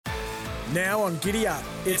Now on Giddy Up,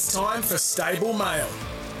 it's time for Stable Mail.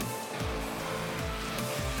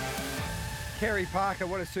 Kerry Parker,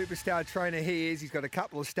 what a superstar trainer he is. He's got a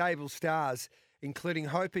couple of stable stars, including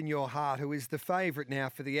Hope in Your Heart, who is the favourite now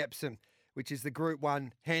for the Epsom, which is the Group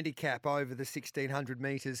 1 handicap over the 1,600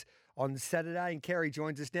 metres on Saturday. And Kerry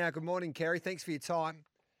joins us now. Good morning, Kerry. Thanks for your time.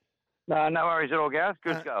 No worries at all, Gareth.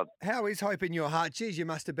 Good go. How is Hope in Your Heart? Geez, you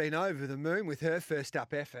must have been over the moon with her first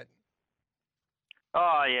up effort.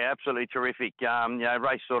 Oh, yeah, absolutely terrific.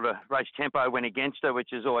 Race tempo went against her,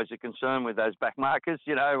 which is always a concern with those back markers,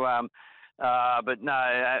 but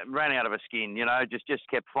no, ran out of her skin, just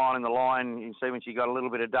kept finding the line. You can see when she got a little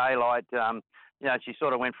bit of daylight, she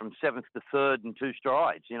sort of went from 7th to 3rd in 2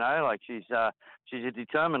 strides, she's a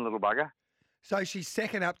determined little bugger. So she's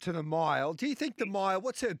second up to the mile. Do you think the mile,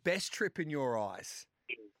 what's her best trip in your eyes?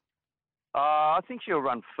 I think she'll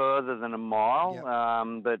run further than a mile, yep.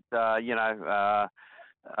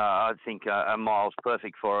 I think a mile's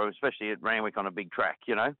perfect for her, especially at Randwick on a big track,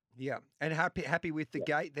 Yeah, and happy with the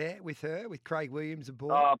gate there with her, with Craig Williams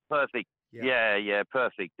aboard? Oh, perfect. Yep. Yeah,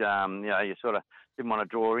 perfect. You sort of didn't want to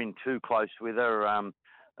draw in too close with her.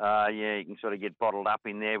 You can sort of get bottled up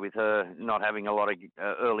in there with her not having a lot of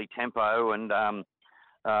early tempo, and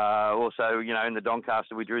also, in the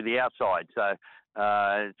Doncaster we drew the outside, so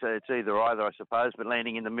it's either either, I suppose, but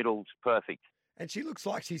landing in the middle's perfect. And she looks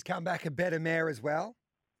like she's come back a better mare as well.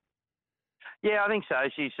 Yeah, I think so.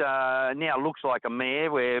 She's now looks like a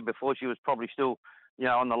mare, where before she was probably still,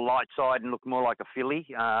 on the light side and looked more like a filly.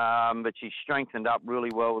 But she's strengthened up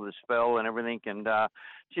really well with the spell and everything, and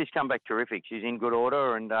she's come back terrific. She's in good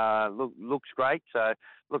order and looks great. So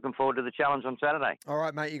looking forward to the challenge on Saturday. All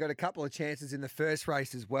right, mate, you got a couple of chances in the first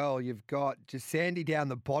race as well. You've got just Sandy down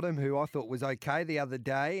the bottom, who I thought was okay the other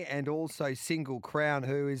day, and also Single Crown,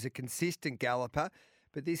 who is a consistent galloper.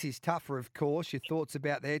 But this is tougher, of course. Your thoughts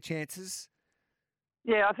about their chances?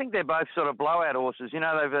 Yeah, I think they're both sort of blowout horses.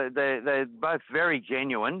 They're both very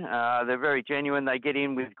genuine. They're very genuine. They get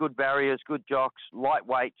in with good barriers, good jocks,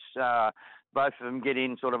 lightweights. Both of them get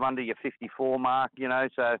in sort of under your 54 mark,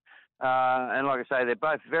 So, and like I say, they're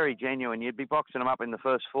both very genuine. You'd be boxing them up in the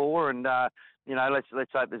first 4, and let's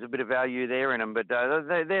hope there's a bit of value there in them. But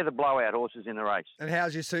they're the blowout horses in the race. And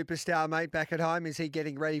how's your superstar mate back at home? Is he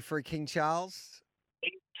getting ready for a King Charles?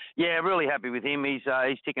 Yeah, really happy with him. He's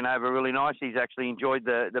ticking over really nice. He's actually enjoyed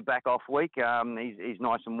the back off week. He's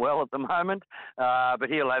nice and well at the moment. But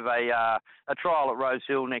he'll have a trial at Rose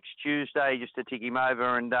Hill next Tuesday just to tick him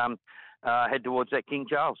over and head towards that King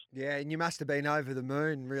Charles. Yeah, and you must have been over the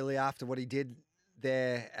moon really after what he did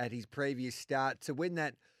there at his previous start to win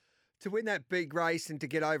that big race and to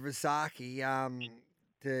get over Saki.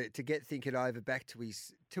 To get thinking over back to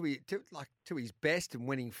his best and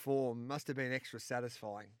winning form must have been extra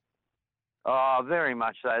satisfying. Oh, very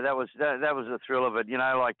much so. That was the thrill of it.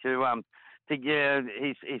 To get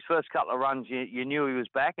his first couple of runs, you knew he was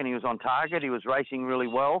back and he was on target. He was racing really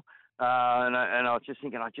well, and I was just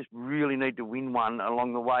thinking, I just really need to win one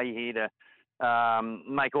along the way here to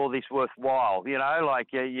make all this worthwhile.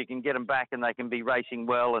 You can get them back and they can be racing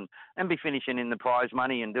well and be finishing in the prize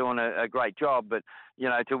money and doing a great job. But,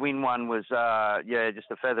 to win one was, just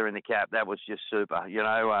a feather in the cap. That was just super,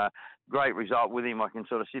 great result with him. I can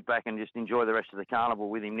sort of sit back and just enjoy the rest of the carnival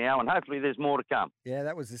with him now, and hopefully there's more to come. Yeah,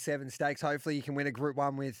 that was the 7 stakes. Hopefully you can win a Group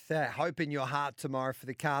 1 with Hope in Your Heart tomorrow for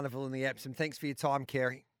the carnival and the Epsom. Thanks for your time,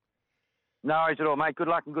 Kerry. No worries at all, mate. Good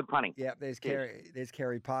luck and good punting. Yep, there's Kerry. There's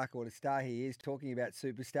Kerry Parker. What a star he is. Talking about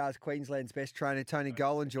superstars, Queensland's best trainer, Tony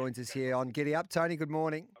Golan, joins us here on Giddy Up. Tony, good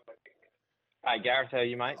morning. Hey, Gareth, how are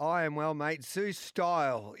you, mate? I am well, mate. Sue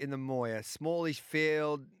Style in the Moya. Smallish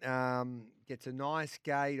field, gets a nice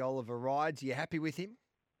gate. Oliver rides. Are you happy with him?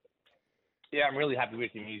 Yeah, I'm really happy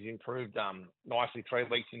with him. He's improved nicely 3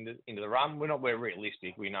 weeks into the run. We're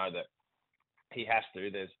realistic. We know that he has to.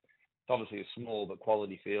 It's obviously a small but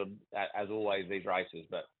quality field, as always, these races.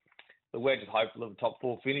 But we're just hopeful of a top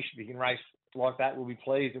 4 finish. If he can race like that, we'll be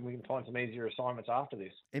pleased, and we can find some easier assignments after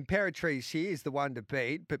this. Imperatrice, she is the one to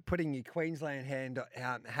beat, but putting your Queensland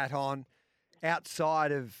hat on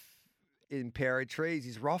outside of Imperatrice,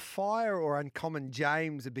 is Rothfire or Uncommon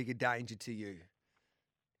James a bigger danger to you?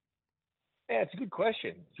 Yeah, it's a good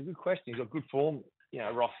question. He's got good form,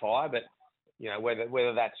 Rothfire, but,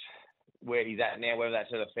 whether that's where he's at now, whether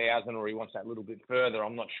that's at 1,000 or he wants that little bit further,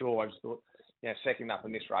 I'm not sure. I just thought, second up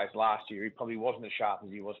in this race last year, he probably wasn't as sharp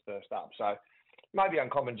as he was first up. So maybe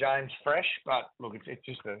Uncommon James fresh, but look, it's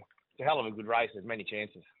just a hell of a good race. There's many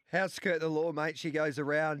chances. How's Skirt the Law, mate? She goes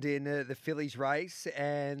around in the Phillies race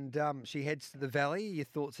and she heads to the Valley. Your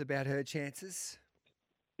thoughts about her chances?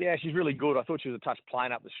 Yeah, she's really good. I thought she was a touch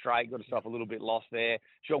plain up the straight, got herself a little bit lost there.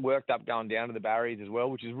 She got worked up going down to the barriers as well,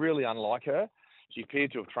 which is really unlike her. She appears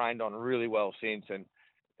to have trained on really well since, and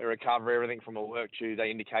her recovery, everything from her work Tuesday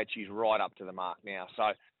indicates she's right up to the mark now.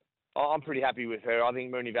 So I'm pretty happy with her. I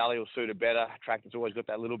think Moonee Valley will suit her better. A track that's always got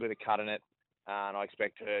that little bit of cut in it. And I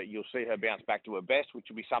expect you'll see her bounce back to her best, which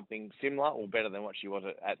will be something similar or better than what she was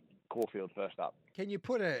at Caulfield first up. Can you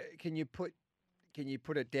put it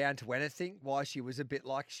down to anything? Why she was a bit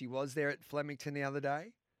like she was there at Flemington the other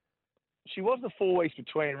day? She was the 4 weeks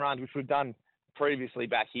between runs, which we've done previously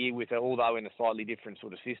back here with her, although in a slightly different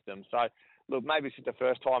sort of system. So, look, maybe it's just the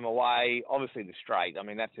first time away. Obviously, the straight. I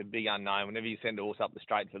mean, that's a big unknown. Whenever you send a horse up the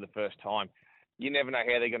straight for the first time, you never know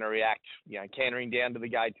how they're going to react. You know, cantering down to the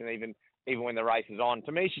gates and even when the race is on.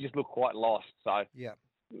 To me, she just looked quite lost. So, yeah.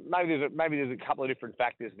 Maybe there's a couple of different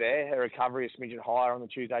factors there. Her recovery is a smidgen higher on the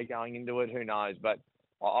Tuesday going into it. Who knows? But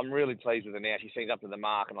I'm really pleased with her now. She seems up to the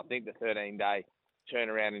mark, and I think the 13-day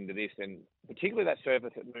turnaround into this, and particularly that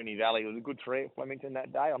surface at Moonee Valley, it was a good 3 at Flemington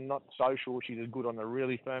that day. I'm not so sure she's as good on the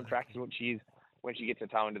really firm tracks as what she is when she gets her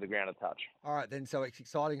toe into the ground a touch. All right, then. So it's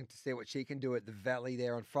exciting to see what she can do at the Valley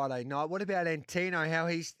there on Friday night. What about Antino?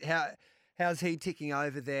 How's he ticking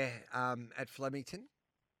over there at Flemington?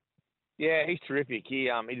 Yeah, he's terrific.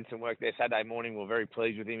 He did some work there Saturday morning. We're very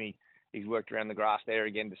pleased with him. He's worked around the grass there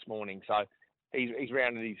again this morning. So he's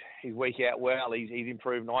rounded his week out well. He's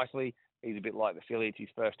improved nicely. He's a bit like the filly. It's his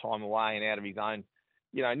first time away and out of his own,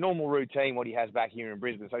 normal routine, what he has back here in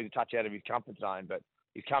Brisbane. So he's a touch out of his comfort zone, but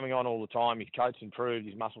he's coming on all the time. His coat's improved.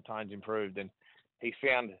 His muscle tone's improved. And he's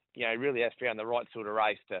found, really has found the right sort of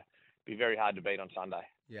race to be very hard to beat on Sunday.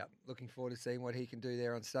 Yeah, looking forward to seeing what he can do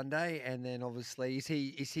there on Sunday. And then obviously, is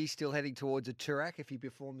he still heading towards a Toorak if he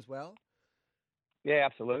performs well? Yeah,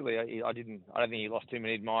 absolutely. I don't think he lost too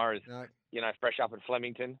many admirers. No. Fresh up at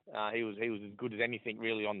Flemington, he was as good as anything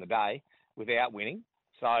really on the day without winning.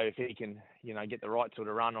 So if he can, get the right sort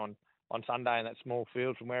of run on Sunday in that small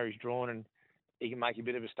field from where he's drawn, and he can make a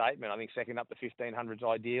bit of a statement. I think second up to 1500 is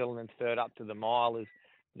ideal, and then third up to the mile is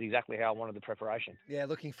exactly how I wanted the preparation. Yeah,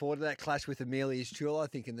 looking forward to that clash with Amelia's Jewel, I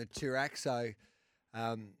think, in the Toorak. So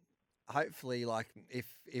hopefully,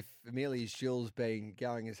 if Amelia's Jewel's been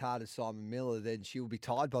going as hard as Simon Miller, then she'll be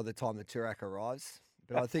tired by the time the Toorak arrives.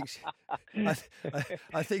 But I think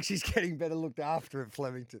I think she's getting better looked after at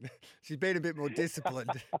Flemington. She's been a bit more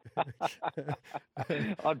disciplined.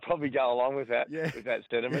 I'd probably go along with that, with that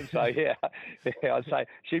sentiment. So yeah, I'd say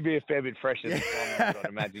she'd be a fair bit fresher than Simon, I'd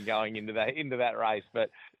imagine, going into that race. But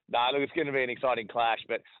no, look, it's going to be an exciting clash.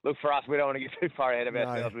 But look, for us, we don't want to get too far ahead of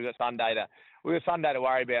ourselves. We've got Sunday to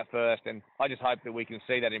worry about first, and I just hope that we can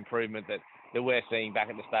see that improvement that we're seeing back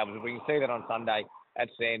at the stables. If we can see that on Sunday at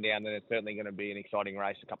Sandown, then it's certainly going to be an exciting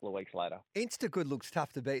race a couple of weeks later. Instagood looks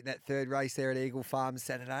tough to beat in that third race there at Eagle Farm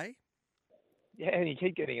Saturday. Yeah, and you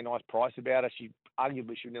keep getting a nice price about her. She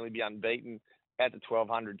arguably should nearly be unbeaten. At the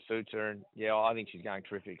 1200 suits her, and yeah, I think she's going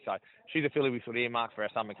terrific. So she's a filly we sort of earmarked for our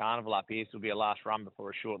summer carnival up here. This will be a last run before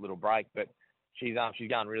a short little break, but she's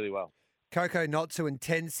going really well. Coco Notsu and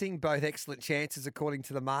Tensing, both excellent chances according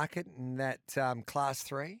to the market in that Class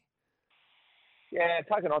 3. Yeah,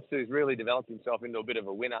 Takanotsu has really developed himself into a bit of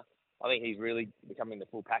a winner. I think he's really becoming the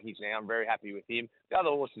full package now. I'm very happy with him. The other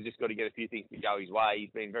horse has just got to get a few things to go his way. He's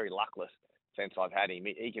been very luckless since I've had him.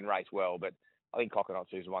 He can race well, but I think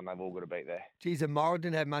Coconutsu is the one they've all got to beat there. Geez, Amora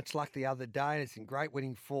didn't have much luck the other day, and it's in great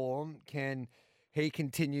winning form. Can he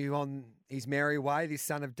continue on his merry way, this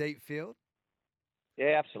son of Deepfield?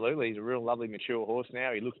 Yeah, absolutely. He's a real lovely, mature horse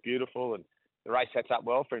now. He looks beautiful, and the race sets up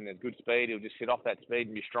well for him. There's good speed. He'll just sit off that speed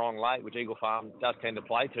and be strong late, which Eagle Farm does tend to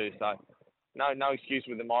play to. So no excuse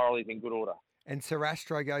with the moral. He's in good order. And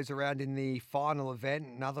Sarastro goes around in the final event.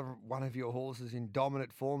 Another one of your horses in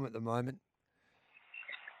dominant form at the moment.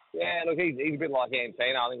 Yeah, look, he's a bit like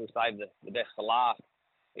Antino. I think we saved the best for last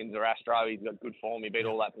in Zarastro. He's got good form. He beat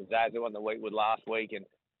all that pizzazz who won the Wheatwood last week, and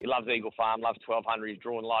he loves Eagle Farm, loves 1200. He's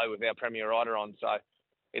drawn low with our Premier Rider on, so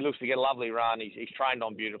he looks to get a lovely run. He's trained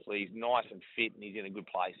on beautifully. He's nice and fit, and he's in a good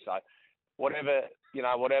place. So whatever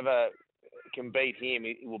can beat him,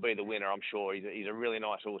 he will be the winner, I'm sure. He's a really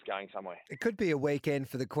nice horse going somewhere. It could be a weekend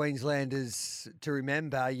for the Queenslanders to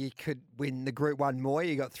remember. You could win the Group 1 Moy.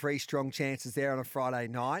 You got 3 strong chances there on a Friday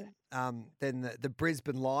night. Then the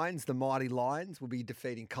Brisbane Lions, the mighty Lions, will be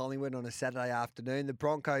defeating Collingwood on a Saturday afternoon. The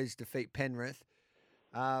Broncos defeat Penrith.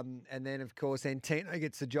 And then, of course, Antino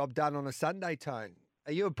gets the job done on a Sunday, Tone.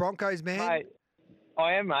 Are you a Broncos man? Mate,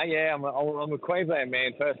 I am, mate. Yeah, I'm a Queensland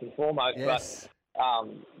man first and foremost. Yes. But,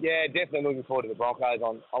 yeah, definitely looking forward to the Broncos.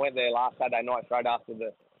 I went there last Saturday night straight after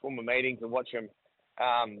the former meeting to watch them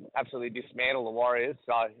absolutely dismantle the Warriors.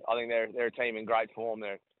 So I think they're a team in great form.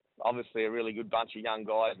 They're obviously a really good bunch of young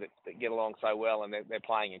guys that get along so well, and they're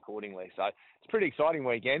playing accordingly. So it's a pretty exciting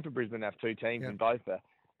weekend for Brisbane to have two teams in both the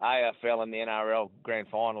AFL and the NRL grand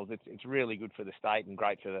finals. It's really good for the state and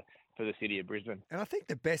great for the city of Brisbane. And I think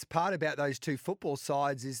the best part about those two football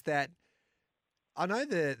sides is that I know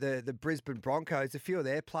the Brisbane Broncos, a few of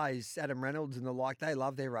their players, Adam Reynolds and the like, they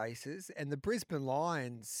love their races. And the Brisbane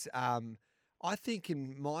Lions, I think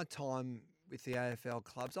in my time with the AFL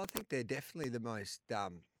clubs, I think they're definitely the most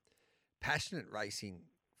passionate racing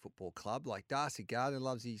football club. Like Darcy Gardner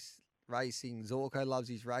loves his racing, Zorko loves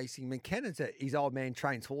his racing. McKennan's his old man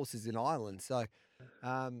trains horses in Ireland. So,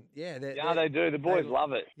 they do. The boys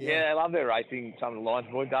love it. Yeah, they love their racing. Some of the Lions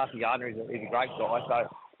boys. Darcy Gardner is a great guy. So,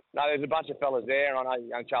 no, there's a bunch of fellas there. I know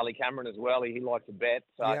young Charlie Cameron as well. He likes to bet.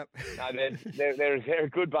 So, no, they're a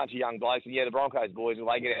good bunch of young blokes. And, the Broncos boys,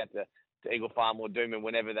 will they get out to Eagle Farm or Doomben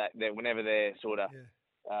whenever their sort of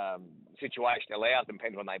situation allows them,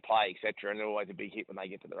 depends when they play, etc. And they're always a big hit when they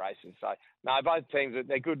get to the races. So, no, both teams,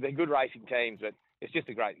 they're good. They're good racing teams, but it's just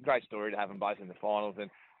a great story to have them both in the finals.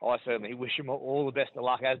 And I certainly wish them all the best of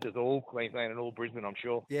luck, as does all Queensland and all Brisbane, I'm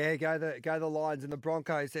sure. Yeah, go the Lions and the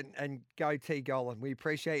Broncos and go T Golan. We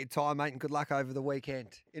appreciate your time, mate, and good luck over the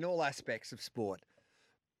weekend in all aspects of sport.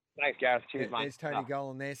 Thanks, Gareth. Cheers, mate. There's Tony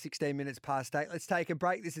Golan there, 16 minutes past 8. Let's take a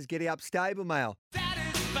break. This is Giddy Up Stable Mail.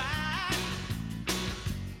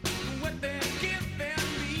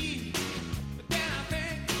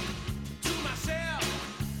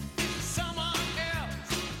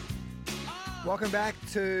 Welcome back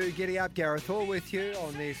to Giddy Up. Gareth Hall with you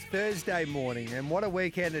on this Thursday morning. And what a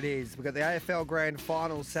weekend it is. We've got the AFL Grand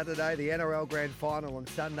Final Saturday, the NRL Grand Final on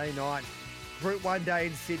Sunday night. Group 1 day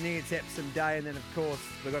in Sydney, it's Epsom Day. And then, of course,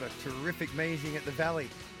 we've got a terrific meeting at the Valley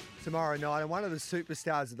tomorrow night. And one of the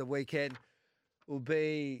superstars of the weekend will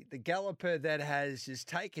be the galloper that has just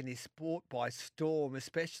taken his sport by storm,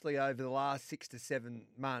 especially over the last 6 to 7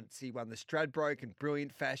 months. He won the Stradbroke in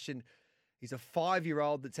brilliant fashion. He's a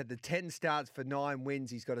 5-year-old that's had the 10 starts for 9 wins.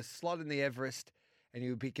 He's got a slot in the Everest, and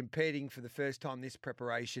he'll be competing for the first time this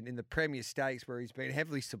preparation in the Premier Stakes, where he's been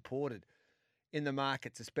heavily supported in the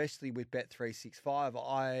markets, especially with Bet365.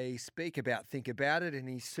 I speak about Think About It, and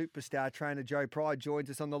his superstar trainer, Joe Pride, joins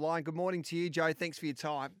us on the line. Good morning to you, Joe. Thanks for your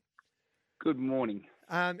time. Good morning.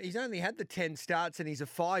 He's only had the 10 starts, and he's a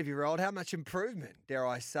 5-year-old. How much improvement, dare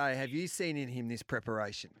I say, have you seen in him this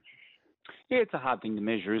preparation? Yeah, it's a hard thing to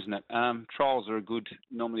measure, isn't it? Trials are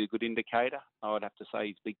normally a good indicator. I would have to say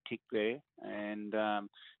he's a big tick there, and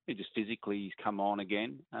just physically he's come on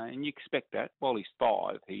again, and you expect that. While he's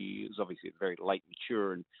 5, he is obviously very late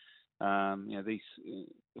mature, and these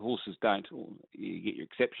horses don't. You get your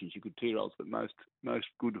exceptions, your good 2-year-olds, but most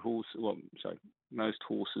good horses, most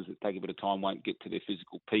horses that take a bit of time won't get to their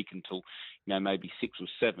physical peak until maybe 6 or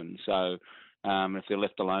 7. So. If they're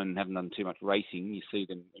left alone and haven't done too much racing, you see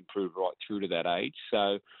them improve right through to that age.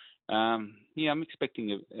 So, I'm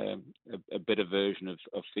expecting a better version of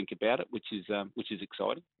Think About It, which is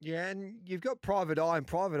exciting. Yeah, and you've got Private Eye, and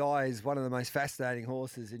Private Eye is one of the most fascinating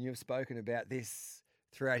horses, and you've spoken about this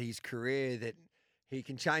throughout his career, that he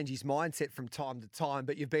can change his mindset from time to time,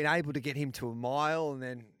 but you've been able to get him to a mile and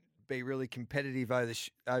then be really competitive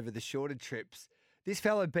over the shorter trips. This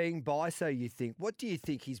fellow being by, so you think, what do you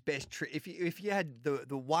think his best trip, if you had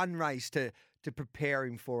the one race to prepare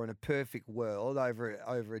him for in a perfect world over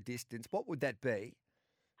a distance, what would that be?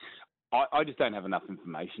 I just don't have enough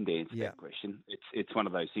information to answer that question. It's one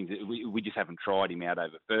of those things that we just haven't tried him out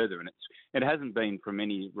over further, and it hasn't been from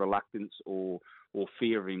any reluctance or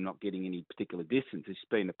fear of him not getting any particular distance. It's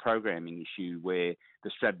been a programming issue where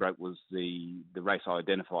the Stradbroke was the race I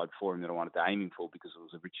identified for him that I wanted to aim him for, because it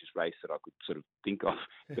was the richest race that I could sort of think of.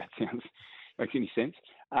 If that sounds makes any sense.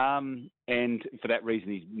 And for that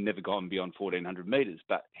reason, he's never gone beyond 1,400 metres,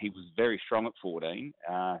 but he was very strong at 14.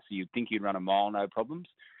 So you'd think he'd run a mile, no problems.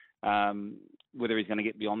 Whether he's going to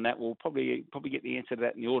get beyond that, we'll probably get the answer to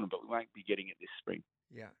that in the autumn, but we won't be getting it this spring.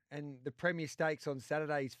 Yeah, and the Premier Stakes on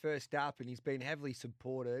Saturday, he's first up, and he's been heavily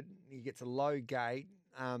supported. He gets a low gate.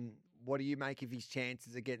 What do you make of his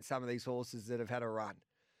chances against some of these horses that have had a run?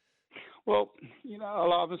 Well,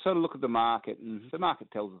 I sort of look at the market, and the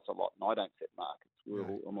market tells us a lot, and I don't set markets.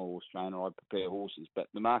 I'm a horse trainer, I prepare horses, but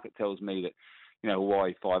the market tells me that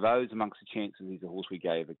Hawaii 5-0 is amongst the chances. He's a horse we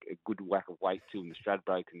gave a good whack of weight to in the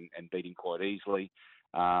Stradbroke and beat him quite easily.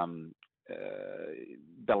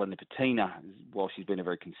 Bella Nipotina, while she's been a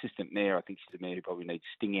very consistent mare, I think she's a mare who probably needs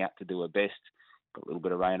sting out to do her best. Got a little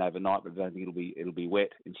bit of rain overnight, but I don't think it'll be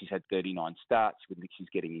wet. And she's had 39 starts. I wouldn't think she's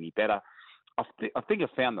getting any better. I think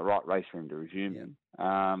I've found the right race for him to resume in.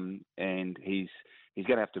 And he's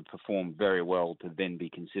going to have to perform very well to then be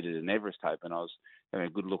considered an Everest hope. And I was having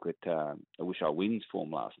a good look at I Wish I Win's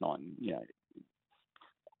form last night. And, you know,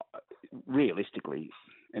 realistically,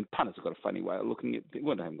 and punters have got a funny way of looking at things.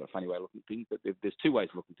 Well, they haven't got a funny way of looking at things, but there's two ways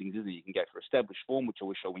of looking at things, isn't it? You can go for established form, which I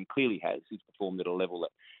Wish I Win clearly has. He's performed at a level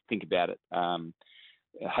that, think about it,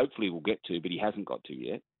 hopefully we'll get to, but he hasn't got to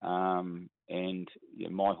yet. And you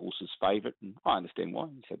know, my horse's favourite, and I understand why.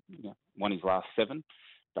 He said, you know, won his last 7,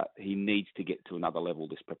 but he needs to get to another level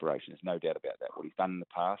this preparation. There's no doubt about that. What he's done in the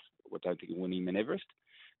past, I don't think he'll win him in Everest.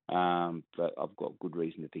 But I've got good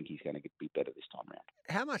reason to think he's going to be better this time around.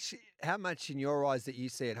 How much in your eyes that you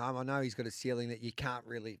see at home? I know he's got a ceiling that you can't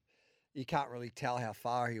really tell how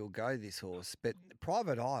far he'll go, this horse. But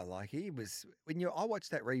Private Eye, like he was I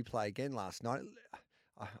watched that replay again last night.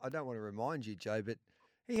 I don't want to remind you, Joe, but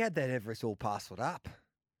he had that Everest all parcelled up.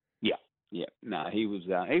 Yeah. No, he was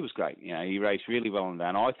great. You know, he raced really well on the day.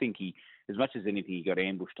 And I think he, as much as anything, he got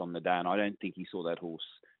ambushed on the day. And I don't think he saw that horse.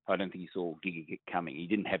 I don't think he saw Giddy coming. He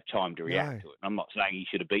didn't have time to react to it. I'm not saying he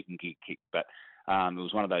should have beaten Giddy, but it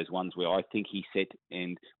was one of those ones where I think he set.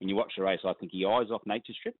 And when you watch the race, I think he eyes off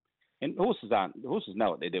Nature Strip. And the horses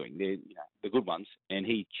know what they're doing. They're the good ones. And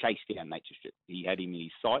he chased down Nature Strip. He had him in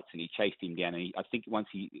his sights, and he chased him down. And I think once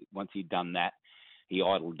he'd done that, he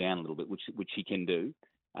idled down a little bit, which he can do.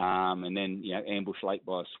 And then ambush late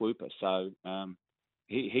by a swooper. So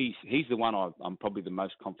he's the one I'm probably the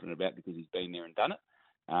most confident about because he's been there and done it.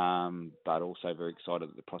 But also very excited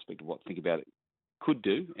at the prospect of what Think About It could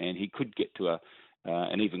do, and he could get to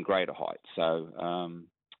an even greater height. So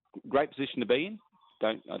great position to be in.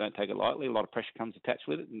 I don't take it lightly. A lot of pressure comes attached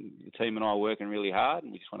with it, and the team and I are working really hard,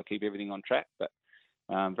 and we just want to keep everything on track. But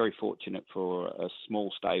very fortunate for a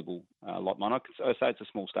small stable like mine. I say it's a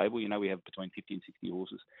small stable. You know, we have between 50 and 60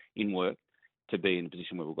 horses in work to be in a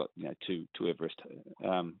position where we've got two Everest.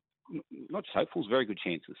 Not just hopefuls, very good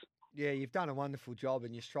chances. Yeah, you've done a wonderful job,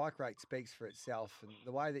 and your strike rate speaks for itself. And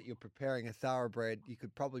the way that you're preparing a thoroughbred, you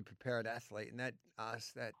could probably prepare an athlete, and that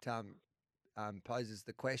poses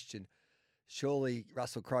the question. Surely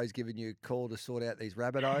Russell Crowe's given you a call to sort out these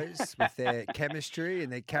Rabbitohs with their chemistry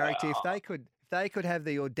and their character. If they could have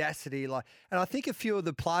the audacity, and I think a few of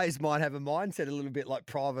the players might have a mindset a little bit like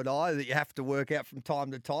Private Eye that you have to work out from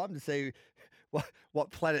time to time to see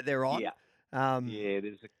what planet they're on. Yeah,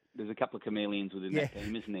 there's a couple of chameleons within that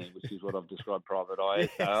team, isn't there? Which is what I've described Private Eye.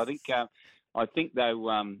 Yes. So I think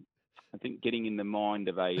though. I think getting in the mind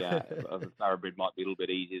of a thoroughbred might be a little bit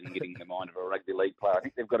easier than getting in the mind of a rugby league player. I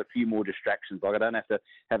think they've got a few more distractions. Like I don't have to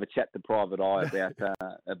have a chat to Private Eye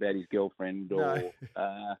about his girlfriend or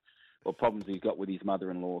problems he's got with his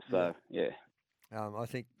mother-in-law. So yeah. I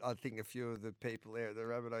think a few of the people there at the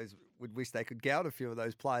Rabbitohs would wish they could gout a few of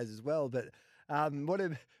those players as well. But what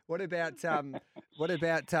about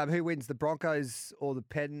who wins, the Broncos or the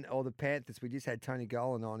Panthers? We just had Tony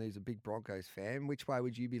Golan on, who's a big Broncos fan. Which way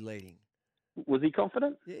would you be leading? Was he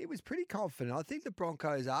confident? Yeah, he was pretty confident. I think the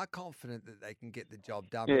Broncos are confident that they can get the job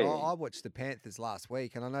done. Yeah. But I watched the Panthers last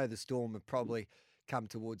week, and I know the Storm have probably come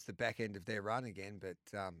towards the back end of their run again, but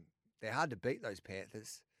they're hard to beat, those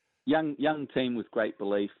Panthers. Young team with great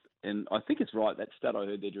belief, and I think it's right, that stat I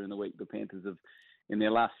heard there during the week, the Panthers have, in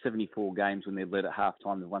their last 74 games when they've led at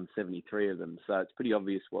halftime, they've won 73 of them. So it's pretty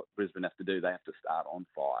obvious what Brisbane have to do. They have to start on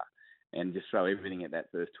fire and just throw everything at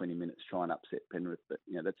that first 20 minutes, try and upset Penrith. But,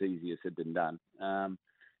 that's easier said than done.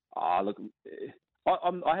 Look,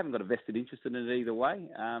 I haven't got a vested interest in it either way.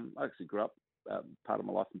 I actually grew up part of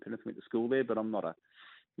my life in Penrith, went to school there, but I'm not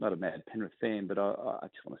a mad Penrith fan, but I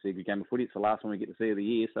just want to see a good game of footy. It's the last one we get to see of the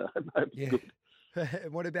year, so I hope it's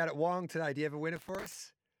good. What about at Wyong today? Do you have a winner for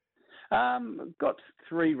us? Got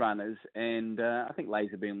 3 runners, and I think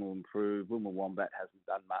Laserbeam will improve. Wilma Wombat hasn't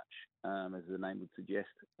done much, as the name would suggest.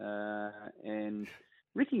 And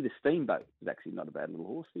Ricky the Steamboat is actually not a bad little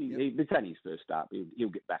horse. It's only his first start. He'll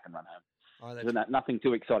get back and run home. So nothing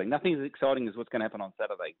too exciting. Nothing as exciting as what's going to happen on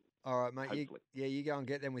Saturday. All right, mate. You go and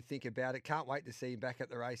get them. We think about it. Can't wait to see you back at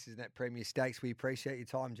the races in that Premier Stakes. We appreciate your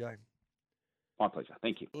time, Joe. My pleasure.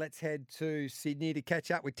 Thank you. Let's head to Sydney to catch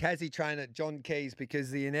up with Tassie trainer John Keys, because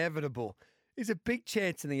the inevitable is a big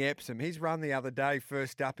chance in the Epsom. His run the other day,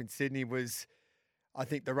 first up in Sydney, was, I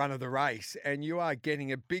think, the run of the race. And you are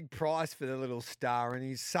getting a big price for the little star, and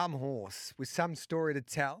he's some horse with some story to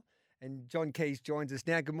tell. And John Keys joins us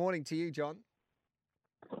now. Good morning to you, John.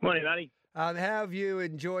 Good morning, Matty. How have you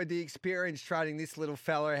enjoyed the experience training this little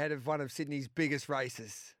fella ahead of one of Sydney's biggest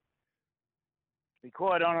races? To be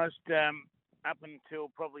quite honest, up until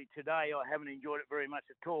probably today, I haven't enjoyed it very much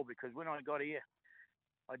at all, because when I got here,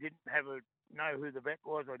 I didn't know who the vet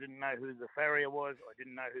was. I didn't know who the farrier was. I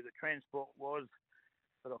didn't know who the transport was.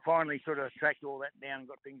 But I finally sort of tracked all that down and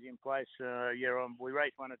got things in place. We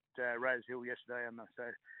raced one at Rose Hill yesterday, and so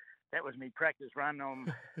that was my practice run.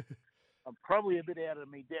 I'm probably a bit out of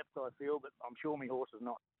my depth, I feel, but I'm sure my horse is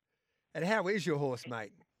not. And how is your horse,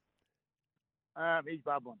 mate? He's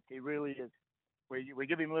bubbling. He really is. We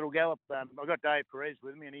give him a little gallop. I've got Dave Perez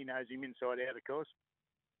with me, and he knows him inside out, of course.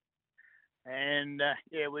 And,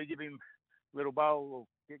 we give him a little bowl.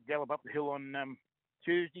 We'll gallop up the hill on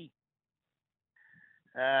Tuesday.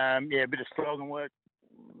 A bit of slogging work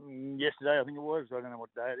yesterday, I think it was. I don't know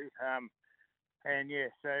what day it is.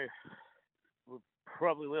 So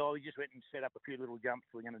we just went and set up a few little jumps.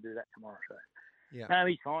 We're going to do that tomorrow. So Yeah. no,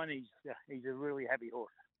 he's fine. He's a really happy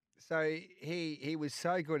horse. So he was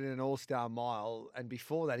so good in an All-Star Mile, and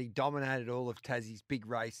before that he dominated all of Tassie's big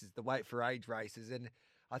races, the weight for age races, and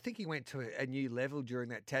I think he went to a new level during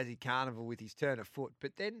that Tassie Carnival with his turn of foot.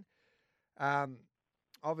 But then,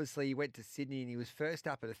 obviously, he went to Sydney and he was first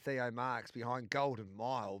up at a Theo Marks behind Golden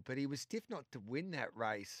Mile, but he was stiff not to win that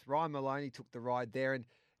race. Ryan Maloney took the ride there, and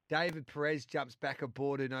David Perez jumps back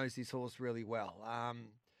aboard, who knows this horse really well.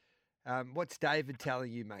 What's David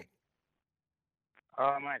telling you, mate?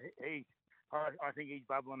 Oh, mate, I think he's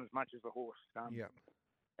bubbling as much as the horse. Yeah.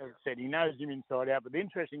 As I said, he knows him inside out. But the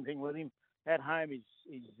interesting thing with him at home is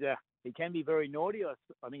he can be very naughty. I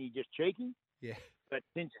think he's just cheeky. Yeah. But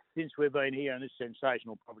since we've been here on this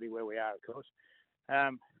sensational property where we are, of course,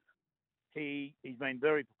 he's been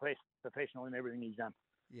very professional in everything he's done.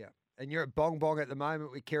 Yeah. And you're at Bong Bong at the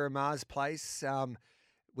moment with Kira Ma's place,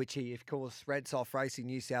 which he, of course, rents off Racing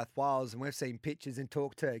New South Wales. And we've seen pictures and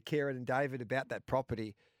talked to Kieran and David about that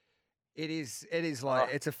property. It is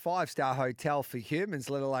like it's a 5-star hotel for humans,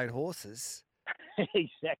 let alone horses.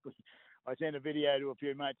 Exactly. I sent a video to a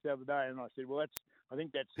few mates the other day, and I said, "Well, I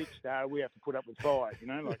think that's 6-star. We have to put up with 5." You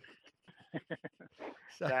know, like.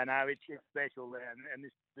 So no, it's special there, and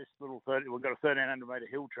this little we've got a 1,300-metre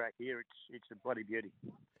hill track here. It's a bloody beauty.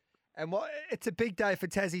 And it's a big day for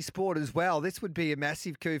Tassie Sport as well. This would be a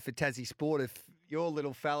massive coup for Tassie Sport if your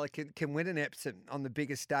little fella can win an Epsom on the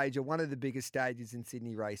biggest stage or one of the biggest stages in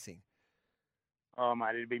Sydney racing. Oh,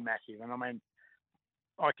 mate, it'd be massive. And I mean,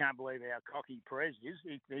 I can't believe how cocky Perez is.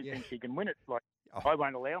 He thinks he can win it. Like, I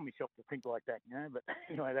won't allow myself to think like that, you know. But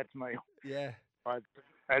anyway, that's me. Yeah. As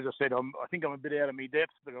I said, I think I'm a bit out of my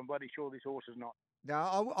depth, but I'm bloody sure this horse is not.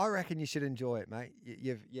 No, I reckon you should enjoy it, mate.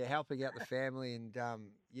 You're helping out the family, and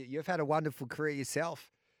you've had a wonderful career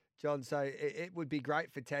yourself, John. So it would be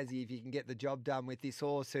great for Tassie if you can get the job done with this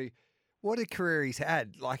horse. Who, what a career he's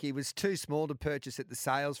had! Like, he was too small to purchase at the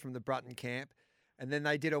sales from the Brunton camp, and then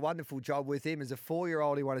they did a wonderful job with him as a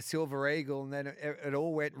 4-year-old. He won a Silver Eagle, and then it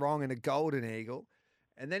all went wrong in a Golden Eagle,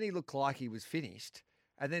 and then he looked like he was finished,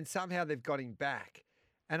 and then somehow they've got him back.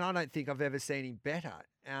 And I don't think I've ever seen him better.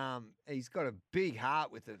 He's got a big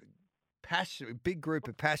heart with a big group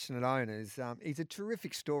of passionate owners. He's a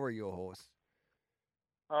terrific story, your horse.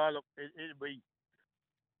 Oh, look, it'll be...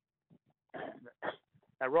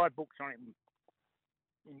 I write books on him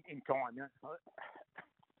in time, you know.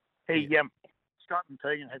 Scott and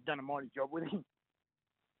Tegan have done a mighty job with him.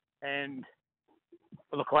 And,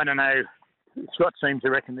 look, I don't know. Scott seems to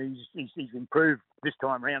reckon he's improved this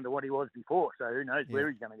time round to what he was before. So who knows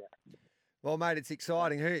where he's going to go. Well, mate, it's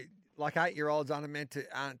exciting. 8-year-olds aren't meant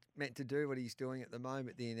to do what he's doing at the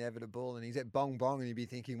moment, the inevitable. And he's at Bong Bong, and you'd be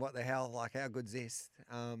thinking, what the hell? Like, how good's this?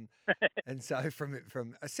 And so from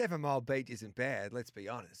a 7-mile beat isn't bad, let's be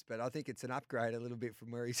honest. But I think it's an upgrade a little bit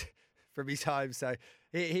from where he's from his home. So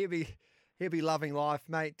he'll be loving life,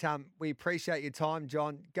 mate. We appreciate your time,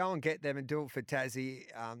 John. Go and get them and do it for Tassie.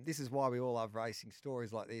 This is why we all love racing,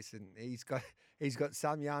 stories like this, and he's got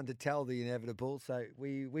some yarn to tell, the inevitable. So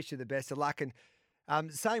we wish you the best of luck. And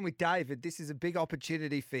same with David. This is a big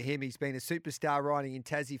opportunity for him. He's been a superstar riding in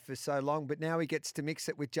Tassie for so long, but now he gets to mix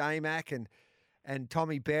it with J-Mac and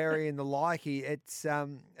Tommy Berry and the like. It's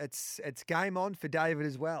game on for David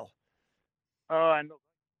as well. Oh, and look,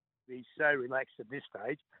 he's so relaxed at this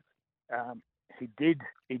stage. He did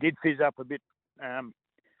fizz up a bit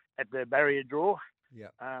at the barrier draw. Yeah.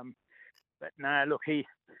 But no, look, he'll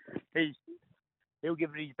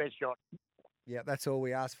give it his best shot. Yeah, that's all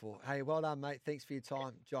we ask for. Hey, well done, mate. Thanks for your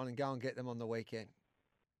time, John, and go and get them on the weekend.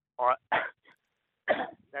 All right.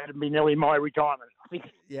 That'd be nearly my retirement, I think.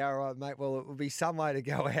 Yeah, all right, mate. Well, it will be some way to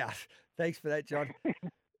go out. Thanks for that, John.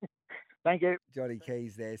 Thank you. Johnny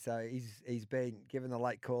Keys there. So he's been given the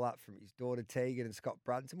late call up from his daughter Tegan and Scott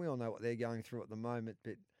Brunton. We all know what they're going through at the moment,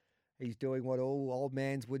 but he's doing what all old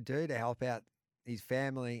mans would do to help out his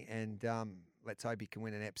family, and let's hope he can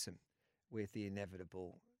win an Epsom with the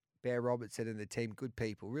inevitable. Bear Robertson and the team, good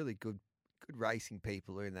people, really good racing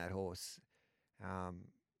people are in that horse.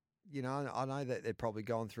 I know that they're probably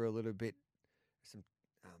going through a little bit, some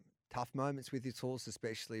tough moments with this horse,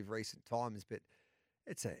 especially of recent times, but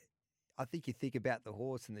I think you think about the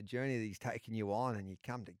horse and the journey that he's taken you on, and you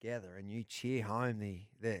come together and you cheer home the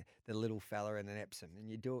little fella in an Epsom, and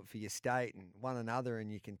you do it for your state and one another,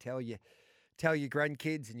 and you can tell your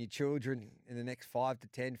grandkids and your children in the next 5 to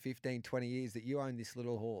 10, 15, 20 years that you own this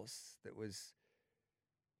little horse that was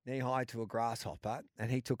knee-high to a grasshopper,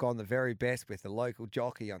 and he took on the very best with the local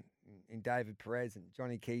jockey in David Perez, and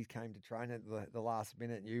Johnny Keys came to train at the last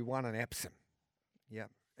minute, and you won an Epsom. Yeah,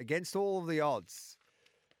 against all of the odds.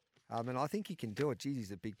 And I think he can do it. Geez,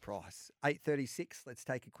 he's a big price. 8:36. Let's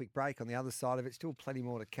take a quick break. On the other side of it, still plenty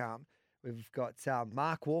more to come. We've got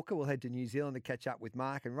Mark Walker. We'll head to New Zealand to catch up with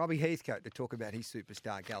Mark, and Robbie Heathcote to talk about his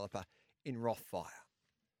superstar galloper in Rothfire.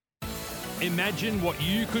 Imagine what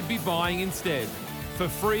you could be buying instead. For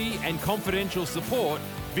free and confidential support,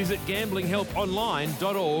 visit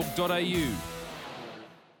gamblinghelponline.org.au.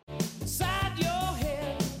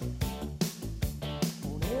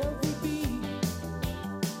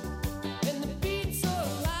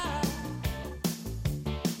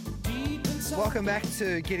 Welcome back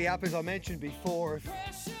to Giddy Up. As I mentioned before, if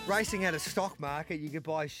racing had a stock market, you could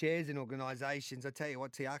buy shares in organisations. I tell you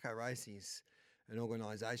what, Tiako Racing is an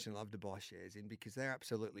organisation I love to buy shares in because they're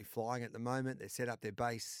absolutely flying at the moment. They've set up their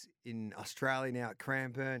base in Australia now at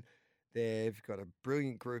Cranbourne. They've got a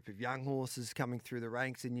brilliant group of young horses coming through the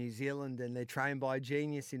ranks in New Zealand, and they're trained by a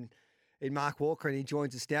genius in Mark Walker, and he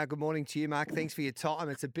joins us now. Good morning to you, Mark. Thanks for your time.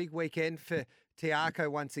 It's a big weekend for Tiako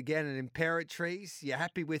once again at Imperatrice. You're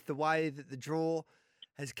happy with the way that the draw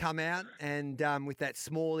has come out and with that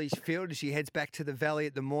smallish field as she heads back to the Valley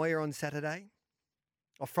at the Moir on Saturday?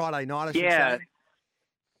 Or Friday night, I should say.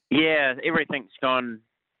 Yeah, everything's gone,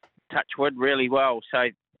 touch wood, really well. So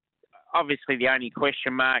obviously the only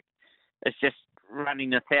question mark is just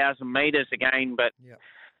running 1,000 metres again, but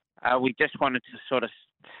we just wanted to sort of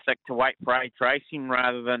stick to weight for age racing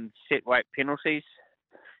rather than set weight penalties.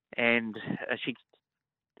 And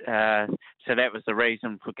so that was the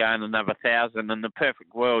reason for going another 1,000. In the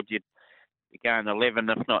perfect world, you'd be going 11,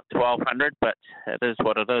 if not 1,200, but it is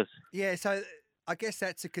what it is. Yeah, so I guess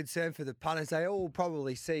that's a concern for the punters. They all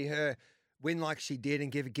probably see her win like she did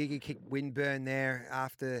and give a Giga Kick win burn there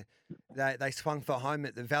after they swung for home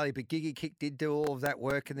at the Valley. But Giga Kick did do all of that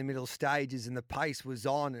work in the middle stages, and the pace was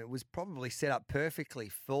on. It was probably set up perfectly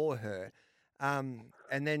for her.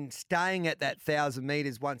 And then staying at that 1,000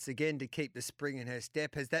 metres once again to keep the spring in her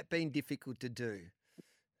step. Has that been difficult to do?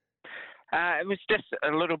 It was just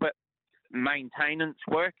a little bit maintenance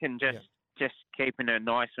work and just keeping her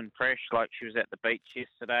nice and fresh, like she was at the beach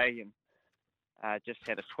yesterday and just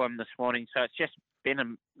had a swim this morning. So it's just been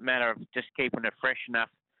a matter of just keeping her fresh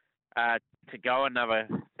enough to go another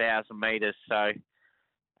 1,000 metres. So,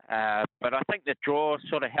 but I think the draw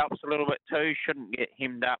sort of helps a little bit too. Shouldn't get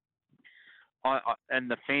hemmed up in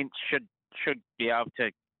the fence. Should be able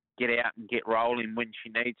to get out and get rolling when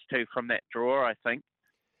she needs to from that draw, I think.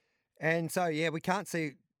 And so, we can't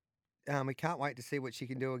wait to see what she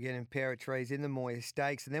can do again in Imperatrice in the Moir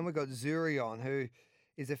Stakes. And then we've got Zurion, who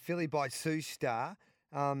is a filly by Sue Star,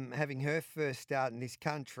 having her first start in this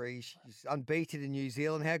country. She's unbeaten in New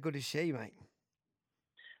Zealand. How good is she, mate?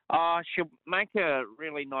 She'll make a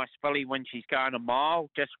really nice filly when she's going a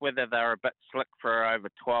mile, just whether they're a bit slick for her over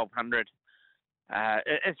 1,200.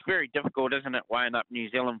 It's very difficult, isn't it, weighing up New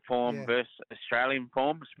Zealand form versus Australian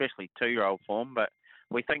form, especially 2-year-old form. But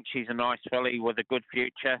we think she's a nice filly with a good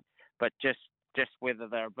future. But just whether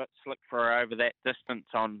they're a bit slick for her over that distance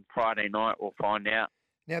on Friday night, we'll find out.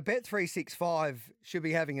 Now, Bet365 should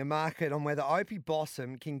be having a market on whether Opie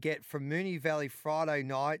Bossum can get from Moonee Valley Friday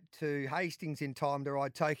night to Hastings in time to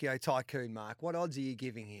ride Tokyo Tycoon, Mark. What odds are you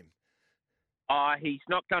giving him? He's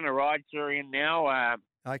not going to ride Zurian now.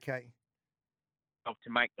 Okay. To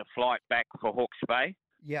make the flight back for Hawke's Bay.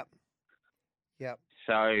 Yep.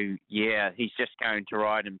 So, he's just going to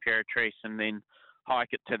ride Imperatrice and then hike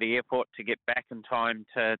it to the airport to get back in time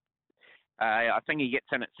to... I think he gets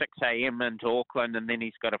in at 6 a.m. into Auckland, and then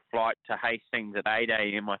he's got a flight to Hastings at 8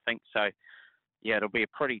 a.m., I think. So, it'll be a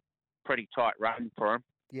pretty tight run for him.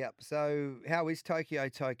 Yep. So, how is Tokyo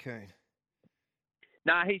Tycoon?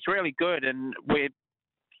 No, he's really good, and we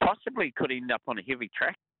possibly could end up on a heavy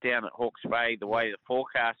track down at Hawke's Bay, the way the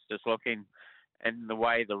forecast is looking and the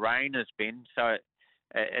way the rain has been. So,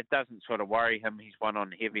 it doesn't sort of worry him. He's won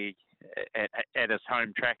on heavy at his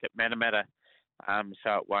home track at Matamata,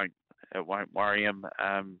 so it won't worry him.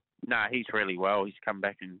 He's really well. He's come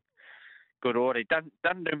back in good order. He doesn't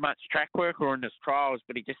do much track work or in his trials,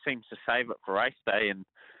 but he just seems to save it for race day. And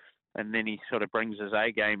and then he sort of brings his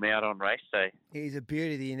A game out on race day. He's a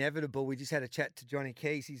beauty, the inevitable. We just had a chat to Johnny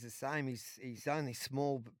Keys. He's the same. He's only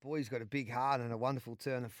small, but boy, he's got a big heart and a wonderful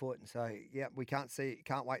turn of foot. And so, yeah, we can't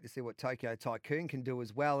wait to see what Tokyo Tycoon can do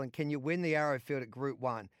as well. And can you win the Arrowfield at Group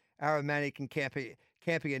 1? Aromatic and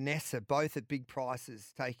Campionessa, both at big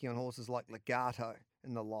prices, taking on horses like Legato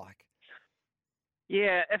and the like.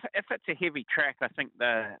 Yeah, if it's a heavy track, I think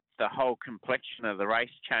the whole complexion of the race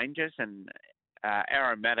changes, and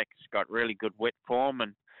Aromatic's got really good wet form,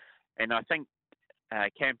 and I think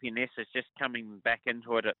Campionessa's just coming back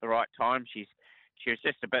into it at the right time. She was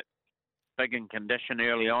just a bit big in condition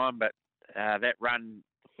early on, but that run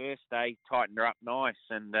the first day tightened her up nice,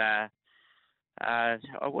 and I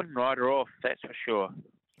wouldn't write her off, that's for sure.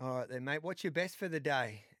 All right then, mate. What's your best for the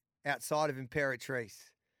day outside of Imperatrice?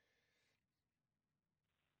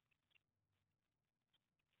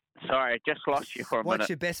 Sorry, I just lost you for a minute. What's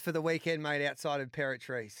your best for the weekend, mate, outside of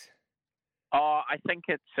Imperatrice? Oh, I think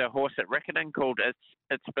it's a horse at Riccarton called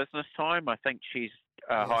It's Business Time. I think she's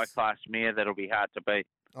a high-class mare that'll be hard to beat.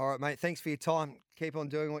 All right, mate. Thanks for your time. Keep on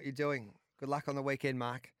doing what you're doing. Good luck on the weekend,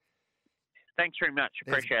 Mark. Thanks very much.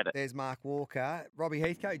 Appreciate it. There's Mark Walker. Robbie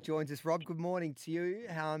Heathcote joins us. Rob, good morning to you.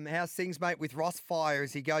 How's things, mate, with Ross Fire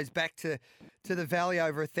as he goes back to the Valley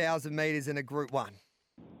over 1,000 metres in a Group 1?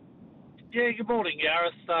 Yeah, good morning,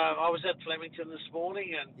 Gareth. I was at Flemington this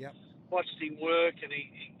morning and watched him work, and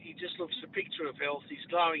he just looks a picture of health. He's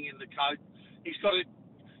glowing in the coat. He's got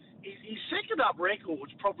his second up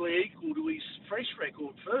record's probably equal to his fresh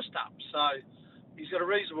record first up, so he's got a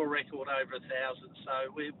reasonable record over 1,000.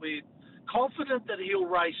 So we're confident that he'll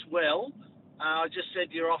race well. I just said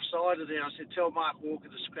you're offside of there. I said tell Mark Walker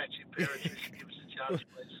to scratch Imperatrice and give us a chance,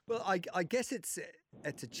 please. Well, I guess it's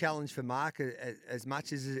a challenge for Mark as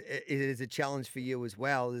much as it is a challenge for you as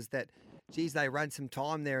well, is that, geez, they run some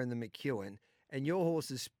time there in the McEwen, and your horse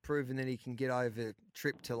has proven that he can get over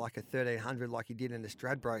trip to like a 1,300 like he did in the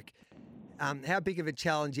Stradbroke. How big of a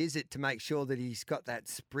challenge is it to make sure that he's got that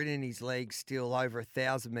sprint in his legs still over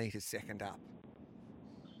 1,000 metres second up?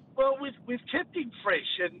 Well, we've kept him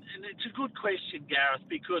fresh, and it's a good question, Gareth,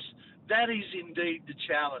 because that is indeed the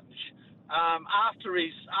challenge. After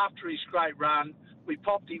his great run, we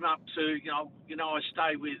popped him up to, I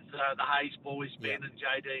stay with the Hayes boys, Ben and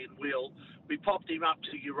JD and Will. We popped him up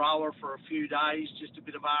to Euroa for a few days, just a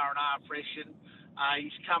bit of R&R freshen.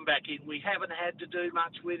 He's come back in. We haven't had to do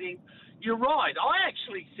much with him. You're right. I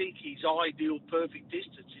actually think his ideal perfect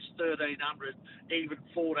distance is 1,300, even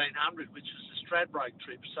 1,400, which was the Stradbroke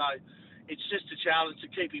trip. So it's just a challenge to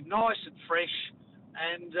keep him nice and fresh.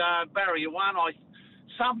 And Barrier 1,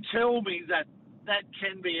 some tell me that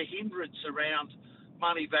can be a hindrance around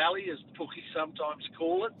Money Valley, as the bookies sometimes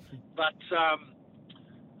call it. But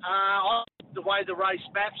the way the race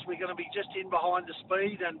maps, we're going to be just in behind the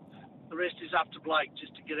speed, and the rest is up to Blake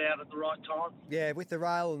just to get out at the right time. Yeah, with the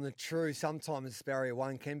rail and the true, sometimes Barrier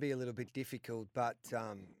 1 can be a little bit difficult, but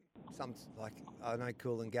I know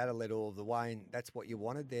Coolangatta led all of the way, and that's what you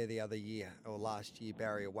wanted there the other year, or last year,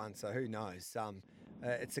 Barrier 1, so who knows.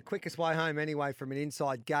 It's the quickest way home anyway from an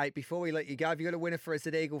inside gate. Before we let you go, have you got a winner for us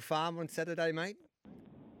at Eagle Farm on Saturday, mate?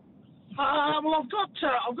 Well, I've got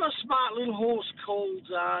a smart little horse called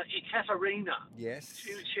Ekaterina. Yes.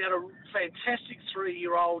 She had a fantastic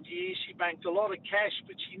 3-year-old year. She banked a lot of cash,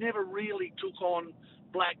 but she never really took on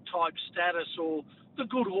black type status or the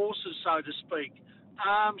good horses, so to speak.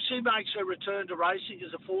 She makes her return to racing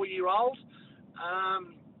as a 4-year-old.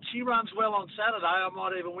 She runs well on Saturday. I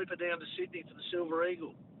might even whip her down to Sydney for the Silver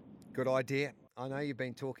Eagle. Good idea. I know you've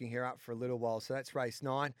been talking her up for a little while, so that's race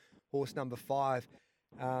 9. Horse number 5.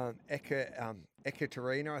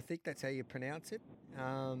 Ekaterina, I think that's how you pronounce it.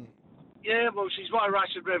 Yeah, well, she's my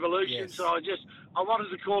Russian Revolution, yes. so I wanted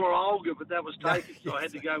to call her Olga, but that was taken, so I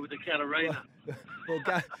had to go with Ekaterina.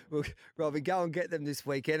 Robbie, go and get them this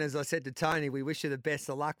weekend. As I said to Tony, we wish you the best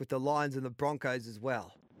of luck with the Lions and the Broncos as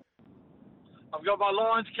well. I've got my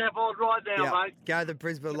Lions cap on right now, mate. Go the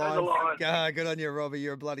Brisbane Lions. Good on you, Robbie.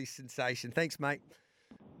 You're a bloody sensation. Thanks, mate.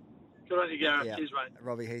 Good on you, Gareth. Cheers, mate.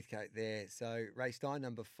 Robbie Heathcote there. So race 9,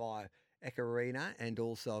 number 5, Ekaterina, and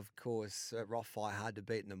also, of course, Rothfire, hard to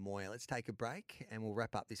beat in the Moya. Let's take a break, and we'll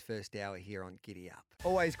wrap up this first hour here on Giddy Up.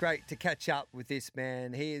 Always great to catch up with this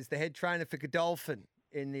man. He is the head trainer for Godolphin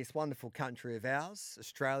in this wonderful country of ours,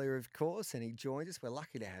 Australia, of course, and he joins us. We're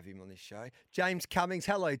lucky to have him on this show. James Cummings,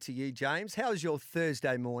 hello to you, James. How's your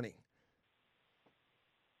Thursday morning?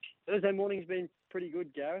 Thursday morning's been pretty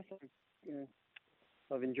good, Gareth.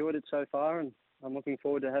 I've enjoyed it so far, and I'm looking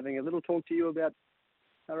forward to having a little talk to you about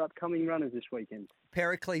our upcoming runners this weekend.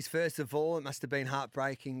 Pericles, first of all, it must have been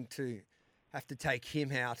heartbreaking to have to take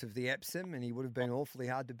him out of the Epsom, and he would have been awfully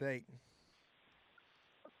hard to beat.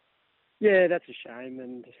 Yeah, that's a shame.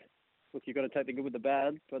 And look, you've got to take the good with the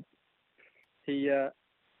bad. But he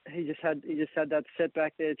just had that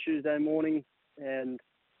setback there Tuesday morning, and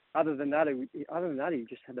other than that, he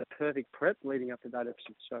just had the perfect prep leading up to that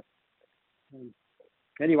Epsom. So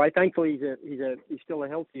anyway, thankfully he's still a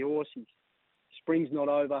healthy horse. His spring's not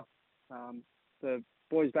over. The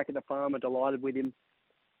boys back at the farm are delighted with him,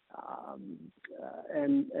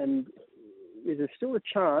 and there's still a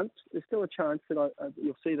chance. There's still a chance that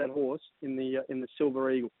you'll see that horse in the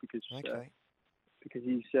Silver Eagle because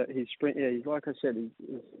his spring. Yeah, he's like I said,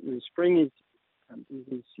 his spring is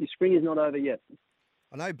not over yet.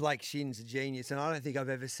 I know Blake Shinn's a genius, and I don't think I've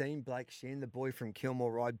ever seen Blake Shinn, the boy from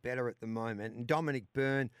Kilmore, ride better at the moment. And Dominic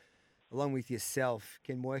Byrne, along with yourself,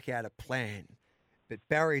 can work out a plan. But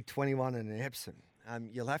Barry 21 and an Epsom,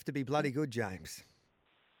 you'll have to be bloody good, James.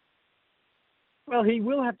 Well, he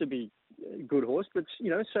will have to be a good horse, but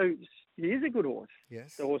so he is a good horse.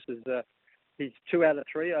 Yes. The horse is he's 2 out of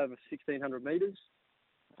 3 over 1,600 metres.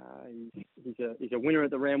 He's a winner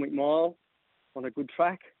at the Randwick Mile on a good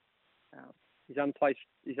track. His unplaced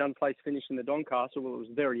finish in the Doncaster, well, it was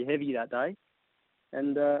very heavy that day,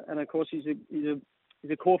 and of course he's a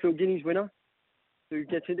Caulfield Guineas winner who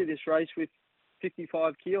gets into this race with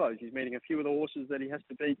 55 kilos. He's meeting a few of the horses that he has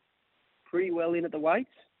to beat pretty well in at the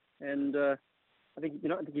weights, and I think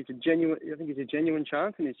he's a genuine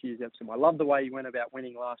chance in this year's Epsom. I love the way he went about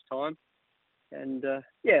winning last time, and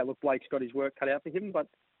look, Blake's got his work cut out for him, but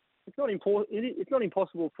it's not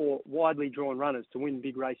impossible for widely drawn runners to win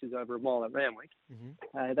big races over a mile at Randwick.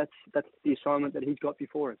 Mm-hmm. That's the assignment that he's got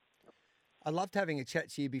before him. I loved having a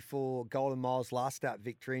chat to you before Golden Mile's last start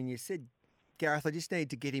victory, and you said, Gareth, I just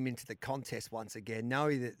need to get him into the contest once again,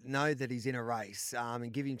 know that he's in a race,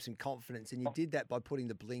 and give him some confidence. And you did that by putting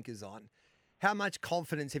the blinkers on. How much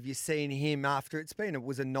confidence have you seen him after it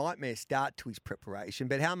was a nightmare start to his preparation,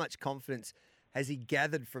 but how much confidence has he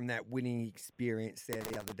gathered from that winning experience there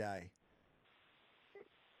the other day?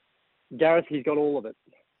 Gareth, he's got all of it.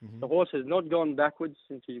 Mm-hmm. The horse has not gone backwards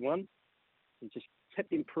since he won. He just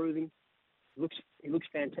kept improving. He looks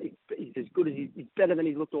fantastic. He's as good as he's better than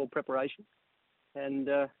he's looked all preparation. And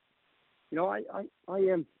I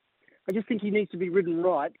just think he needs to be ridden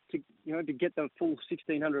right to get the full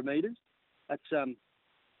 1,600 metres. That's for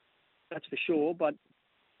sure. But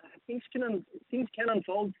things can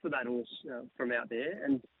unfold for that horse from out there,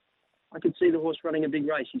 and I could see the horse running a big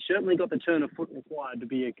race. He's certainly got the turn of foot required to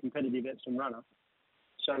be a competitive Epsom runner.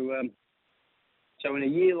 So in a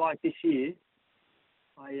year like this year,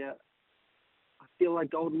 I feel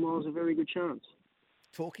like Golden Mile's a very good chance.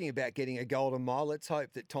 Talking about getting a Golden Mile, let's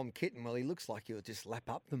hope that Tom Kitten, he looks like he'll just lap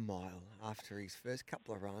up the mile after his first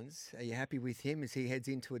couple of runs. Are you happy with him as he heads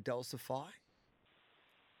into a Dulcify?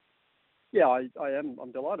 Yeah, I am.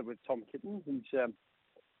 I'm delighted with Tom Kitten. He's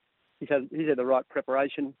had the right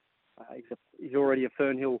preparation. He's already a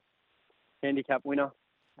Fernhill handicap winner.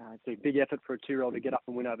 It's a big effort for a 2-year-old to get up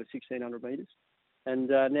and win over 1,600 metres. And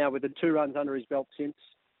now with the 2 runs under his belt since,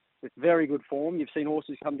 with very good form, you've seen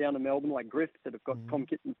horses come down to Melbourne like Griff that have got Tom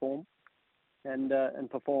Kitten form and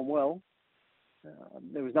perform well.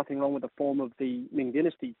 There was nothing wrong with the form of the Ming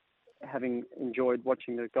Dynasty, having enjoyed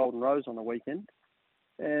watching the Golden Rose on the weekend.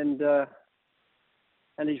 And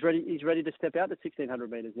he's ready. He's ready to step out to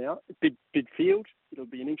 1,600 metres now. Big field. It'll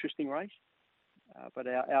be an interesting race. But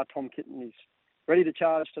our Tom Kitten is ready to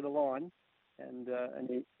charge to the line, and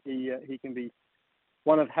he can be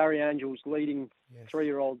one of Harry Angel's leading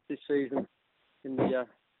 3-year-olds this season in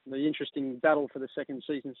the interesting battle for the second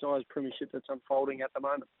season size premiership that's unfolding at the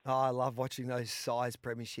moment. Oh, I love watching those size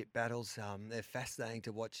premiership battles. They're fascinating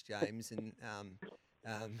to watch, James, and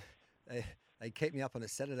they keep me up on a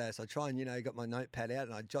Saturday, so I try and, got my notepad out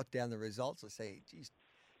and I jot down the results. I say, geez,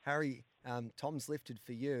 Harry, Tom's lifted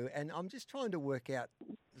for you. And I'm just trying to work out,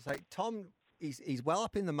 Tom, he's well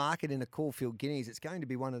up in the market in a Caulfield Guineas. It's going to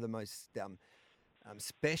be one of the most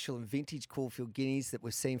special and vintage Caulfield Guineas that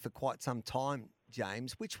we've seen for quite some time,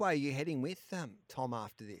 James. Which way are you heading with Tom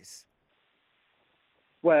after this?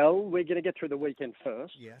 Well, we're going to get through the weekend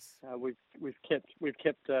first. Yes. We've kept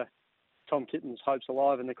Tom Kitten's hopes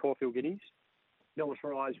alive in the Caulfield Guineas. Miller's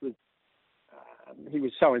Rise he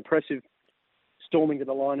was so impressive, storming to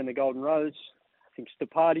the line in the Golden Rose. I think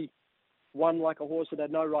Stapati won like a horse that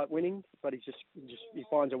had no right winning, but he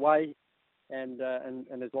finds a way, and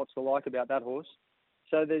there's lots to like about that horse.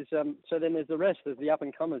 So then there's the rest. There's the up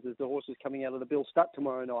and comers. There's the horses coming out of the Bill Stud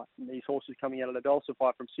tomorrow night, and these horses coming out of the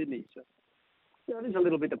Dulcify from Sydney. So there's a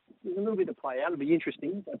little bit to play out. It'll be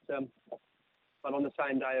interesting, but on the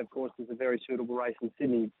same day, of course, there's a very suitable race in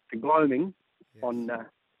Sydney, the Gloaming, on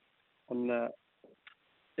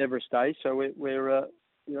Everest Day. So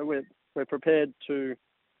we're prepared to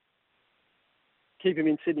keep him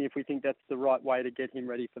in Sydney if we think that's the right way to get him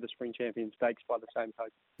ready for the Spring Champion Stakes by the same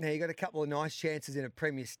token. Now, you got a couple of nice chances in a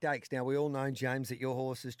Premier Stakes. Now, we all know, James, that your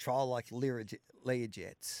horses trial like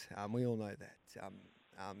Learjets. We all know that.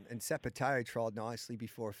 And Zapatero trialled nicely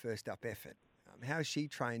before a first-up effort. How's she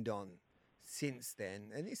trained on since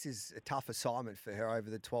then? And this is a tough assignment for her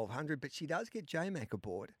over the 1200, but she does get J-Mac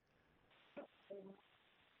aboard.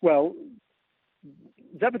 Well,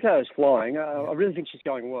 Zapatero's flying. I really think she's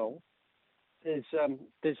going well. There's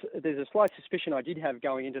a slight suspicion I did have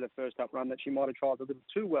going into the first up run that she might have trialled a little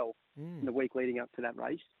too well in the week leading up to that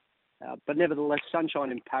race. But nevertheless,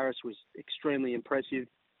 Sunshine in Paris was extremely impressive.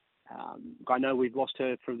 I know we've lost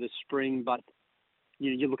her for the spring, but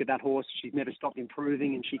you look at that horse; she's never stopped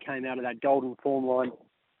improving, and she came out of that golden form line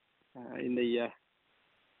in the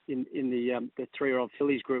 3-year-old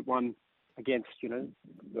fillies Group 1 against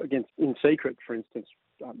In Secret, for instance,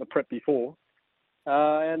 the prep before,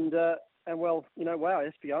 and well, wow,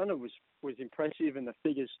 Espiona was impressive, and the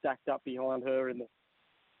figures stacked up behind her in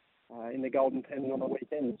the Golden Pendant on the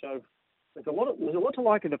weekend. So there's a lot to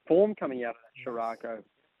like of the form coming out of that Scirocco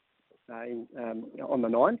on the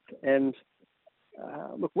 9th, and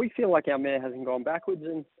look, we feel like our mare hasn't gone backwards,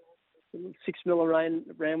 and 6 Miller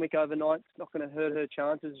Randwick overnight. It's not going to hurt her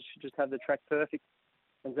chances. She should just have the track perfect,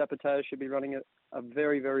 and Zapatero should be running a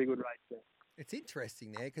very, very good race there. It's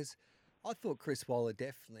interesting there because I thought Chris Waller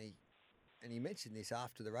definitely, and he mentioned this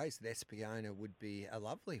after the race, that Espiona would be a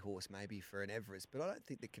lovely horse maybe for an Everest, but I don't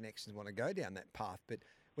think the connections want to go down that path. But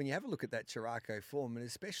when you have a look at that Scirocco form, and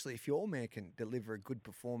especially if your mare can deliver a good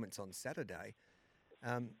performance on Saturday,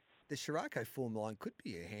 the Scirocco form line could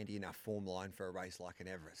be a handy enough form line for a race like an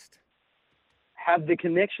Everest. Have the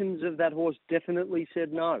connections of that horse definitely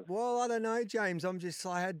said no? Well, I don't know, James. I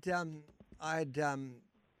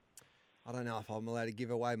don't know if I'm allowed to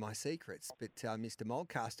give away my secrets, but Mr.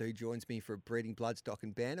 Mulcaster, who joins me for a Breeding Bloodstock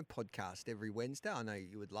and Banner podcast every Wednesday, I know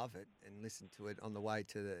you would love it and listen to it on the way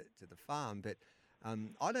to the farm. But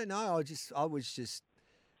I don't know. I was just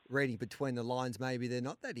reading between the lines. Maybe they're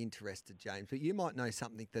not that interested, James. But you might know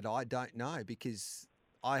something that I don't know, because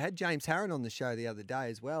I had James Harron on the show the other day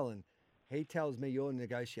as well, and he tells me your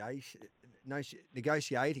negotiating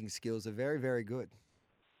skills are very, very good.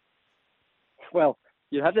 Well,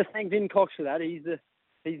 you have to thank Vin Cox for that. He's the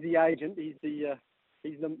agent. He's the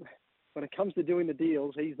when it comes to doing the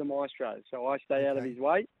deals, he's the maestro. So I stay out of his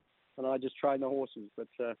way, and I just train the horses. But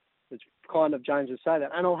it's kind of James to say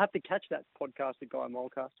that, and I'll have to catch that podcast with Guy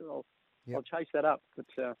Mulcaster. I'll chase that up. But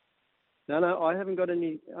no, I haven't got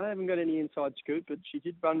any inside scoop. But she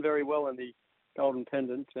did run very well in the Golden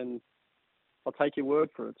Pendant, and I'll take your word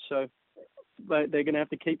for it. So they're going to have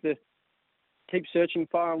to keep searching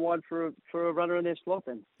far and wide for a runner in their slot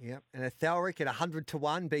then. Yeah, and a Thalric at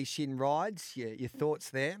 100-1, B Shin rides. Your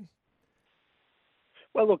thoughts there?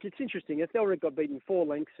 Well, look, it's interesting. Thalric got beaten 4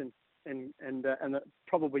 lengths, and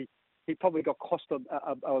he probably got cost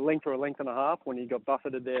a length or a length and a half when he got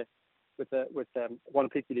buffeted there with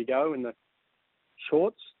 150 to go in the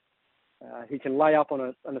shorts. He can lay up on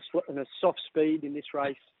a soft speed in this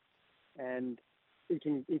race, and he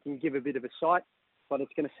can give a bit of a sight, but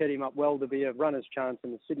it's going to set him up well to be a runner's chance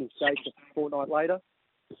in the Sydney Stakes a fortnight later.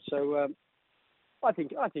 So I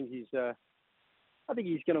think he's going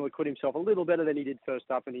to acquit himself a little better than he did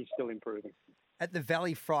first up, and he's still improving. At the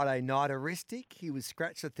Valley Friday night, Aristic, he was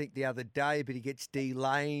scratched, I think, the other day, but he gets D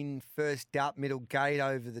Lane first up, middle gate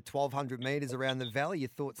over the 1,200 metres around the Valley. Your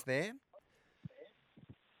thoughts there?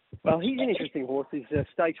 Well, he's an interesting horse. He's a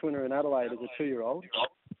stakes winner in Adelaide as a 2-year-old.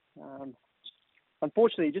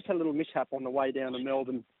 Unfortunately, he just had a little mishap on the way down to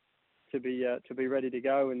Melbourne to be ready to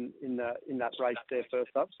go in that race there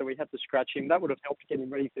first up. So we had to scratch him. That would have helped get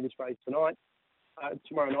him ready for this race tomorrow night.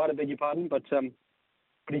 I beg your pardon, but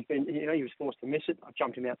he's been, he was forced to miss it. I've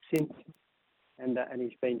jumped him out since, and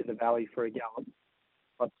he's been to the Valley for a gallop.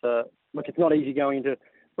 But look, it's not easy going into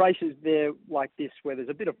races there like this where there's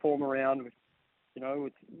a bit of form around with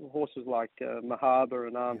horses like Mahaba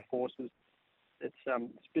and Armed Forces. It's a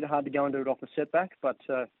bit hard to go into it off a setback, but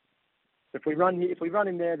if we run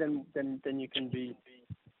him there, then you can be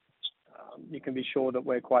sure that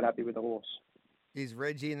we're quite happy with the horse. Is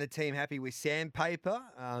Reggie and the team happy with Sandpaper,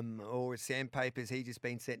 or is Sandpaper's he just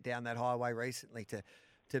been sent down that highway recently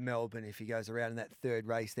to Melbourne? If he goes around in that third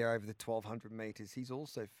race there over the 1,200 metres, he's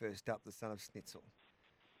also first up, the son of Schnitzel.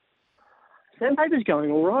 Sandpaper's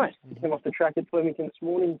going all right. He came off the track at Flemington this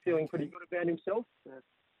morning, feeling pretty good about himself.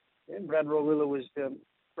 Brad Rawiller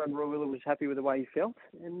was happy with the way he felt,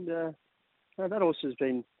 and that horse has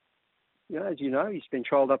been as you know, he's been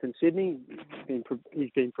trialled up in Sydney.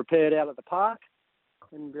 He's been prepared out at the park,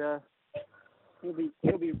 and he'll be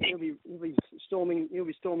storming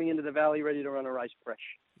into the valley, ready to run a race fresh.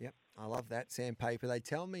 Yep, I love that. Sandpaper. They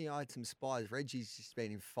tell me I had some spies. Reggie's just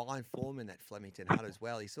been in fine form in that Flemington hut as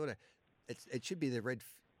well. He's it should be the Reg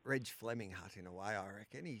Fleming hut in a way, I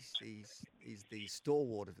reckon. He's the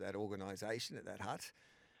stalwart of that organisation at that hut.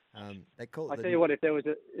 They call it. I tell you what, if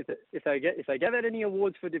they gave out any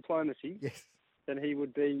awards for diplomacy, yes, then he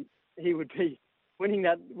would be winning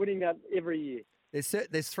that every year.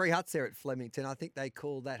 There's 3 huts there at Flemington. I think they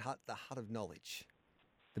call that hut the Hut of Knowledge,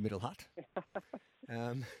 the middle hut.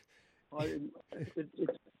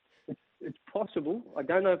 It's possible. I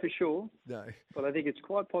don't know for sure. No. But I think it's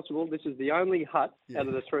quite possible. This is the only hut out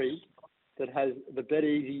of the 3 that has the Bet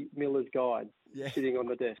Easy Miller's Guide sitting on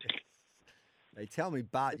the desk. They tell me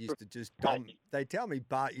Bart used to just dominate the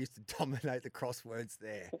crosswords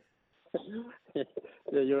there.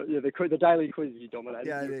 The daily quiz you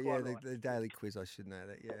dominated. The daily quiz. I should know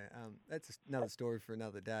that. Yeah, that's another story for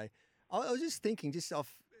another day. I was just thinking,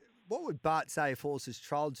 what would Bart say if horses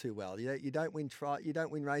trialled too well? You don't win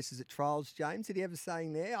races at trials, James. Did he have a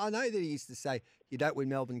saying there? I know that he used to say you don't win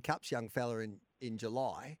Melbourne Cups, young fella, in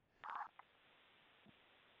July.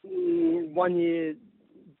 1 year,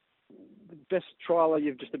 the best trialer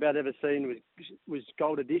you've just about ever seen was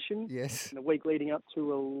Gold Edition. Yes. And the week leading up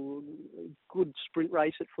to a good sprint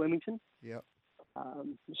race at Flemington. Yep.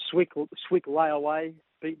 Swick lay away,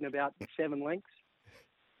 beaten about 7 lengths.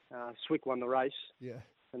 Swick won the race. Yeah.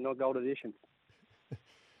 And not Gold Edition.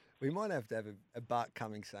 We might have to have a Bart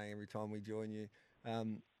Cummings saying every time we join you.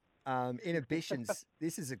 Inhibitions,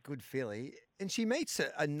 this is a good filly. And she meets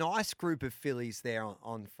a nice group of fillies there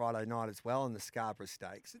on Friday night as well in the Scarborough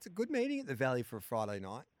Stakes. It's a good meeting at the Valley for a Friday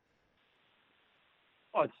night.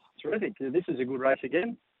 Oh, it's terrific. This is a good race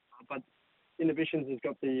again. But Inhibitions has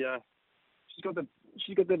got she's got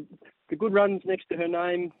the good runs next to her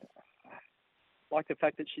name. Like the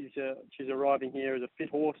fact that she's arriving here as a fit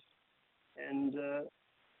horse, and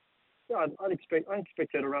I'd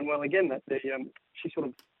expect her to run well again. That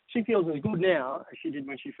she feels as good now as she did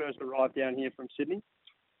when she first arrived down here from Sydney.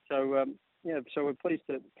 So so we're pleased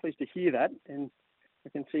to hear that, and I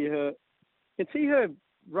can see her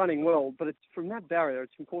running well. But it's from that barrier,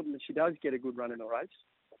 it's important that she does get a good run in a race.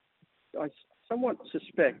 I somewhat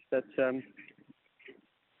suspect that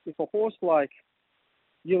if a horse like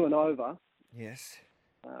Ulanova yes,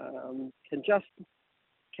 can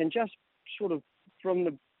just sort of from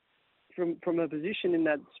a position in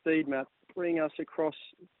that speed map bring us across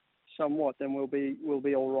somewhat, then we'll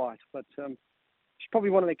be all right. But she's probably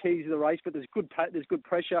one of the keys of the race. But there's good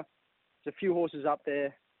pressure. There's a few horses up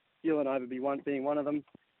there. Ulanova being one of them.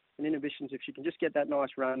 And Inhibitions, if she can just get that nice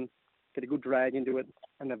run, get a good drag into it,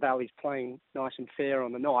 and the Valley's playing nice and fair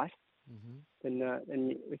on the night, then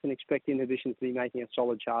we can expect Inhibitions to be making a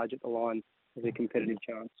solid charge at the line as a competitive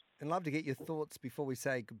chance. And love to get your thoughts before we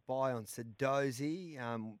say goodbye on Sadozi.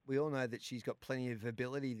 We all know that she's got plenty of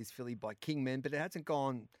ability, this filly by Kingman, but it hasn't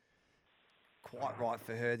gone quite right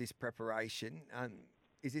for her, this preparation.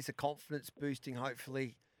 Is this a confidence-boosting,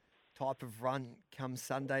 hopefully, type of run come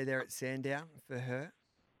Sunday there at Sandown for her?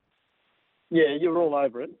 Yeah, you're all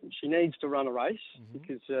over it. She needs to run a race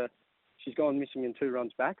because she's gone missing in 2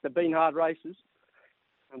 runs back. They've been hard races,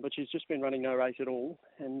 but she's just been running no race at all.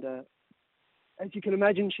 And as you can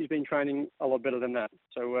imagine, she's been training a lot better than that.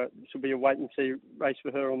 So this will be a wait-and-see race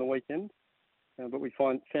for her on the weekend. But we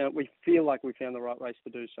feel like we found the right race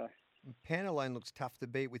to do so. Panalone looks tough to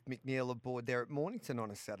beat with McNeil aboard there at Mornington on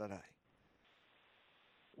a Saturday.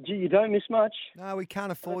 Gee, you don't miss much. No, we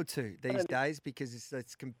can't afford to these days because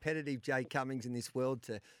it's competitive, Jay Cummings, in this world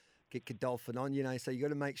to get Godolphin on, so you got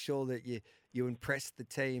to make sure that you impress the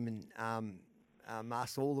team and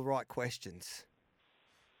ask all the right questions.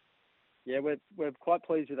 Yeah, we're quite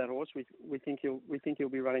pleased with that horse. We think he'll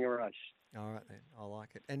be running a race. All right then, I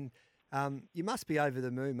like it. And you must be over the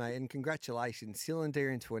moon, mate. And congratulations, Cylinder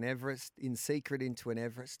into an Everest, In Secret into an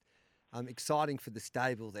Everest. Exciting for the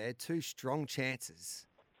stable there. 2 strong chances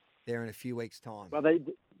there in a few weeks' time. Well,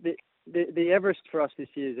 the Everest for us this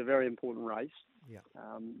year is a very important race. Yeah.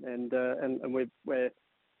 And we've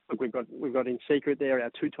got In Secret there,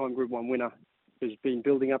 our 2-time Group 1 winner, who's been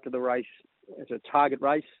building up to the race as a target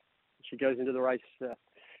race. She goes into the race.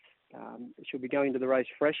 She'll be going into the race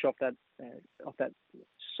fresh off that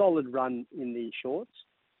solid run in the shorts.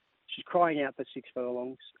 She's crying out for 6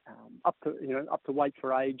 furlongs. Up to weight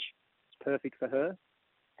for age. It's perfect for her.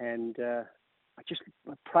 And I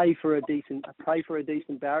pray for a decent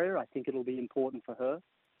barrier. I think it'll be important for her.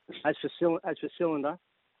 As for Cylinder,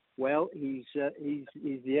 well, he's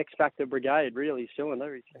the X Factor brigade, really,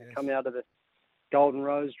 Cylinder. He's come out of the Golden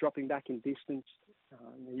Rose, dropping back in distance.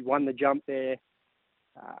 He won the jump there.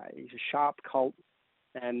 He's a sharp colt,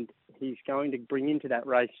 and he's going to bring into that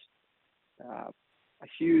race a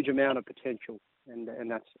huge amount of potential, and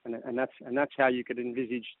that's how you could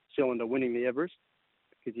envisage Cylinder winning the Everest,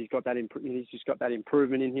 because he's just got that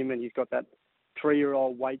improvement in him, and he's got that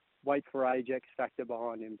 3-year-old wait for age X Factor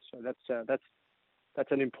behind him. So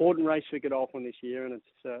that's an important race for Godolphin this year, and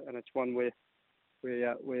it's one where we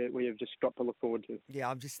have just got to look forward to. Yeah,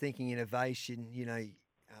 I'm just thinking innovation.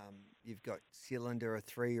 You've got Cylinder, a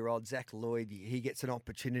 3-year-old, Zach Lloyd. He gets an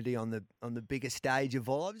opportunity on the bigger stage of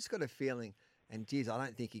all. I've just got a feeling, and geez, I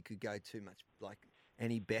don't think he could go too much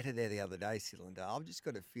any better there the other day, Cylinder. I've just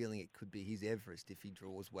got a feeling it could be his Everest if he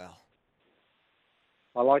draws well.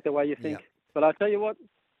 I like the way you think, Yep. But I tell you what,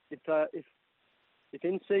 if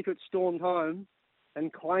In Secret stormed home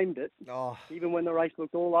and claimed it, even when the race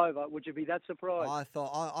looked all over, would you be that surprised? I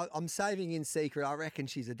thought I'm saving In Secret. I reckon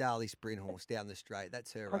she's a Darley sprint horse down the straight.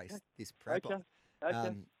 That's her race this prep. Okay.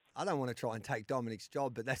 I don't want to try and take Dominic's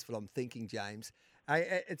job, but that's what I'm thinking, James.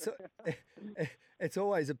 It's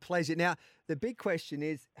always a pleasure. Now, the big question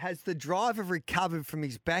is, has the driver recovered from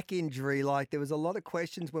his back injury? Like, there was a lot of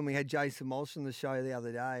questions when we had Jason Walsh on the show the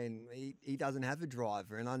other day, and he doesn't have a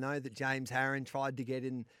driver. And I know that James Harron tried to get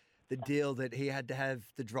in the deal that he had to have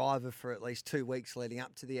the driver for at least 2 weeks leading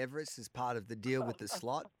up to the Everest as part of the deal with the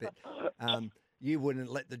slot, but you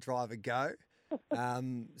wouldn't let the driver go.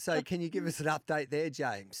 So can you give us an update there,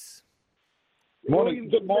 James? Morning.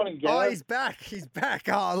 Good morning, Gary. Oh, he's back. He's back.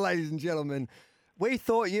 Oh, ladies and gentlemen, we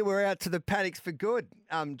thought you were out to the paddocks for good,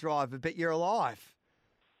 driver, but you're alive.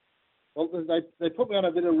 Well, they put me on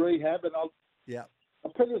a bit of rehab, and I'll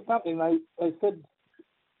tell you something. They said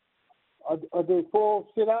I do 4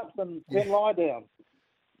 sit-ups and 10 lie down.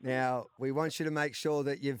 Now, we want you to make sure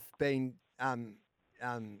that you've been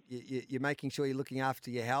you're making sure you're looking after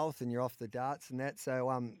your health and you're off the darts and that.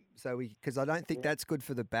 So because I don't think that's good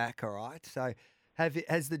for the back. All right. So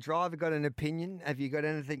has the driver got an opinion? Have you got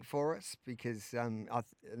anything for us? Because and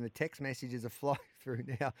the text messages are flowing through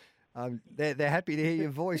now. They're happy to hear your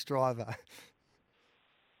voice, driver.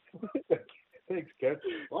 Thanks, Kev.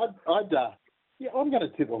 I'm going to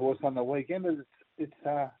tip a horse on the weekend.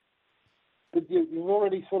 But you've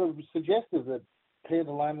already sort of suggested that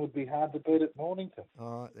Pantaloon would be hard to beat at Mornington.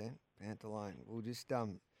 All right then, Pantaloon. We'll just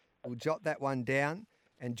we'll jot that one down.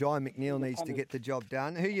 And Jai McNeil needs to get the job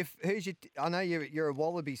done. Who's your? I know you're a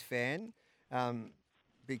Wallabies fan,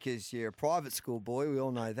 because you're a private school boy. We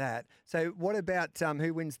all know that. So what about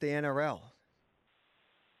who wins the NRL?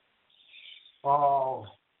 Oh,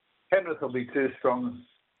 Penrith will be too strong.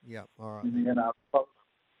 Yeah, all right. In the NRL.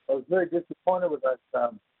 I was very disappointed with those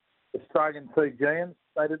Australian Fijians.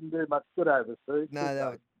 They didn't do much good overseas.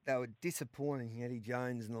 No, they were disappointing, Eddie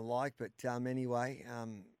Jones and the like. But anyway,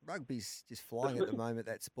 rugby's just flying at the moment,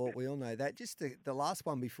 that sport. We all know that. Just the last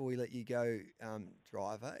one before we let you go,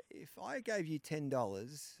 driver. If I gave you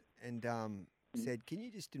 $10 and said, can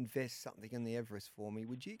you just invest something in the Everest for me?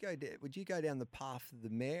 Would you go down the path of the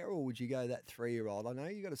mare, or would you go that 3-year-old? I know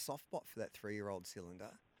you got a soft spot for that 3-year-old Cylinder.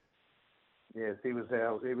 Yes, he was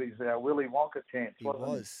our Willy Wonka chance. He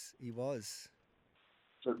was.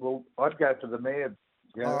 But I'd go for the mare.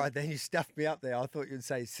 Yeah. All right, then you stuffed me up there. I thought you'd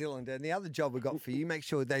say Cylinder. And the other job we got for you, make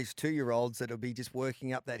sure those 2-year-olds that'll be just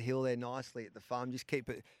working up that hill there nicely at the farm, just keep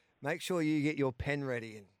it. Make sure you get your pen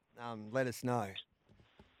ready and let us know.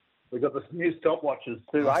 We've got the new stopwatches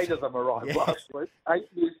too. 8 of them arrived last week. 8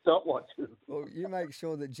 new stopwatches. Well, you make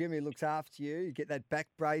sure that Jimmy looks after you. You get that back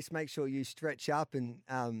brace. Make sure you stretch up and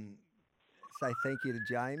say thank you to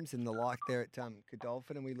James and the like there at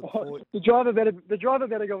Godolphin, and we look forward. The driver better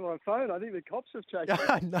go on my phone. I think the cops have chased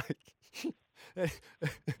him.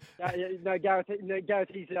 No, Gareth.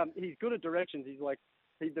 He's good at directions. He's like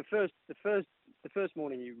the first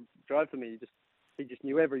morning he drove for me. He just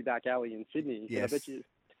knew every back alley in Sydney. He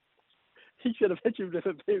said, I bet you've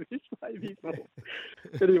never been this way before.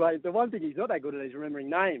 Anyway, the one thing he's not that good at is remembering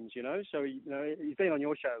names. So he's been on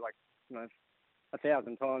your show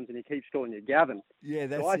 1,000 times, and he keeps calling you Gavin. Yeah,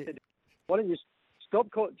 that's so I said, why don't you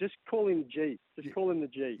just call him G. Just call him the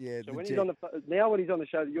G. Yeah, so when he's on when he's on the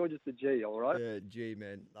show, you're just the G, all right? Yeah, G,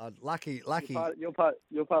 man. Lucky. You're part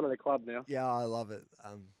of the club now. Yeah, I love it.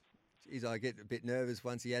 Geez, I get a bit nervous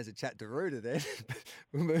once he has a chat to Ruta then.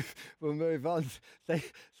 We'll move on.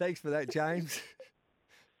 Thanks for that, James.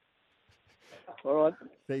 All right.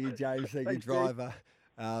 Thank you, James. Thank you, driver.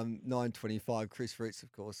 9:25. Chris Roots,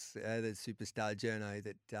 of course, the superstar journo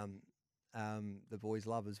that the boys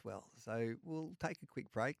love as well. So we'll take a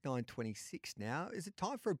quick break, 9:26 now. Is it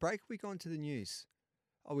time for a break? We go on to the news.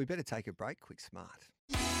 Oh, we better take a break. Quick, smart.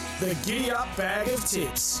 The Giddy Up Bag of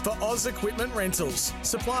Tips for Oz Equipment Rentals.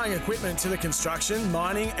 Supplying equipment to the construction,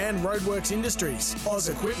 mining and roadworks industries.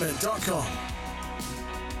 OzEquipment.com.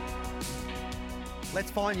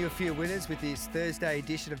 Let's find you a few winners with this Thursday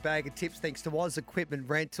edition of Bag of Tips, thanks to Oz Equipment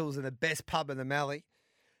Rentals and the best pub in the Mallee,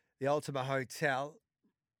 the Ultima Hotel.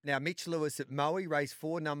 Now, Mitch Lewis at Moe, race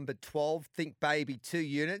 4, number 12, Think Baby, 2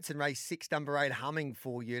 units, and race 6, number 8, Humming,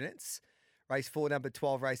 4 units. Race 4, number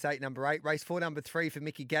 12, race 8, number 8. Race 4, number 3 for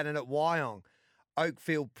Mickey Gannon at Wyong.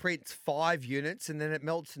 Oakfield Prince, 5 units. And then at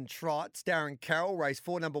Melton Trots, Darren Carroll, race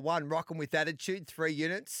 4, number 1, Rockin' With Attitude, 3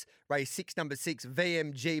 units. Race 6, number 6,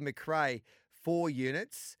 VMG McRae, 4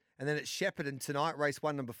 units. And then at Shepparton tonight, race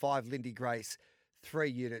 1, number 5, Lindy Grace,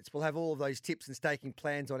 3 units. We'll have all of those tips and staking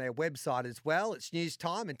plans on our website as well. It's news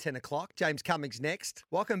time and 10 o'clock. James Cummings next.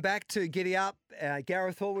 Welcome back to Giddy Up.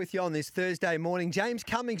 Gareth Hall with you on this Thursday morning. James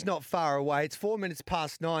Cummings not far away. It's 4 minutes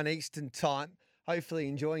past 9 Eastern time. Hopefully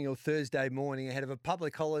enjoying your Thursday morning ahead of a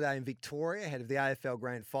public holiday in Victoria, ahead of the AFL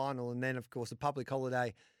Grand Final, and then, of course, a public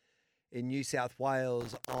holiday in New South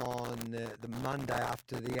Wales on the Monday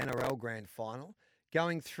after the NRL Grand Final.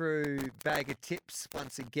 Going through Bag of Tips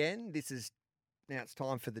once again. Now it's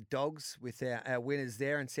time for the Dogs with our winners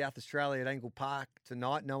there in South Australia at Angle Park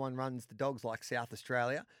tonight. No one runs the Dogs like South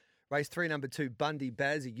Australia. Race 3, number 2, Bundy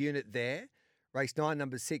Baz, a unit there. Race 9,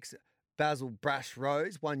 number 6, Basil Brash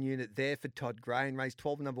Rose, 1 unit there for Todd Gray. And race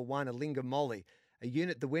 12, number 1, Alinga Molly, a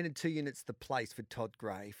unit the winner, 2 units the place for Todd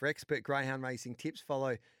Gray. For expert greyhound racing tips,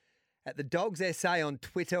 follow at the Dogs SA on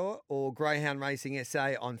Twitter or Greyhound Racing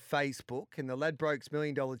SA on Facebook. And the Ladbrokes $1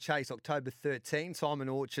 Million Chase, October 13, Simon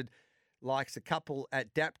Orchard likes a couple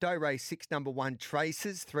at Dapto. Race 6, number 1,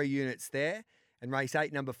 Traces, 3 units there. And race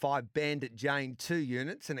 8, number 5, Bandit Jane, 2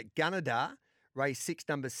 units. And at Gunnedah, race 6,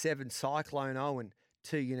 number 7, Cyclone Owen,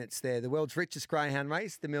 2 units there. The world's richest greyhound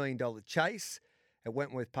race, the $1 Million Chase at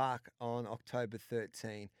Wentworth Park on October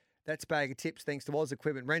 13. That's Bag of Tips thanks to Oz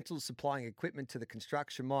Equipment Rentals, supplying equipment to the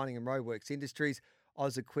construction, mining and roadworks industries.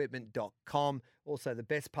 OzEquipment.com. Also, the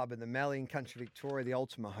best pub in the Mallee in Country Victoria, the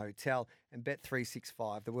Ultima Hotel, and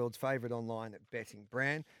Bet365, the world's favourite online betting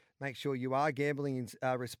brand. Make sure you are gambling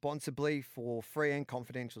responsibly. For free and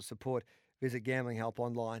confidential support, visit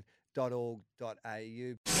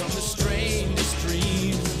gamblinghelponline.org.au. From the strangest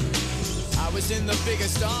dreams, I was in the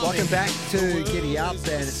biggest army. Welcome back to Giddy Up,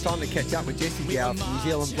 and it's time to catch up with Jesse Gow from New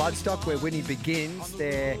Zealand Bloodstock, where winning begins.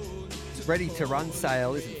 Their ready-to-run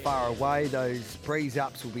sale isn't far away. Those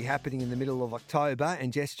breeze-ups will be happening in the middle of October,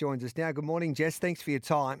 and Jess joins us now. Good morning, Jess. Thanks for your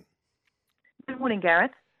time. Good morning,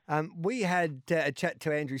 Gareth. We had a chat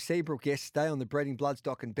to Andrew Seabrook yesterday on the Breeding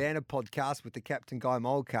Bloodstock and Banner podcast with the Captain Guy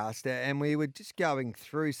Moldcaster, and we were just going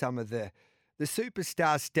through some of the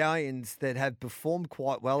superstar stallions that have performed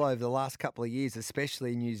quite well over the last couple of years,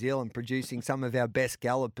 especially in New Zealand, producing some of our best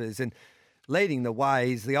gallopers. And leading the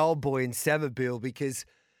way is the old boy in Savabeel, because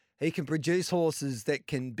he can produce horses that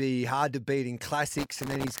can be hard to beat in classics,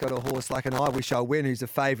 and then he's got a horse like an I Wish I Win, who's a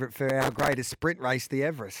favourite for our greatest sprint race, the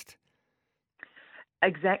Everest.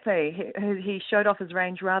 Exactly. He showed off his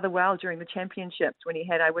range rather well during the championships when he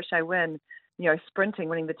had I Wish I Win, sprinting,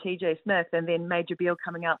 winning the TJ Smith, and then Major Beale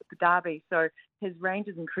coming out with the Derby. So his range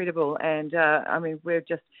is incredible, and we're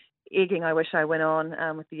just egging I Wish I Win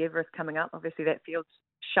on with the Everest coming up. Obviously, that field's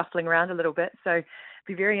shuffling around a little bit, so it'll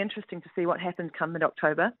be very interesting to see what happens come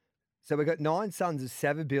mid-October. So we've got 9 Sons of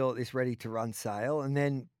Savabeel at this ready-to-run sale, and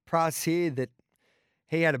then Praseer, that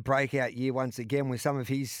he had a breakout year once again with some of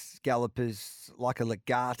his gallopers like a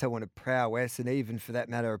Legato and a Prowess, and even for that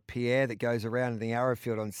matter a Pierre that goes around in the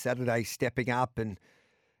Arrowfield on Saturday, stepping up and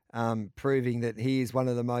proving that he is one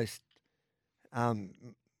of the most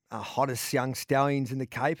hottest young stallions in the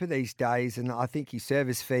caper these days. And I think his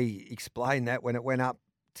service fee explained that when it went up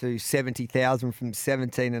to 70,000 from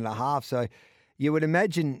 17.5. So you would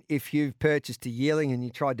imagine if you've purchased a yearling and you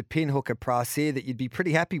tried to pinhook a Praseer that you'd be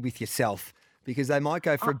pretty happy with yourself, because they might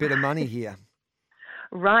go for a bit of money here.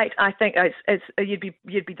 Right, I think you'd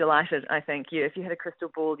be delighted. I think if you had a crystal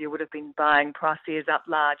ball, you would have been buying Praseers up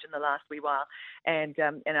large in the last wee while, and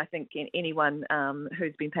I think anyone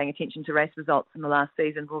who's been paying attention to race results in the last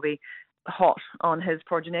season will be hot on his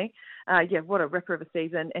progeny. What a ripper of a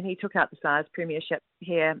season, and he took out the Sires Premiership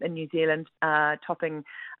here in New Zealand, topping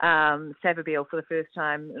Savabeel for the first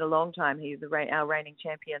time in a long time. He's our reigning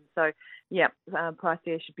champion. So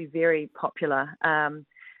Praseer should be very popular.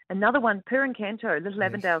 Another one, Perencanto, Little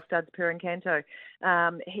Avondale studs Perencanto.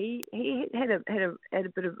 He had a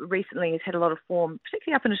bit of recently. He's had a lot of form,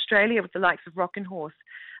 particularly up in Australia with the likes of Rockin' Horse,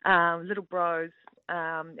 Little Bros,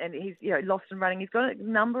 and he's lost and running. He's got a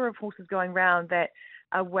number of horses going round that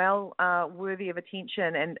are well worthy of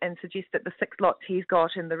attention and suggest that the 6 lots he's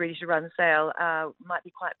got in the Ready to Run sale might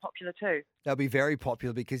be quite popular too. They'll be very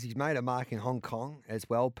popular because he's made a mark in Hong Kong as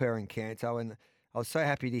well, Perencanto, and I was so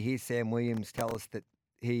happy to hear Sam Williams tell us that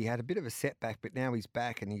he had a bit of a setback, but now he's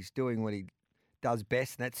back and he's doing what he does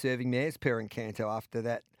best, and that's serving mares, Perencanto, after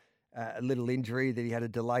that a little injury that he had a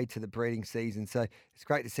delay to the breeding season. So it's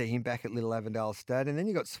great to see him back at Little Avondale Stud. And then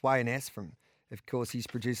you got Sway and S from, of course, he's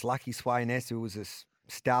produced Lucky Sway and S, who was a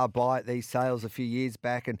star buy at these sales a few years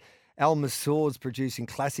back, and Al Masour's producing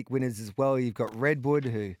classic winners as well. You've got Redwood,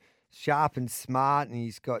 who sharp and smart, and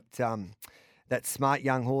he's got that smart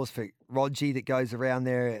young horse for Rogie that goes around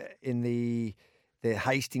there in the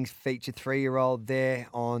Hastings feature 3-year-old there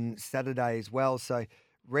on Saturday as well. So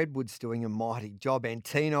Redwood's doing a mighty job.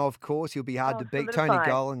 Antino, of course, he'll be hard to beat. Solidify. Tony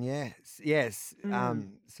Golan, yes.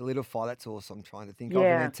 Solidify, that's awesome. I'm trying to think of.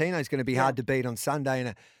 And Antino's going to be hard to beat on Sunday in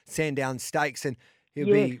a Sandown Stakes, and he'll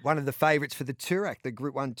be one of the favourites for the Toorak, the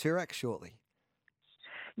Group 1 Toorak shortly.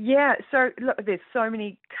 Yeah, so look, there's so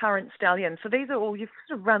many current stallions. So these are all, you've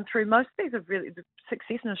sort of run through, most of these are really, the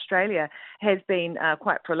success in Australia has been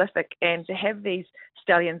quite prolific, and to have these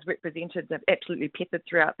stallions represented, absolutely peppered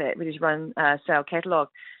throughout that Ready to Run sale catalogue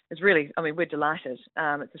is really, I mean, we're delighted.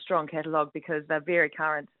 It's a strong catalogue because they're very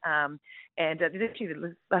current, and there's actually,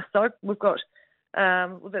 so we've got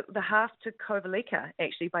the half to Kovalika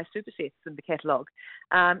actually by Supersets in the catalogue,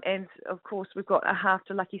 and of course we've got a half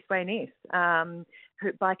to Lucky Sway and S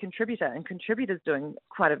by Contributor, and Contributor's doing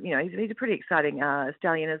quite a, he's a pretty exciting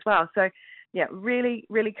stallion as well. So yeah, really,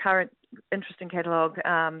 really current, interesting catalogue.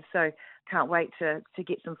 So can't wait to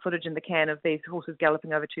get some footage in the can of these horses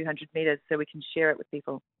galloping over 200 metres so we can share it with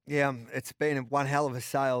people. Yeah, it's been one hell of a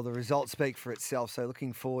sale. The results speak for itself. So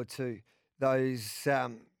looking forward to those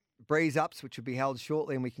breeze ups, which will be held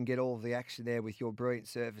shortly, and we can get all of the action there with your brilliant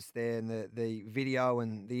service there, and the video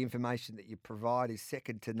and the information that you provide is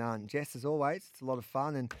second to none. Jess, as always, it's a lot of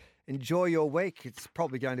fun, and enjoy your week. It's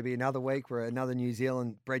probably going to be another week where another New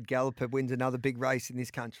Zealand bred galloper wins another big race in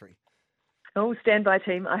this country. Oh, stand by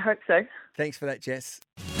team. I hope so. Thanks for that, Jess.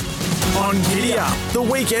 On Giddy Up, the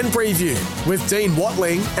weekend preview with Dean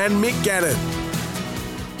Watling and Mick Gannon.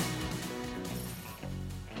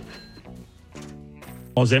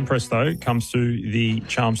 Oz Empress, though, comes to the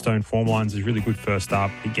Charmstone form lines, is really good first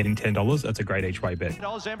up, getting $10. That's a great each-way bet.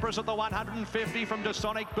 Oz Empress at the 150 from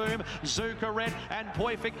Dasonic Boom, Zuka Red and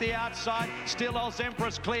Poifik the outside. Still Oz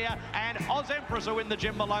Empress clear, and Oz Empress will win the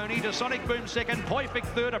Jim Maloney. Dasonic Boom second, Poifik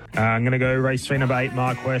third. I'm going to go race 3 number 8,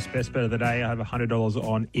 Mark West, best bet of the day. I have $100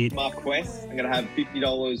 on it. Mark West, I'm going to have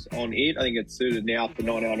 $50 on it. I think it's suited now for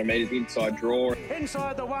 900 metres inside draw.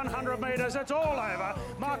 Inside the 100 metres, it's all over.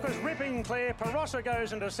 Marcus ripping clear, Parossa goes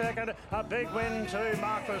into second. A big win to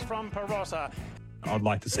Marcus from Parossa. I'd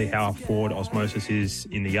like to see how forward Osmosis is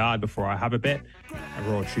in the yard before I have a bet.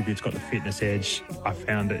 Royal Tribute's got the fitness edge. I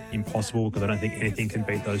found it impossible because I don't think anything can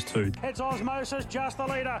beat those two. It's Osmosis, just the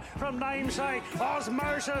leader from Namesake.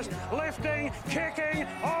 Osmosis lifting, kicking.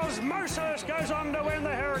 Osmosis goes on to win the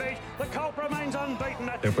Heritage. The colt remains unbeaten.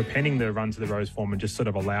 They're prepping the run to the Rose Form and just sort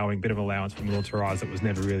of allowing a bit of allowance for Militarised that was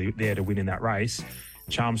never really there to win in that race.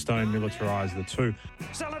 Charmstone, Militarised, the two.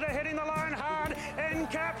 Cylinder hitting the line hard. End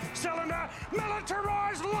cap, Cylinder,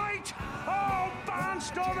 Militarised late. Oh,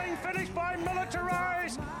 barnstorming finish by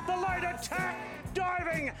Militarised. The late attack,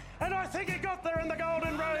 diving. And I think he got there in the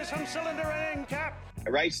Golden Rose from Cylinder and End cap.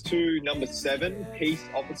 Race 2, number 7, Peace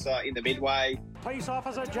Officer in the midway. Peace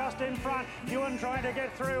Officer just in front. Ewan trying to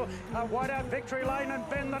get through. Wide out Victory Lane and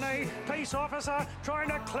bend the knee. Peace Officer trying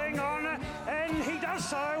to cling on, and he does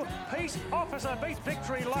so. Peace Officer beats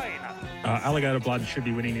Victory Lane. Alligator Blood should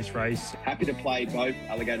be winning this race. Happy to play both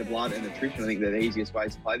Alligator Blood and Attrition. I think they're the easiest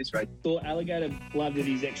ways to play this race. Thought Alligator Blood with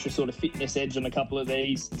his extra sort of fitness edge on a couple of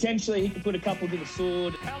these. Potentially he could put a couple to the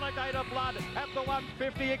sword. Alligator Blood at the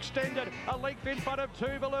 150 extended. A length in front of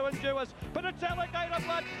Tuvalu and Dewis. But it's Alligator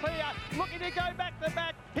Blood clear. Looking to go back to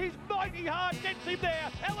back. He's mighty hard. Gets him there.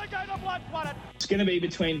 Alligator Blood's won it. It's going to be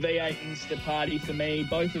between V8 and Stapati for me.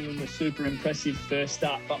 Both of them were super impressive first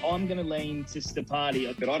up, but I'm going to lean to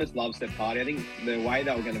Stapati. But I just love Stapati. I think the way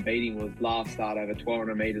they were going to beat him was last start over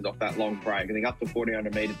 1,200 metres off that long break. I think up to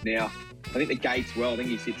 1,400 metres now. I think the gate's well. I think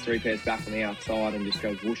he sits 3 pairs back on the outside and just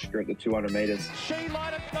goes whoosh through at the 200 metres. She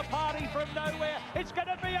lighted Stapati from nowhere. It's going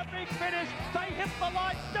to be a big finish. They hit the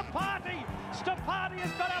line. Stapati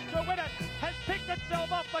has got up to win it. Has picked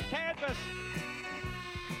itself off the canvas.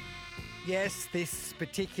 Yes, this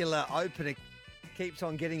particular opener keeps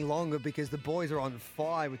on getting longer because the boys are on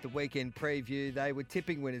fire with the weekend preview. They were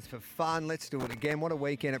tipping winners for fun. Let's do it again. What a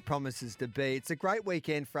weekend it promises to be. It's a great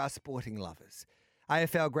weekend for us sporting lovers.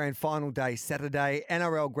 AFL Grand Final Day Saturday,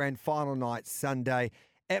 NRL Grand Final night Sunday,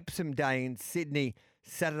 Epsom Day in Sydney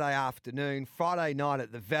Saturday afternoon, Friday night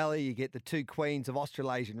at the Valley. You get the two queens of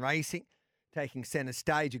Australasian racing taking centre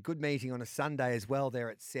stage. A good meeting on a Sunday as well there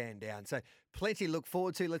at Sandown. So plenty to look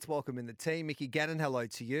forward to. Let's welcome in the team. Mickey Gannon, hello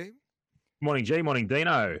to you. Morning, G. Morning,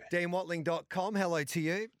 Dino. DeanWatling.com, hello to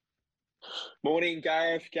you. Morning,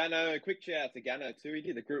 Gareth. Gunno. Quick shout out to Gunno too. He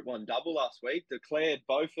did the Group 1 double last week. Declared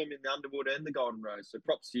both of them in the Underwood and the Golden Rose. So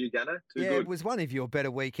props to you, Gunno. Too good. It was one of your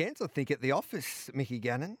better weekends, I think, at the office, Mickey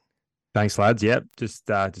Gannon. Thanks, lads. Yep. Just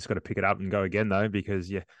got to pick it up and go again, though,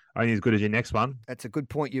 because only as good as your next one. That's a good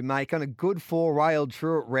point you make. On a good 4-railed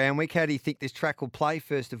true at Randwick, how do you think this track will play,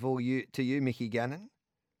 first of all, to you, Mickey Gannon?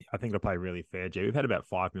 I think it'll play really fair, G. We've had about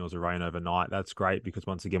 5 mils of rain overnight. That's great because,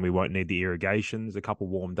 once again, we won't need the irrigations. A couple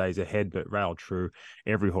warm days ahead, but rail true,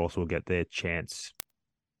 every horse will get their chance.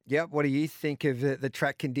 Yep. What do you think of the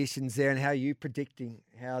track conditions there, and how are you predicting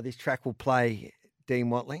how this track will play, Dean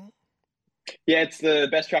Watling? Yeah, it's the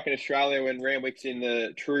best track in Australia when Randwick's in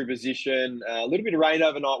the true position. A little bit of rain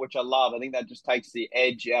overnight, which I love. I think that just takes the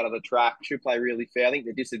edge out of the track. Should play really fair. I think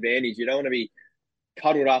the disadvantage, you don't want to be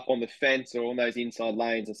cuddled up on the fence or on those inside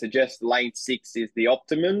lanes. I suggest lane 6 is the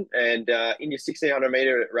optimum. And in your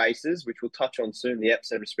 1,600-metre races, which we'll touch on soon, the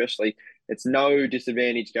Epsom especially, it's no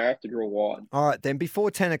disadvantage, Gareth, to draw wide. All right, then, before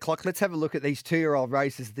 10 o'clock, let's have a look at these 2-year-old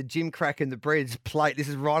races, the Jim Crack and the Breeders' Plate. This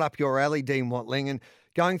is right up your alley, Dean Watling. And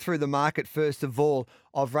going through the market, first of all,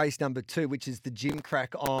 of race number 2, which is the Jim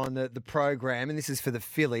Crack on the program, and this is for the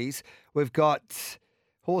fillies. We've got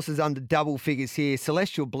horses under double figures here.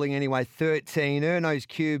 Celestial Bling, anyway, 13. Erno's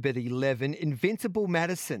Cube at 11. Invincible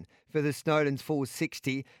Madison for the Snowdens,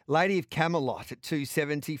 460. Lady of Camelot at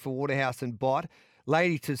 270 for Waterhouse and Bott.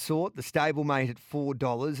 Lady to Sort, the stablemate at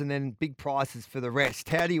 $4, and then big prices for the rest.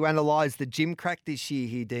 How do you analyse the Jim Crack this year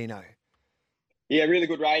here, Dino? Yeah, really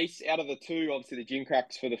good race. Out of the two, obviously the Jim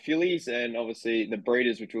Cracks for the fillies and obviously the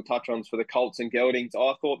Breeders, which we'll touch on, for the Colts and Geldings.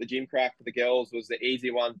 I thought the Jim Crack for the girls was the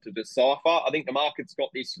easy one to decipher. I think the market's got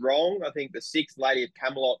this wrong. I think the 6th, Lady of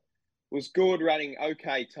Camelot, was good, running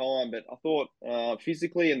okay time, but I thought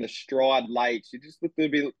physically in the stride late, she just looked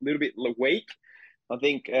a little bit weak. I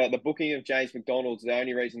think the booking of James McDonald's is the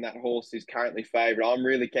only reason that horse is currently favoured. I'm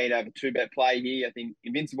really keen to have a 2-bet play here. I think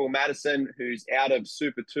Invincible Madison, who's out of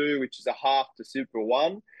Super 2, which is a half to Super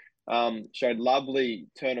 1, showed lovely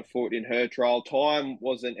turn of foot in her trial. Time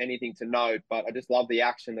wasn't anything to note, but I just love the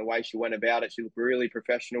action, the way she went about it. She looked really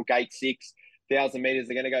professional. Gate 6, 1,000 metres,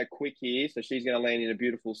 they're going to go quick here, so she's going to land in a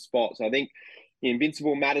beautiful spot. So I think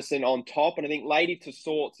Invincible Madison on top, and I think Lady to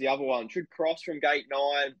Sort's the other one. Should cross from Gate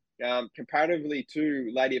 9. Comparatively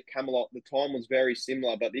to Lady of Camelot, the time was very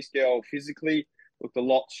similar, but this girl physically looked a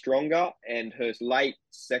lot stronger, and her late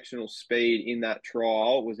sectional speed in that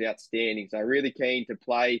trial was outstanding. So really keen to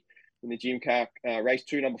play in the Jim Crack race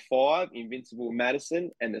 2, number 5, Invincible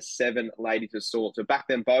Madison, and the 7, Lady to Sort. So back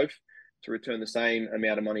them both to return the same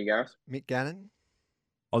amount of money, Gareth. Mick Gannon?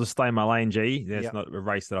 I'll just stay in my lane, G. That's Yep. not a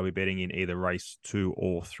race that I'll be betting in either race 2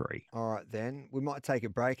 or 3. All right, then. We might take a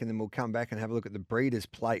break and then we'll come back and have a look at the Breeders'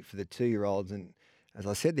 Plate for the 2-year-olds. And as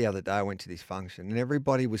I said the other day, I went to this function and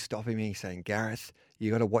everybody was stopping me saying, Gareth, you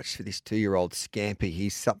got to watch for this 2-year-old Scampy.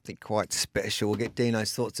 He's something quite special. We'll get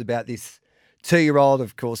Dino's thoughts about this 2-year-old,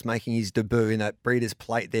 of course, making his debut in that Breeders'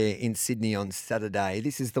 Plate there in Sydney on Saturday.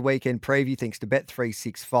 This is the weekend preview thanks to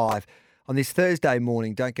Bet365. On this Thursday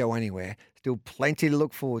morning, don't go anywhere. Still plenty to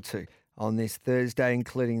look forward to on this Thursday,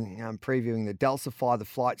 including previewing the Dulcify, the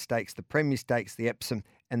Flight Stakes, the Premier Stakes, the Epsom,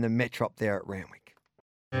 and the Metrop there at Randwick.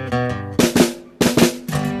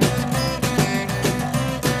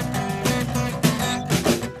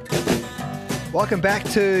 Welcome back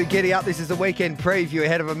to Giddy Up. This is the weekend preview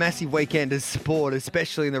ahead of a massive weekend of sport,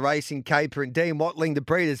 especially in the racing caper. And Dean Watling, the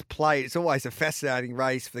Breeders' Plate. It's always a fascinating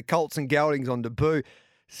race for the Colts and Geldings on debut.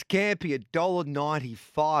 Scampy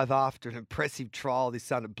 $1.95 after an impressive trial this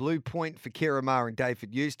Sunday. Blue Point for Kira Maher and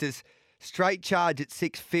David Eustace. Straight Charge at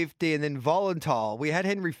 $6.50, and then Volatile. We had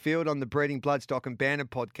Henry Field on the Breeding Bloodstock and Banner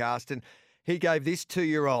podcast, and he gave this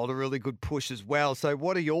 2-year-old a really good push as well. So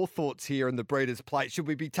what are your thoughts here in the Breeders' Plate? Should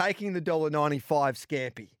we be taking the $1.95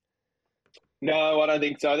 Scampy? No, I don't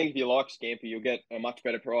think so. I think if you like Scamper, you'll get a much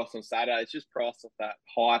better price on Saturday. It's just priced off that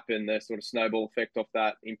hype and the sort of snowball effect off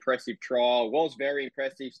that impressive trial. Was very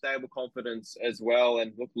impressive, stable confidence as well,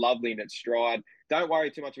 and looked lovely in its stride. Don't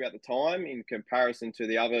worry too much about the time in comparison to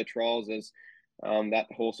the other trials, as That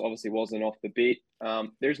horse obviously wasn't off the bit.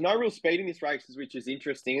 There's no real speed in this race, which is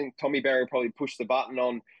interesting. And Tommy Berry probably pushed the button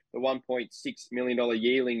on the $1.6 million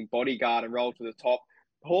yearling Bodyguard and rolled to the top.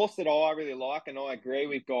 Horse that I really like, and I agree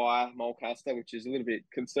with Guy Mulcaster, which is a little bit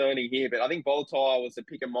concerning here, but I think Volatile was the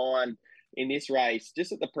pick of mine in this race.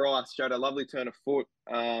 Just at the price, showed a lovely turn of foot,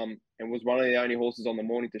 and was one of the only horses on the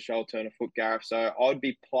morning to show a turn of foot, Gareth. So I'd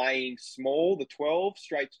be playing small, the 12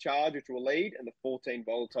 straight to charge, which will lead, and the 14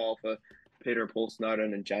 Volatile for Peter and Paul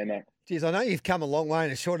Snowden and J-Mac. Geez, I know you've come a long way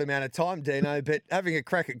in a short amount of time, Dino, but having a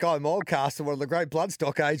crack at Guy Moldcaster, one of the great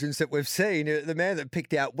bloodstock agents that we've seen, the man that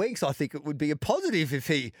picked out Winks, I think it would be a positive if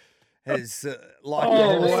he has like the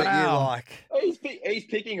horse that you like. He's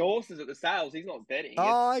picking horses at the sales. He's not betting.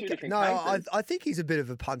 Oh, It's two different no, cases. I think he's a bit of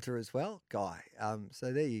a punter as well, Guy.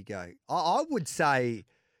 So there you go. I would say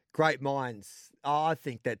great minds. I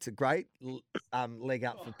think that's a great leg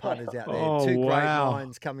up for punters out there. Oh, Two great wow.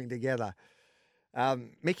 minds coming together.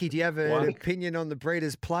 Mickey, do you have an opinion on the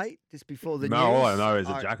Breeders' Plate just before the news? No, all I know is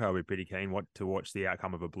that Jacko will be pretty keen to watch the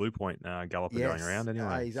outcome of a Blue Point galloper Yes. going around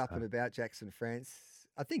anyway. He's up and about Jackson France.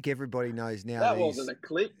 I think everybody knows now. That wasn't a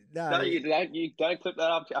clip. No, you don't clip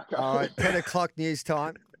that up, Jacko. All right, 10 o'clock news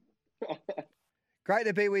time. Great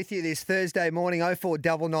to be with you this Thursday morning.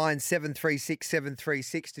 0499 736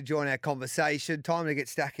 736 to join our conversation. Time to get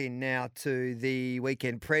stuck in now to the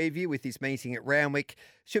weekend preview with this meeting at Randwick.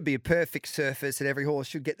 Should be a perfect surface and every horse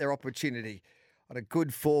should get their opportunity on a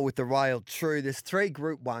good four with the rail true. There's 3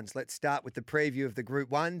 Group 1s. Let's start with the preview of the Group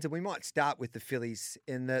 1s, and we might start with the fillies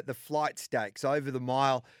in the Flight Stakes over the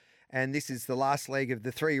mile. And this is the last leg of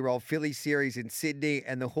the 3-year-old filly series in Sydney,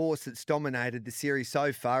 and the horse that's dominated the series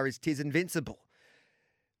so far is Tis Invincible.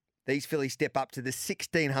 These fillies step up to the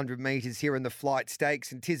 1,600 metres here in the Flight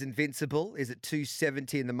Stakes, and Tis Invincible is at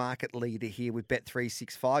 270 in the market leader here with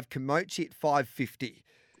Bet365. Komochi at 550.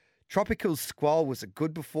 Tropical Squall was a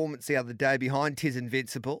good performance the other day behind Tis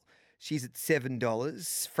Invincible. She's at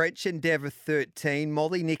 $7. French Endeavour 13.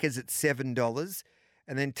 Molly Nickers at $7.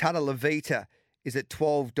 And then Tutta Levita is at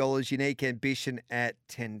 $12. Unique Ambition at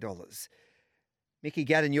 $10. Mickey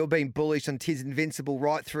Gadden, you've been bullish on Tis Invincible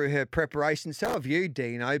right through her preparation. So have you,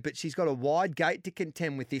 Dino, but she's got a wide gate to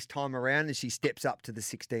contend with this time around as she steps up to the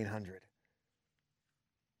 1,600.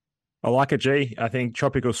 I like it, G. I think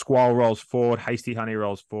Tropical Squall rolls forward, Hasty Honey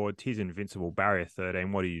rolls forward, Tis Invincible, barrier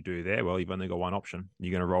 13. What do you do there? Well, you've only got one option. You're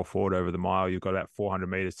going to roll forward over the mile. You've got about 400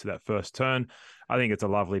 metres to that first turn. I think it's a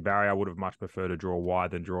lovely barrier. I would have much preferred to draw wide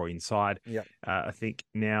than draw inside. Yep. I think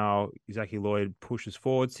now Zachy Lloyd pushes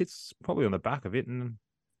forward, sits probably on the back of it, and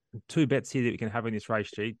 2 bets here that we can have in this race,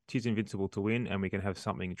 G. Tis Invincible to win, and we can have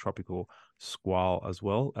something Tropical Squall as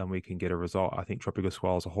well, and we can get a result. I think Tropical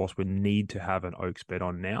Squall is a horse we need to have an Oaks bet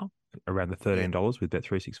on now, around the $13 with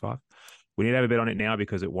Bet365. We need to have a bet on it now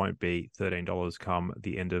because it won't be $13 come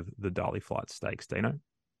the end of the Dali Flight Stakes, Dino.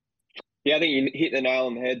 Yeah, I think you hit the nail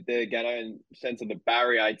on the head there, Gatto, in sense of the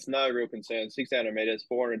barrier. It's no real concern. 600 metres,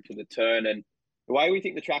 400 to the turn. And the way we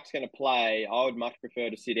think the track's going to play, I would much prefer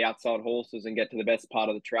to sit outside horses and get to the best part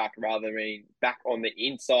of the track rather than being back on the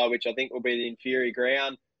inside, which I think will be the inferior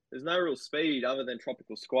ground. There's no real speed other than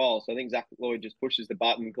Tropical Squall. So I think Zach Lloyd just pushes the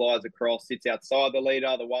button, glides across, sits outside the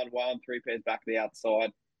leader, the 1-1, 3 pairs back to the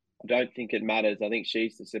outside. I don't think it matters. I think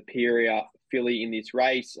she's the superior filly in this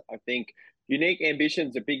race. I think Unique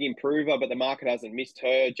Ambition's a big improver, but the market hasn't missed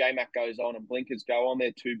her. J-Mac goes on and Blinkers go on.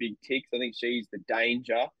 They're 2 big ticks. I think she's the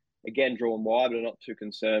danger. Again, drawn wide, but I'm not too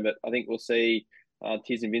concerned. But I think we'll see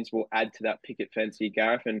Tis Invincible add to that picket fence here,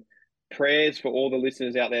 Gareth. And prayers for all the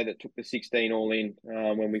listeners out there that took the 16 all in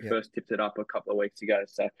when we first tipped it up a couple of weeks ago.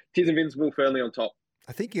 So Tis Invincible firmly on top.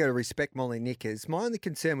 I think you got to respect Molly Nickers. My only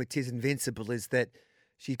concern with Tis Invincible is that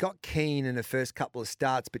she's got keen in her first couple of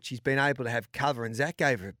starts, but she's been able to have cover, and Zach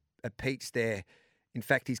gave her a peach there. In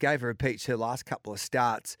fact, he's gave her a peach her last couple of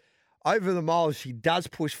starts. Over the miles, she does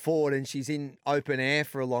push forward and she's in open air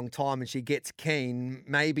for a long time and she gets keen.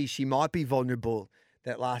 Maybe she might be vulnerable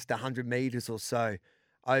that last 100 metres or so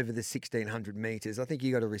over the 1,600 metres. I think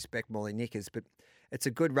you got to respect Molly Nickers, but it's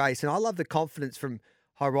a good race. And I love the confidence from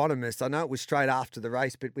Hieronymus. I know it was straight after the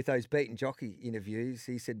race, but with those beaten jockey interviews,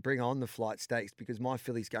 he said, bring on the Flight Stakes because my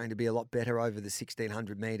filly's going to be a lot better over the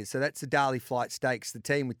 1,600 metres. So that's the Dali Flight Stakes, the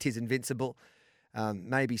team with Tis Invincible.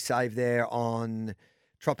 Maybe save there on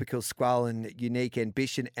Tropical Squall and Unique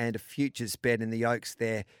Ambition and a futures bet in the Oaks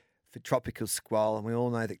there for Tropical Squall. And we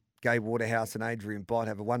all know that Gay Waterhouse and Adrian Bott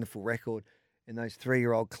have a wonderful record in those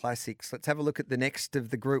 3-year-old classics. Let's have a look at the next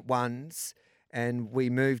of the Group 1s. And we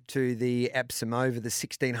move to the Epsom over the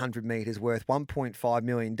 1,600 metres worth $1.5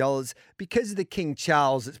 million. Because of the King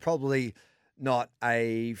Charles, it's probably not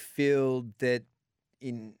a field that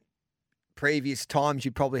previous times you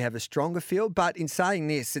probably have a stronger field. But in saying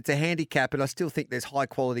this, it's a handicap, and I still think there's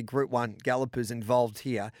high-quality Group 1 gallopers involved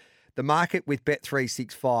here. The market with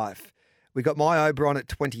Bet365. We got my Oberon at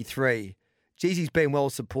 23. Jeezy's been well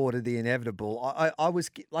supported, the inevitable. I was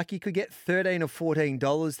like, you could get $13 or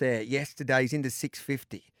 $14 there. Yesterday's into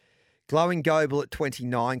 $6.50. Glowing Goble at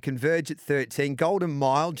 29, Converge at 13, Golden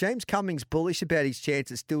Mile. James Cummings bullish about his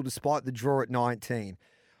chances still despite the draw at 19.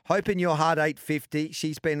 Hope in Your Heart 850.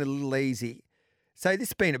 She's been a little easy. So this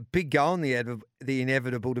has been a big go on the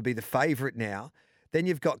inevitable to be the favourite now. Then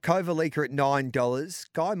you've got Kovalika at $9.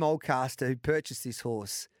 Guy Mulcaster, who purchased this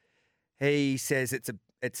horse, he says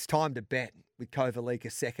it's time to bet with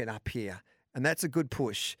Kovalika second up here. And that's a good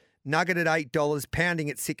push. Nugget at $8, Pounding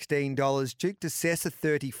at $16, Duke de Sessa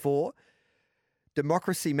 34,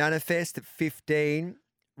 Democracy Manifest at 15,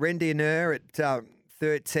 Rendiner at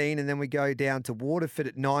 13, and then we go down to Waterford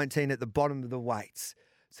at 19 at the bottom of the weights.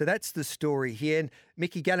 So that's the story here. And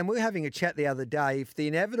Mickey Gannon, we were having a chat the other day. If the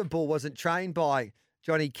inevitable wasn't trained by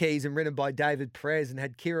Johnny Keys and ridden by David Perez and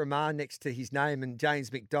had Kira Marr next to his name and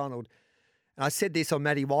James McDonald, and I said this on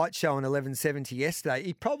Matty White's show on 1170 yesterday,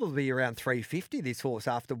 he'd probably be around 350, this horse,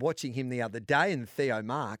 after watching him the other day in Theo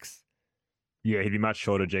Marks. Yeah, he'd be much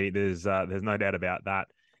shorter, G. There's no doubt about that.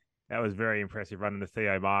 That was very impressive running to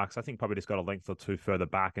Theo Marks. I think probably just got a length or two further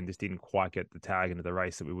back and just didn't quite get the tag into the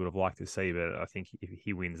race that we would have liked to see. But I think if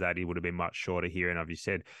he wins that, he would have been much shorter here. And as you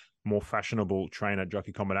said, more fashionable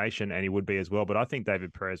trainer-jockey combination, and he would be as well. But I think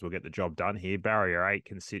David Perez will get the job done here. Barrier 8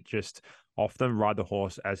 can sit just off them, ride the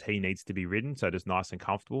horse as he needs to be ridden, so just nice and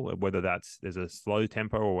comfortable. Whether there's a slow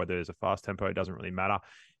tempo or whether there's a fast tempo, it doesn't really matter.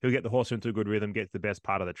 He'll get the horse into a good rhythm, get the best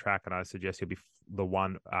part of the track, and I suggest he'll be the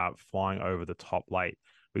one flying over the top late.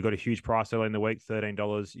 We got a huge price early in the week,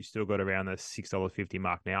 $13. You still got around the $6.50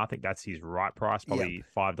 mark now. I think that's his right price, probably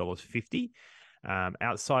 $5.50.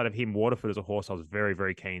 Outside of him, Waterford is a horse I was very,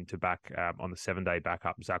 very keen to back on the 7-day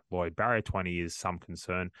backup. Zach Lloyd, Barrier 20 is some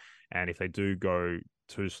concern. And if they do go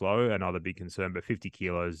too slow, another big concern. But 50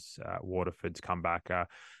 kilos, Waterford's come back a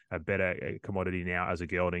better commodity now as a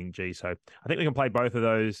gelding. G. So I think we can play both of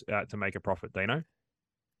those to make a profit, Dino.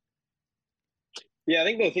 Yeah, I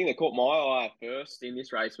think the thing that caught my eye first in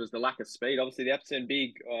this race was the lack of speed. Obviously, the Epsom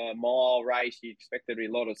big mile race, you expect there to be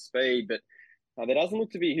a lot of speed, but there doesn't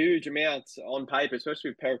look to be huge amounts on paper,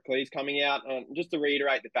 especially with Pericles coming out. Just to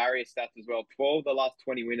reiterate the barrier stats as well, 12 of the last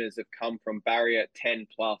 20 winners have come from barrier 10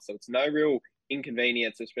 plus. So it's no real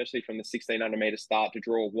inconvenience, especially from the 1,600 metre start to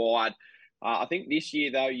draw wide. I think this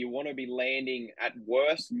year, though, you want to be landing at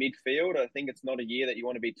worst midfield. I think it's not a year that you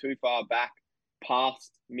want to be too far back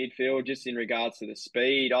past midfield, just in regards to the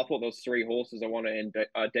speed. I thought there was 3 horses I want to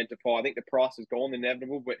identify. I think the price has gone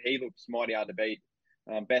inevitable, but he looks mighty hard to beat.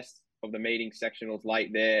 Best of the meeting sectionals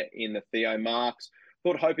late there in the Theo Marks.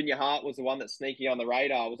 Thought Hope in Your Heart was the one that's sneaky on the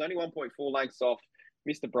radar. It was only 1.4 lengths off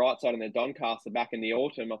Mr. Brightside and the Doncaster back in the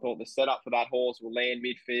autumn. I thought the setup for that horse will land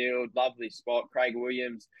midfield. Lovely spot. Craig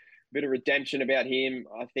Williams, bit of redemption about him.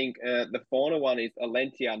 I think the final one is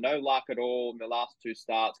Alentia. No luck at all in the last 2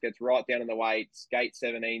 starts. Gets right down in the weights. Gate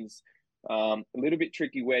 17's a little bit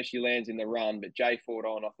tricky where she lands in the run, but Jay Ford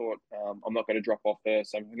on, I thought I'm not going to drop off her.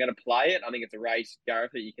 So I'm going to play it. I think it's a race,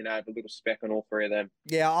 Gareth, that you can have a little spec on all 3 of them.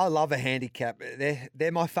 Yeah, I love a handicap.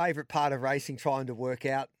 They're my favourite part of racing, trying to work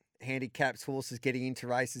out handicaps, horses getting into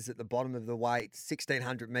races at the bottom of the weight,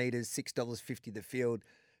 1,600 metres, $6.50 the field.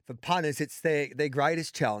 For punters, it's their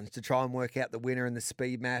greatest challenge to try and work out the winner and the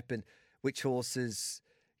speed map and which horses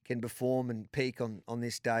can perform and peak on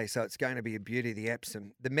this day. So it's going to be a beauty, the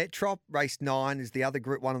Epsom. The Metrop, race 9, is the other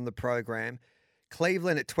Group 1 on the program.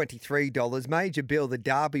 Cleveland at $23. Major Bill, the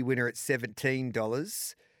Derby winner, at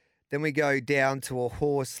 $17. Then we go down to a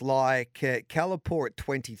horse like Calipore at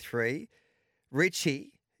 $23.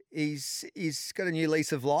 Richie, he's got a new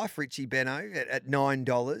lease of life, Richie Benno, at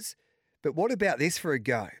 $9. But what about this for a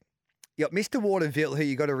go? You got Mr. Waterville, who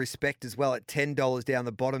you got to respect as well, at $10 down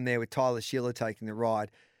the bottom there with Tyler Schiller taking the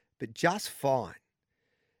ride. But Just Fine.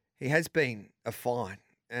 He has been a fine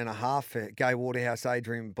and a half for Gay Waterhouse,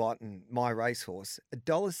 Adrian Bott and My Racehorse.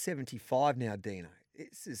 $1.75 now, Dino.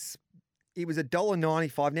 It was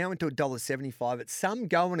 $1.95, now into $1.75. It's some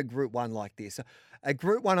go in a Group 1 like this. A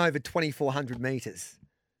Group 1 over 2,400 metres.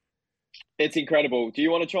 It's incredible. Do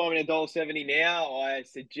you want to chime in $1.70 now? I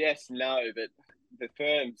suggest no, but the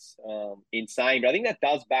firm's insane. But I think that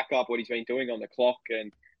does back up what he's been doing on the clock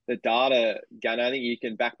and the data, Gunnar. I think you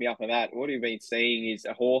can back me up on that. What you've been seeing is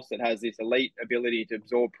a horse that has this elite ability to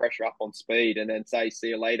absorb pressure up on speed and then say, see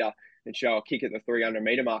you later, and show a kick at the 300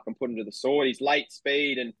 metre mark and put him to the sword. His late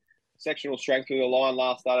speed and sectional strength through the line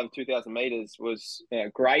last start of 2,000 metres was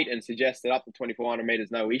great and suggested up to 2,400 metres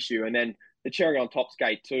no issue. And then the cherry on top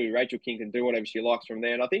skate too. Rachel King can do whatever she likes from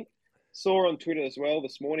there. And I think saw on Twitter as well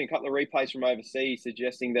this morning a couple of replays from overseas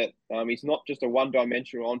suggesting that he's not just a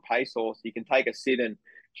one-dimensional on-pace horse. He can take a sit and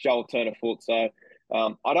show a turn of foot. So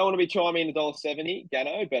I don't want to be chiming in $1.70,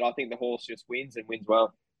 Gano, but I think the horse just wins and wins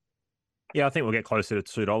well. Yeah, I think we'll get closer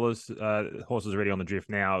to $2. The horse is already on the drift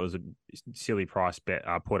now. It was a silly price bet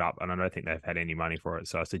put up, and I don't think they've had any money for it.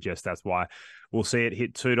 So I suggest that's why we'll see it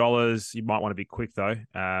hit $2. You might want to be quick though,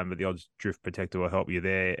 but the odds drift protector will help you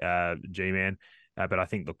there, G-Man. But I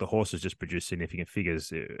think, look, the horse has just produced significant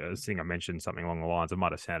figures. I think I mentioned something along the lines. It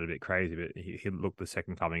might have sounded a bit crazy, but he looked the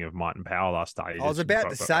second coming of might and power last start. I was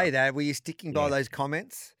about to say that. Were you sticking by those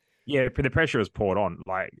comments? Yeah, the pressure was poured on,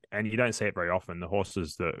 and you don't see it very often. The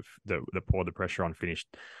horses that poured the pressure on finished,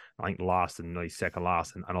 I think, last and nearly second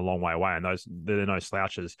last, and a long way away. And they're no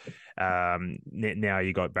slouches. Now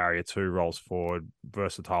you got barrier 2 rolls forward,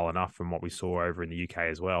 versatile enough from what we saw over in the UK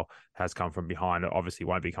as well. Has come from behind. It obviously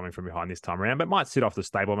won't be coming from behind this time around, but might sit off the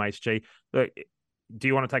stable, HG. Look, do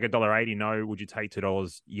you want to take $1.80? No. Would you take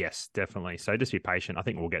 $2? Yes, definitely. So just be patient. I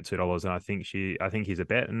think we'll get $2, and I think he's a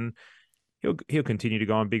bet, and He'll continue to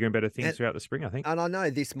go on bigger and better things throughout the spring, I think. And I know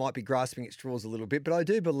this might be grasping at straws a little bit, but I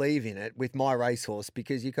do believe in it with my racehorse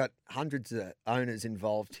because you've got hundreds of owners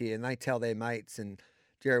involved here and they tell their mates. And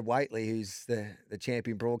Jared Waitley, who's the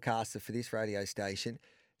champion broadcaster for this radio station,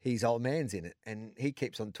 his old man's in it. And he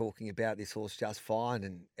keeps on talking about this horse just fine.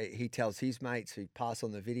 And he tells his mates who pass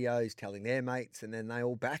on the videos, telling their mates, and then they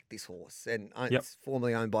all back this horse. And it's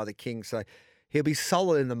formerly owned by the King. So he'll be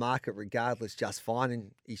solid in the market regardless, just fine.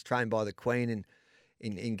 And he's trained by the Queen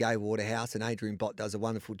in Gay Waterhouse, and Adrian Bott does a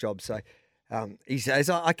wonderful job. So as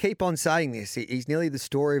I keep on saying this, he's nearly the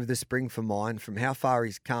story of the spring for mine. From how far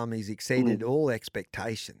he's come, he's exceeded all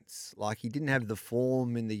expectations. Like, he didn't have the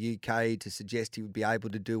form in the UK to suggest he would be able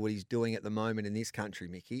to do what he's doing at the moment in this country,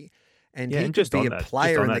 Mickey. And he could be a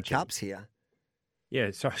player in the Cups here.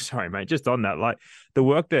 Yeah, sorry, mate. Just on that, like the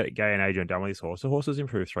work that Gay and Adrian done with this horse, the horse has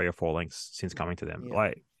improved 3 or 4 lengths since coming to them. Yeah.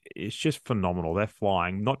 Like, it's just phenomenal. They're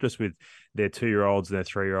flying, not just with their 2-year-olds, their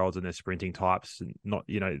 3-year-olds, and their sprinting types. And not,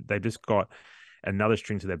 they've just got another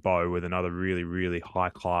string to their bow with another really, really high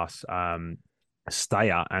class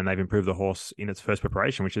stayer, and they've improved the horse in its first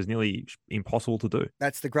preparation, which is nearly impossible to do.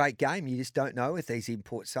 That's the great game. You just don't know with these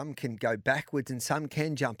imports. Some can go backwards and some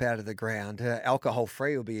can jump out of the ground. Alcohol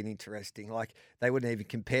free will be an interesting. Like, they wouldn't even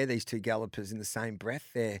compare these two gallopers in the same breath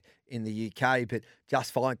there in the UK, but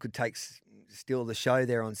Just Fine could steal the show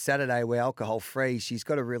there on Saturday, where Alcohol Free, she's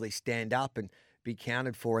got to really stand up and be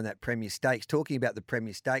counted for in that Premier Stakes. Talking about the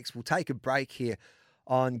Premier Stakes, we'll take a break here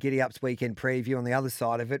on Giddy Up's weekend preview. On the other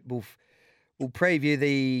side of it, we'll preview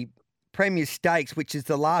the Premier Stakes, which is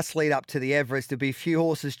the last lead up to the Everest. There'll be a few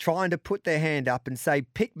horses trying to put their hand up and say,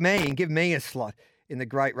 pick me and give me a slot in the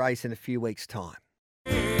great race in a few weeks' time.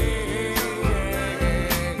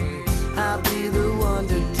 I'll be the one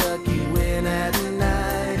to tuck you in at night.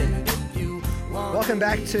 Welcome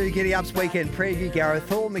back to Giddy Up's weekend preview. Gareth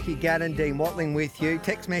Hall, Mickey Gannon, Dean Watling with you.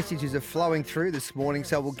 Text messages are flowing through this morning,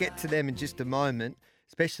 so we'll get to them in just a moment,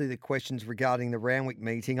 especially the questions regarding the Randwick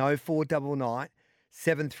meeting. 0499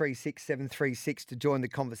 736 736 to join the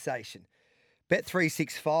conversation.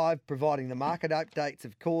 Bet365 providing the market updates,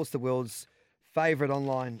 of course, the world's favourite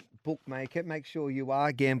online bookmaker. Make sure you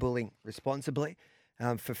are gambling responsibly.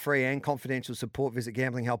 For free and confidential support, visit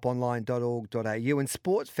gamblinghelponline.org.au. And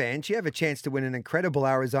sports fans, you have a chance to win an incredible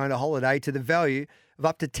Arizona holiday to the value of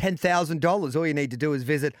up to $10,000. All you need to do is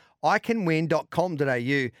visit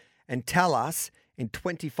iCanWin.com.au and tell us in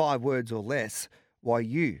 25 words or less why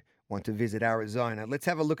you want to visit Arizona. Let's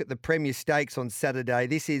have a look at the Premier Stakes on Saturday.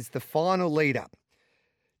 This is the final lead-up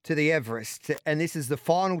to the Everest, and this is the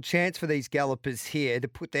final chance for these gallopers here to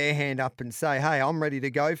put their hand up and say, hey, I'm ready to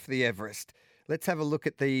go for the Everest. Let's have a look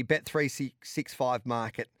at the Bet365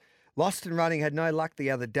 market. Lost and Running had no luck the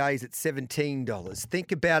other days at $17.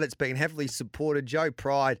 Think about it, it's been heavily supported. Joe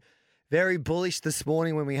Pride, very bullish this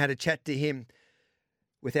morning when we had a chat to him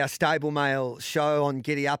with our Stable Mail show on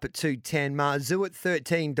Giddy Up at 2.10. Marzu at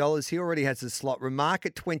 $13. He already has a slot. Remark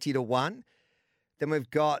at 20-1. Then we've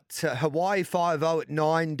got Hawaii 5-0 at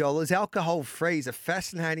 $9. Alcohol Free is a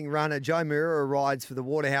fascinating runner. Joe Moreira rides for the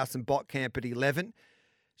Waterhouse and Bot Camp at 11.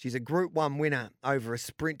 She's a Group 1 winner over a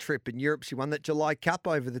sprint trip in Europe. She won that July Cup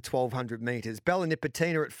over the 1,200 metres. Bella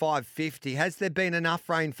Nipotina at $5.50. Has there been enough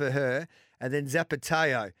rain for her? And then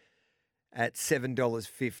Zapateo at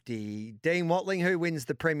 $7.50. Dean Watling, who wins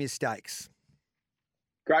the Premier Stakes?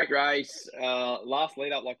 Great race. Last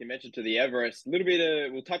lead up, like you mentioned, to the Everest. A little bit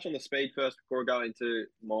of, we'll touch on the speed first before I go into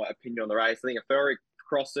my opinion on the race. I think a Furrick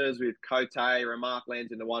crosses with Cote, Remark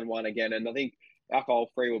lands in the 1-1 again. And I think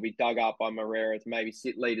Alcohol Free will be dug up by Morera to maybe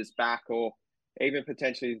sit leaders back or even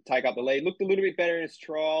potentially take up the lead. Looked a little bit better in his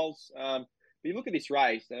trials. But you look at this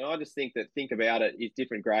race, and I just think about it is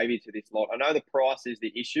different gravy to this lot. I know the price is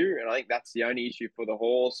the issue, and I think that's the only issue for the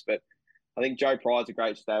horse, but I think Joe Pride's a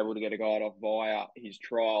great stable to get a guide off via his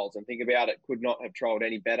trials. And think about it, could not have trialled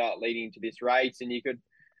any better leading into this race. And you could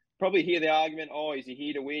probably hear the argument, oh, is he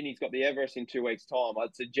here to win? He's got the Everest in 2 weeks' time.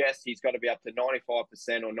 I'd suggest he's got to be up to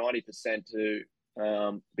 95% or 90%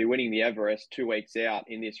 to be winning the Everest 2 weeks out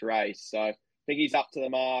in this race. So I think he's up to the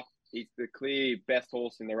mark. He's the clear best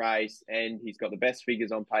horse in the race, and he's got the best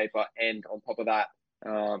figures on paper. And on top of that,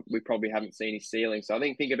 we probably haven't seen his ceiling. So I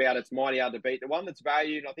think about it's mighty hard to beat. The one that's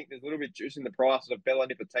valued, I think there's a little bit juice in the prices of Bella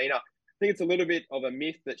Nipotina. I think it's a little bit of a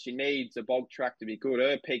myth that she needs a bog track to be good.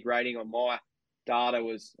 Her peak rating on my data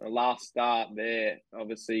was a last start there,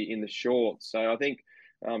 obviously in the short. So I think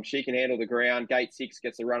she can handle the ground. Gate 6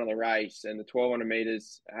 gets the run of the race, and the 1,200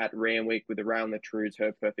 metres at Randwick with the rail and the true's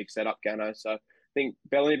her perfect setup, Gano. So I think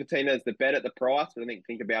Bella Nipotina is the bet at the price, but I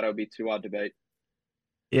think about it would be too hard to beat.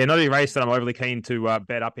 Yeah, not a race that I'm overly keen to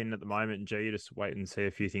bet up in at the moment. G, just wait and see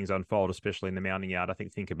a few things unfold, especially in the mounting yard. I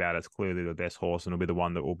think about it's clearly the best horse, and it'll be the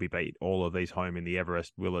one that will be beat all of these home in the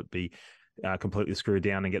Everest. Will it be completely screwed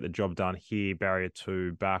down and get the job done here? Barrier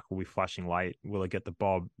 2 back will be flashing late. Will it get the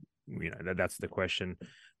bob? That's the question.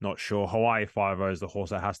 Not sure. Hawaii 5-0 is the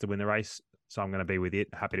horse that has to win the race. So I'm going to be with it.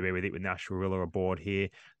 Happy to be with it with Nash Gorilla aboard here.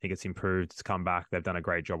 I think it's improved. It's come back. They've done a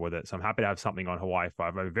great job with it. So I'm happy to have something on Hawaii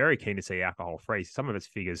 5. I'm very keen to see Alcohol Free. Some of its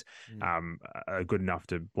figures are good enough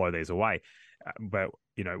to blow these away. But,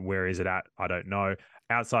 where is it at? I don't know.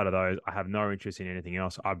 Outside of those, I have no interest in anything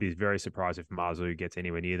else. I'd be very surprised if Marzu gets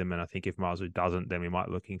anywhere near them. And I think if Marzu doesn't, then we might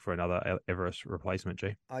be looking for another Everest replacement,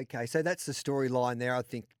 G. Okay, so that's the storyline there, I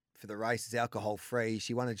think, for the race is Alcohol Free.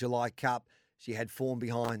 She won a July Cup. She had form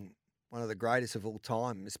behind one of the greatest of all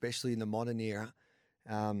time, especially in the modern era.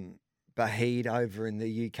 Bahid over in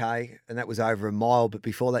the UK, and that was over a mile. But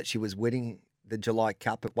before that, she was winning the July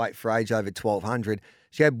Cup at weight for age over 1,200.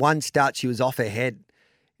 She had one start. She was off her head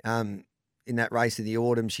in that race in the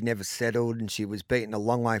autumn. She never settled, and she was beaten a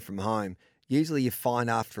long way from home. Usually you find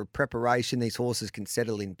after a preparation, these horses can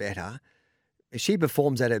settle in better. If she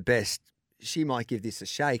performs at her best, she might give this a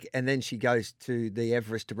shake. And then she goes to the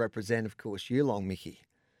Everest to represent, of course, Yulong, Mickey.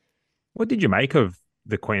 What did you make of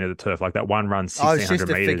the Queen of the Turf? Like that one run, 1,600 metres? Oh, it's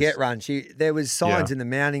just a forget run. There was signs in the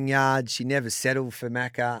mounting yard. She never settled for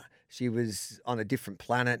Macca. She was on a different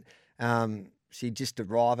planet. She just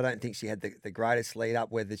arrived. I don't think she had the greatest lead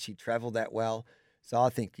up, whether she travelled that well. So I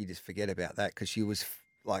think you just forget about that because she was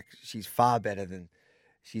she's far better than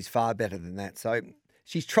that. So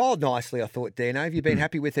she's trialled nicely, I thought, Dino. Have you been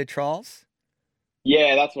happy with her trials?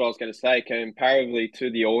 Yeah, that's what I was going to say. Comparatively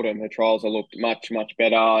to the autumn, her trials have looked much, much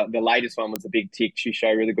better. The latest one was a big tick. She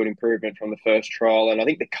showed really good improvement from the first trial. And I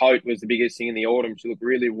think the coat was the biggest thing in the autumn. She looked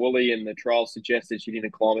really woolly, and the trial suggested she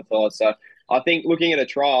didn't acclimatise. So I think looking at her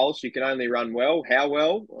trials, she can only run well. How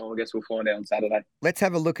well? Well, I guess we'll find out on Saturday. Let's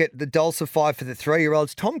have a look at the Dulcify for the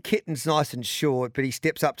 3-year-olds. Tom Kitten's nice and short, but he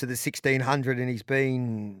steps up to the 1,600 and he's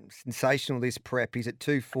been sensational this prep. He's at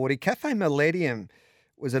 240. Cafe Millennium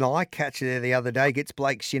was an eye catcher there the other day. Gets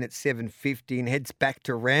Blake Shin at $7.50 and heads back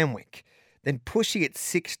to Randwick. Then Pushy at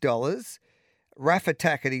 $6, Raff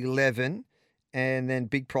Attack at $11, and then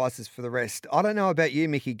big prices for the rest. I don't know about you,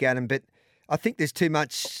 Mickey Gannon, but I think there's too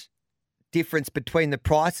much difference between the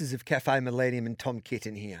prices of Cafe Millennium and Tom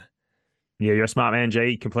Kitten here. Yeah, you're a smart man,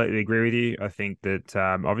 G. Completely agree with you. I think that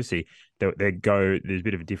obviously there's a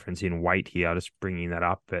bit of a difference in weight here. Just bringing that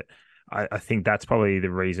up, but I think that's probably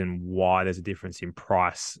the reason why there's a difference in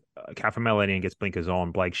price. Cafe Millennium gets blinkers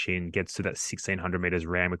on. Blake Shin gets to that 1,600 metres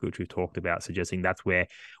Randwick, which we've talked about, suggesting that's where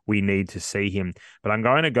we need to see him. But I'm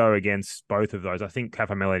going to go against both of those. I think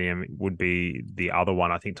Cafe Millennium would be the other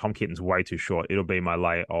one. I think Tom Kitten's way too short. It'll be my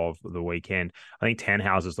lay of the weekend. I think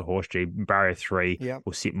Tannhauser's the horse, G. Barrier 3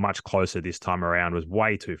 will sit much closer this time around. Was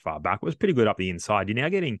way too far back. It was pretty good up the inside. You're now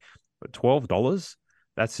getting $12.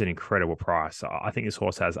 That's an incredible price. I think this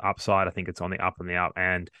horse has upside. I think it's on the up and the up.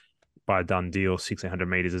 And by a done deal, 1,600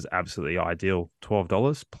 metres is absolutely ideal.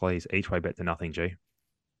 $12, please. Each way bet to nothing, G.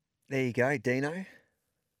 There you go, Dino.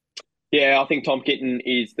 Yeah, I think Tom Kitten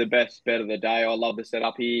is the best bet of the day. I love the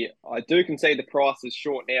setup here. I do concede the price is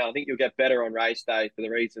short now. I think you'll get better on race day for the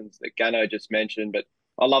reasons that Gano just mentioned. But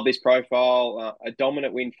I love this profile. A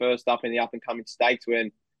dominant win first up in the up-and-coming stakes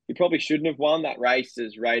when he probably shouldn't have won. That race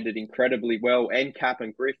is rated incredibly well. And Cap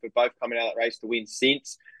and Griff have both coming out of that race to win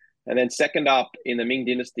since. And then second up in the Ming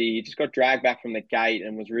Dynasty, he just got dragged back from the gate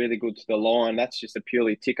and was really good to the line. That's just a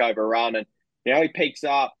purely tick-over run. And he peaks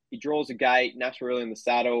up, he draws a gate, Nash really in the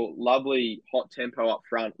saddle, lovely hot tempo up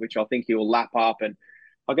front, which I think he'll lap up. And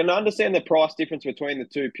I can understand the price difference between the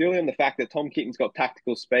two purely on the fact that Tom Kitten's got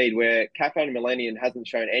tactical speed, where Cafe and Millennium hasn't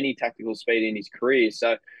shown any tactical speed in his career.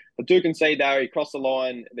 So I do concede there he crossed the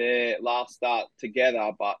line their last start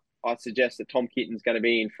together, but I suggest that Tom Kitten's going to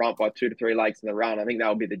be in front by 2 to 3 legs in the run. I think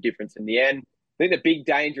that'll be the difference in the end. I think the big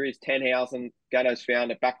danger is Tenhausen. Gatto's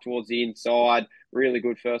found it back towards the inside. Really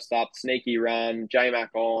good first up, sneaky run,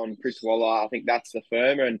 J-Mac on, Chris Waller. I think that's the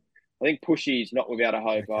firmer. And I think Pushy's not without a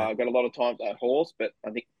hope. I've got a lot of time for that horse, but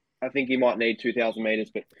I think he might need 2,000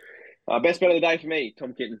 metres. But best bet of the day for me,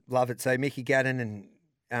 Tom Kitten. Love it. So Mickey Gannon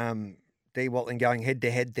and D. Watling going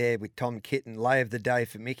head-to-head there with Tom Kitten. Lay of the day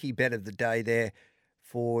for Mickey, bet of the day there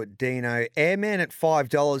for Dino. Airman at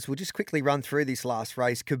 $5. We'll just quickly run through this last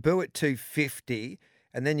race. Kaboo at $2.50.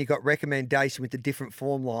 And then you got recommendation with the different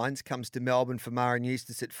form lines. Comes to Melbourne for Mara and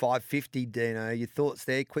Eustace at $5.50, Dino. Your thoughts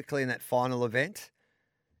there quickly in that final event?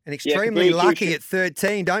 And extremely lucky at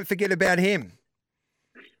 13. Don't forget about him.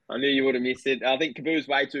 I knew you would have missed it. I think Kaboo's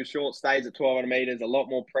way too short, stays at 1,200 metres. A lot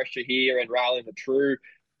more pressure here and railing the true.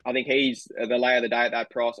 I think he's the lay of the day at that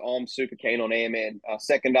price. I'm super keen on Airman.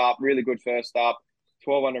 Second up, really good first up.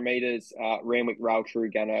 1,200 metres, Ramwick Rail True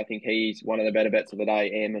Gunner. I think he's one of the better bets of the day,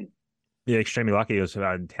 Airman. Yeah, extremely lucky. He was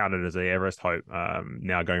touted as the Everest hope.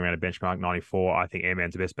 Now going around a benchmark 94. I think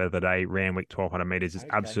Airman's the best bet of the day. Randwick 1,200 metres is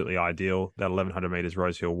absolutely ideal. That 1,100 metres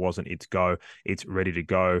Rosehill wasn't its go. It's ready to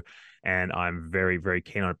go. And I'm very, very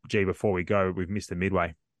keen on it. Gee, before we go, we've missed the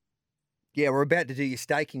midway. Yeah, we're about to do your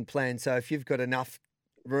staking plan. So if you've got enough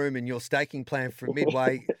room in your staking plan for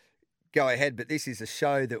midway, go ahead. But this is a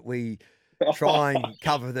show that we try and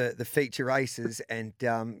cover the feature races, and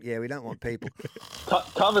we don't want people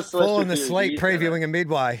falling asleep previewing a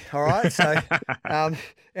midway. All right, so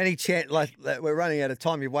any chance we're running out of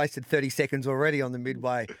time. You've wasted 30 seconds already on the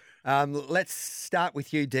midway. Let's start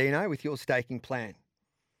with you, Dino, with your staking plan.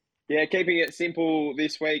 Yeah, keeping it simple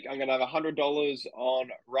this week, I'm going to have $100 on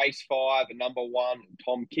race 5, number 1,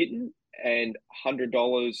 Tom Kitten, and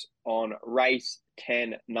 $100 on race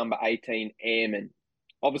 10, number 18, Airman.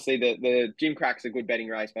 Obviously, the Jim Crack's a good betting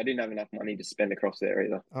race, but I didn't have enough money to spend across there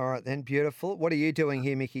either. All right, then. Beautiful. What are you doing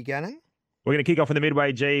here, Mickey Gannon? We're going to kick off in the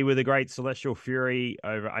midway, G, with a great Celestial Fury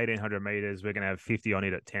over 1,800 metres. We're going to have 50 on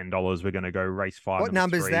it at $10. We're going to go race 5. What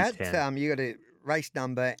number's that? You got a race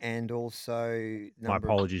number and also My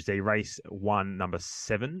apologies, D. Race 1, number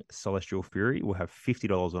 7, Celestial Fury. We'll have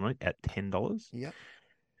 $50 on it at $10. Yep.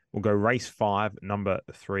 We'll go race 5, number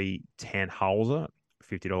 3, Tannhauser,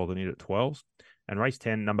 $50 on it at 12. And race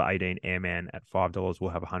 10, number 18, Airman at $5. We'll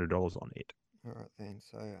have $100 on it. All right, then.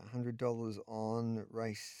 So $100 on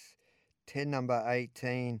race 10, number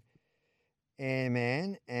 18,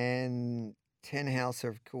 Airman. And Tenhauser,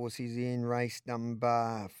 of course, is in race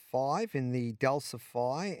number 5 in the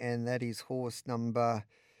Dulcify, and that is horse number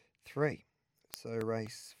 3. So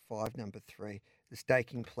race 5, number 3. The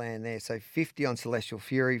staking plan there. So 50 on Celestial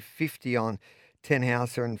Fury, 50 on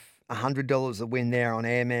Tenhauser, and $100 a win there on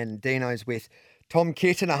Airman. And Dino's with Tom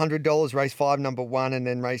Kitten, $100, race 5, number 1, and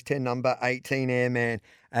then race 10, number 18, Airman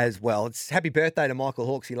as well. It's happy birthday to Michael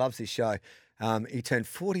Hawkes. He loves this show. He turned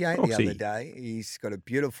 48 the other day. He's got a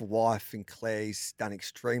beautiful wife in Claire. He's done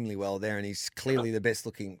extremely well there, and he's clearly the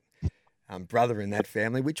best-looking brother in that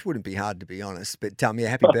family, which wouldn't be hard, to be honest. But,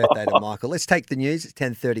 happy birthday to Michael. Let's take the news. It's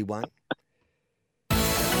 10:31.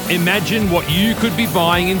 Imagine what you could be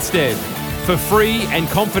buying instead. For free and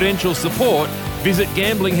confidential support, visit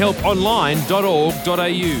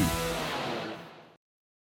gamblinghelponline.org.au.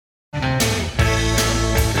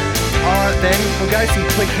 All right, then. We'll go some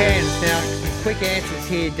quick hands now. Some quick answers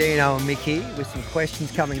here, Dino and Mickey, with some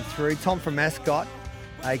questions coming through. Tom from Mascot.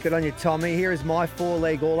 Good on you, Tommy. Here is my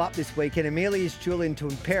 4-leg all up this weekend. Amelia's Jewel into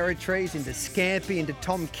Imperatrice, into Scampi, into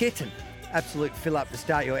Tom Kitten. Absolute fill up to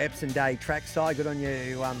start your Epsom Day trackside. Good on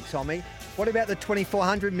you, Tommy. What about the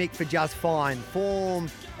 2,400, Mick, for Just Fine? Form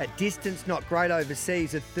at distance, not great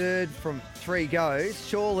overseas. A third from 3 goes.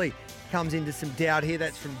 Surely comes into some doubt here.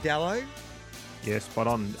 That's from Dallo. Yeah, spot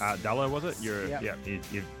on. Dallo, was it?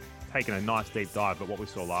 You've taken a nice deep dive, but what we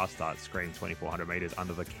saw last start screamed 2,400 metres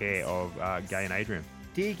under the care of Gay and Adrian.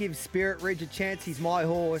 Do you give Spirit Ridge a chance? He's my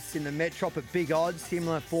horse in the Metrop at big odds.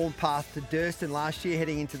 Similar form path to Durston last year,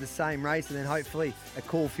 heading into the same race, and then hopefully a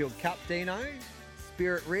Caulfield Cup, Dino.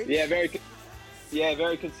 Spirit Ridge. Yeah, Yeah,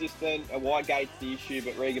 very consistent. A wide gate's the issue,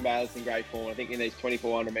 but Regan Baylor's in great form. I think in these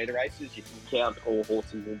 2,400 metre races, you can count all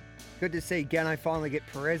horses in. Good to see Gano finally get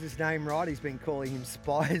Perez's name right. He's been calling him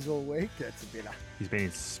Spies all week. That's a bit of... He's been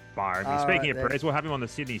inspired. All Speaking right, of Perez, we'll have him on the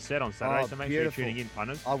Sydney set on Saturday, so make beautiful. sure you're tuning in,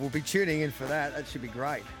 punters. I will be tuning in for that. That should be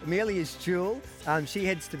great. Amelia's Jewel, she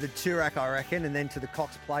heads to the Toorak, I reckon, and then to the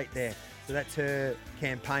Cox Plate there. So that's her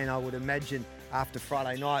campaign, I would imagine, after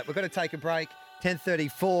Friday night. We've got to take a break.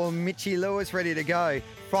 10:34, Mitchy Lewis ready to go.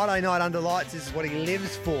 Friday night under lights, this is what he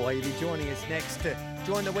lives for. He'll be joining us next to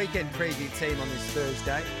join the weekend preview team on this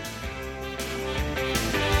Thursday.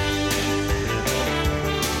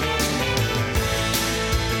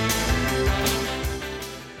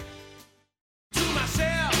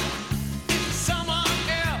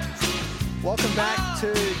 Welcome back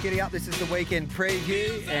to Giddy Up. This is the weekend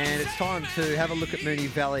preview, and it's time to have a look at Moonee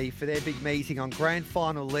Valley for their big meeting on Grand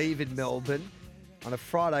Final Eve in Melbourne on a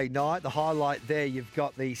Friday night. The highlight there, you've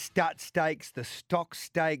got the Stud Stakes, the Stock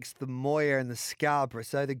Stakes, the Moir and the Scarborough.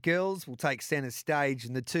 So the girls will take centre stage,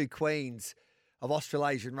 and the two queens of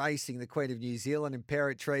Australasian racing, the Queen of New Zealand,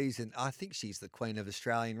 Imperatrice, and I think she's the Queen of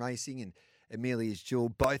Australian racing, and Amelia's Jewel,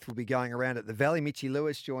 both will be going around at the Valley. Mitchy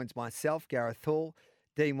Lewis joins myself, Gareth Hall,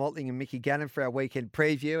 Dean Watling and Mickey Gannon for our weekend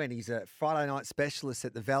preview, and he's a Friday night specialist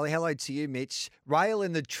at the Valley. Hello to you, Mitch. Rail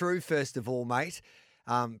in the True, first of all, mate.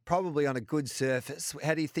 Probably on a good surface.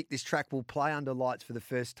 How do you think this track will play under lights for the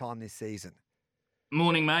first time this season?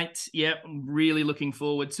 Morning, mate. Yep, I'm really looking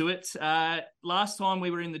forward to it. Last time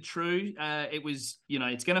we were in the True, it was,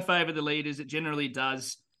 it's going to favour the leaders. It generally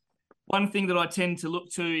does. One thing that I tend to look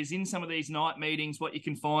to is in some of these night meetings, what you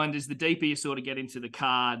can find is the deeper you sort of get into the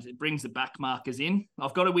card, it brings the back markers in.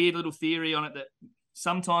 I've got a weird little theory on it that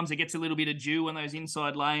sometimes it gets a little bit of dew on those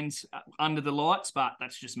inside lanes under the lights, but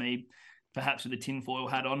that's just me, perhaps with a tinfoil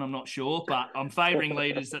hat on, I'm not sure, but I'm favouring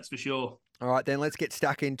leaders, that's for sure. All right, then let's get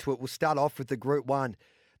stuck into it. We'll start off with the Group 1,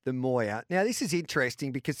 the Moir. Now, this is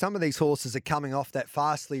interesting because some of these horses are coming off that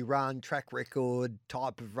fastly run track record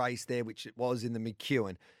type of race there, which it was in the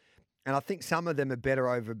McEwen. And I think some of them are better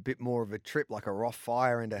over a bit more of a trip, like a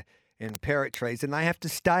Rothfire and Imperatrice, and they have to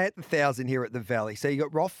stay at the 1,000 here at the Valley. So you got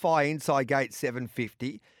Rothfire inside gate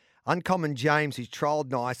 750, Uncommon James, who's trialled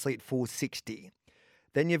nicely at 460.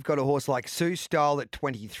 Then you've got a horse like Sue Style at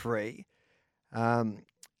 23,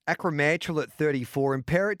 Acromantral at 34,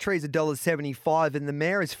 Imperatrice $1.75, and the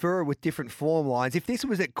mare is Fura with different form lines. If this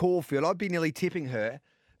was at Caulfield, I'd be nearly tipping her.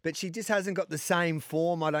 But she just hasn't got the same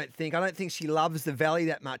form, I don't think. I don't think she loves the Valley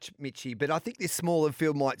that much, Mitchy. But I think this smaller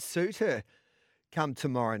field might suit her come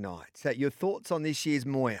tomorrow night. So your thoughts on this year's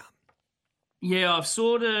Moir? Yeah, I've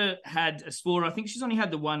sort of had a score. I think she's only had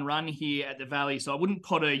the one run here at the Valley, so I wouldn't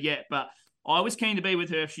pot her yet. But I was keen to be with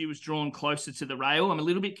her if she was drawn closer to the rail. I'm a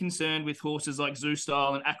little bit concerned with horses like Zoo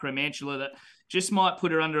Style and Acromantula that just might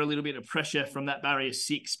put her under a little bit of pressure from that barrier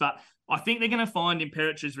 6. But I think they're going to find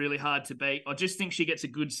Imperatrice really hard to beat. I just think she gets a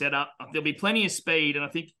good setup. There'll be plenty of speed, and I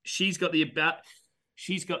think she's got the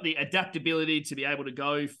adaptability to be able to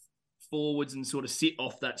go forwards and sort of sit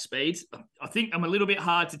off that speed. I think I'm a little bit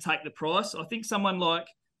hard to take the price. I think someone like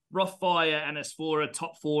Rothfire and Asphora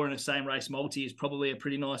top 4 in the same race multi is probably a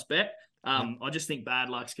pretty nice bet. I just think Bad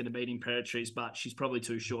Luck's going to beat Imperatrice, but she's probably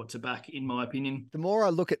too short to back, in my opinion. The more I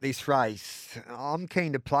look at this race, I'm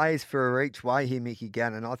keen to play for her each way here, Mickey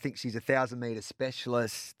Gannon. I think she's a 1,000-metre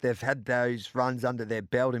specialist. They've had those runs under their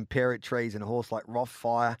belt, Imperatrice and a horse like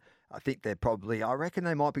Rothfire. I reckon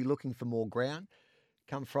they might be looking for more ground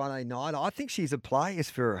come Friday night. I think she's a play,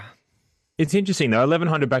 as for her. It's interesting, though.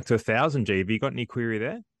 1,100 back to 1,000, G. Have you got any query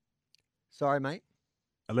there? Sorry, mate.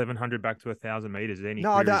 1,100 back to 1,000 metres. Is there any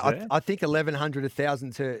No, I don't. there? I think 1,100,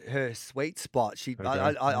 1,000 to her sweet spot.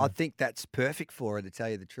 I think that's perfect for her, to tell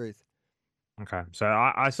you the truth. Okay, so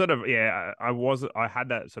I sort of I had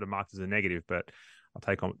that sort of marked as a negative, but I'll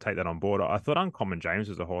take that on board. I thought Uncommon James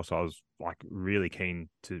was a horse I was like really keen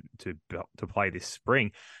to play this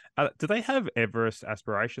spring. Do they have Everest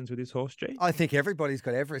aspirations with this horse, G? I think everybody's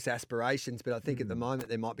got Everest aspirations, but I think at the moment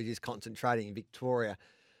they might be just concentrating in Victoria.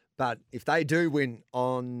 But if they do win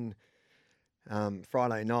on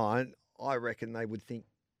Friday night, I reckon they would think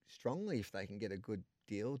strongly if they can get a good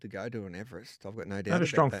deal to go to an Everest. I've got no doubt. I have a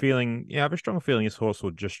strong feeling. Yeah, I have a strong feeling this horse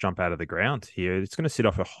will just jump out of the ground here. It's going to sit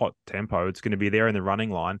off a hot tempo. It's going to be there in the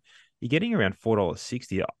running line. You're getting around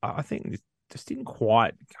 $4.60. I think this didn't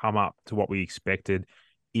quite come up to what we expected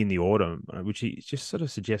in the autumn, which just sort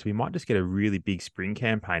of suggests we might just get a really big spring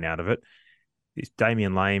campaign out of it. This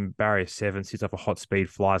Damien Lane, barrier 7, sits off a hot speed,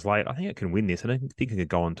 flies late. I think it can win this. I don't think it could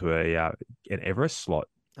go onto an Everest slot.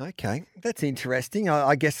 Okay, that's interesting.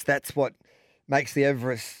 I guess that's what makes the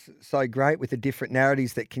Everest so great with the different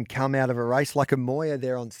narratives that can come out of a race, like a Moya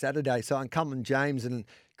there on Saturday. So Uncommon James and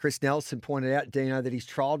Chris Nelson pointed out, Dino, that he's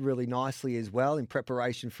trialled really nicely as well in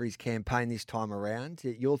preparation for his campaign this time around.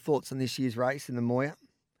 Your thoughts on this year's race in the Moya?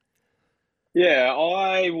 Yeah,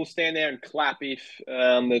 I will stand there and clap if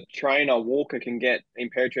the trainer Walker can get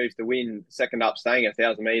Imperatrice to win second up, staying at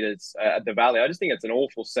 1,000 metres at the Valley. I just think it's an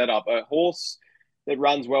awful setup. A horse that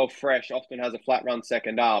runs well fresh often has a flat run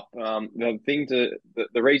second up. The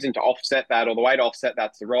reason to offset that, or the way to offset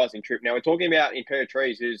that's the rising trip. Now we're talking about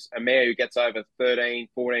Imperatrice, who's a mare who gets over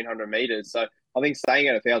 1,400 metres. So I think staying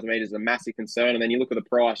at 1,000 metres is a massive concern. And then you look at the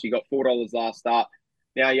price. You got $4 last start.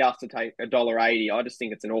 Now you have to take $1.80. I just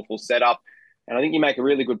think it's an awful setup. And I think you make a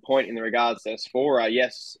really good point in the regards to Sphora.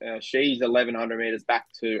 Yes, she's 1,100 metres back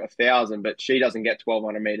to 1,000, but she doesn't get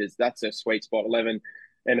 1,200 metres. That's a sweet spot, 11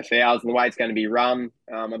 and 1,000. The way it's going to be run,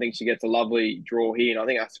 I think she gets a lovely draw here. And I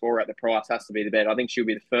think Sphora at the price has to be the bet. I think she'll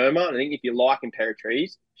be the firmer. And I think if you like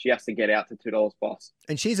Imperatrice, she has to get out to $2 plus.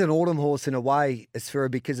 And she's an autumn horse in a way,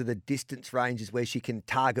 Sphora, because of the distance ranges where she can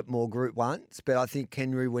target more Group 1s. But I think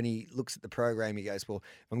Henry, when he looks at the program, he goes, well,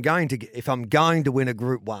 if I'm going to win a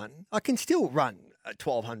Group 1, I can still run a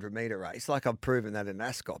 1,200 metre race. Like I've proven that in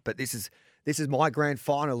Ascot. But this is my grand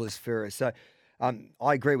final as Sphora. So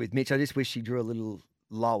I agree with Mitch. I just wish she drew a little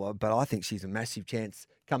lower, but I think she's a massive chance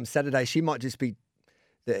come Saturday. She might just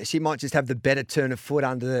have the better turn of foot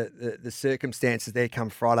under the circumstances there come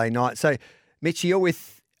Friday night. So, Mitch, you're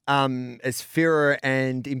with Sphora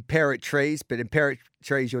and Imperatrice, but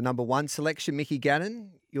Imperatrice your number one selection. Mickey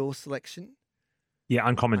Gannon, your selection? Yeah,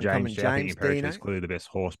 Uncommon James. I think Imperatrice Dino? is clearly the best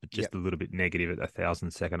horse, but just a little bit negative at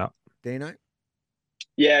 1,000 second up. Dino?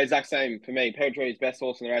 Yeah, exact same for me. Imperatrice best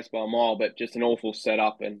horse in the race by a mile, but just an awful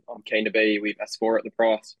setup, and I'm keen to be with Sphora at the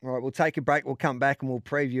price. All right, we'll take a break. We'll come back and we'll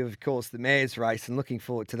preview, of course, the mares race, and looking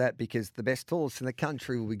forward to that because the best horse in the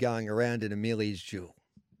country will be going around in Amelia's Jewel.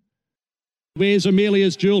 Where's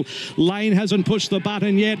Amelia's Jewel? Lane hasn't pushed the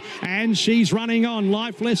button yet, and she's running on.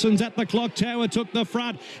 Life Lessons at the clock tower took the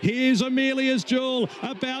front. Here's Amelia's Jewel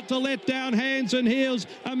about to let down Hands and Heels.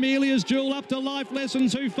 Amelia's Jewel up to Life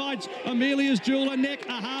Lessons, who fights Amelia's Jewel a neck,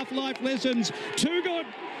 a half Life Lessons. Too good.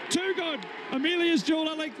 Amelia's Jewel,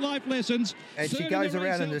 I like Life Lessons. And she goes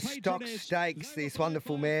around in the stock stakes, this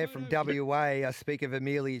wonderful mare from WA. I speak of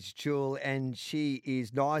Amelia's Jewel, and she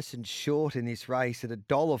is nice and short in this race at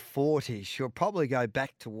 $1.40. She'll probably go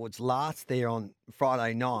back towards last there on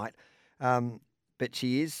Friday night. But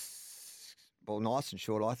she is, well, nice and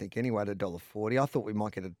short, I think, anyway, at $1.40. I thought we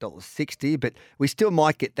might get $1.60, but we still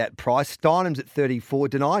might get that price. Steinham's at 34.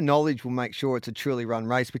 Deny Knowledge will make sure it's a truly run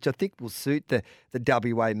race, which I think will suit the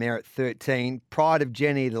WA mare at 13. Pride of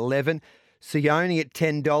Jenny at 11. Sione at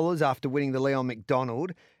 $10 after winning the Leon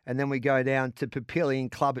McDonald. And then we go down to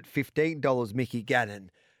Papillion Club at $15, Mickey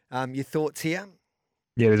Gannon. Your thoughts here?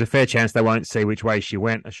 Yeah, there's a fair chance they won't see which way she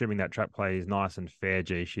went, assuming that track play is nice and fair.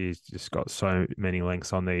 Gee, she's just got so many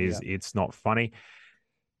lengths on these. Yeah. It's not funny.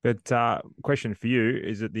 But question for you,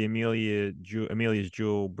 is it the Amelia's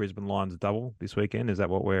Jewel Brisbane Lions double this weekend? Is that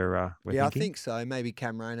what we're thinking? I think so. Maybe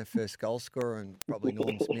Cam Rayner first goal scorer and probably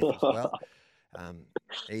Norm Smith as well.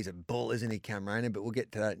 He's a bull, isn't he, Cam Rayner? But we'll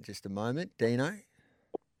get to that in just a moment. Dino?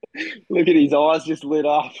 Look at his eyes just lit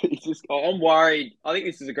up. I'm worried. I think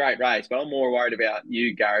this is a great race, but I'm more worried about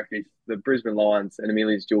you, Gareth, if the Brisbane Lions and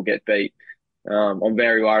Amelia's Jewel get beat. I'm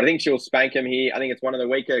very worried. I think she'll spank him here. I think it's one of the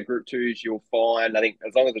weaker Group 2s you'll find. I think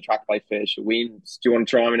as long as the track play fair, she'll win. Do you want to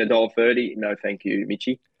try him in $1.30? No, thank you,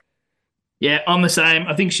 Mitchie. Yeah, I'm the same.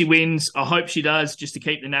 I think she wins. I hope she does, just to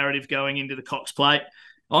keep the narrative going into the Cox Plate.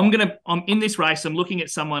 I'm in this race. I'm looking at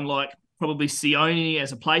someone like probably Sione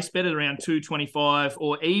as a place bet at around $2.25,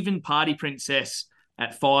 or even Party Princess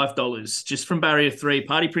at $5, just from barrier 3.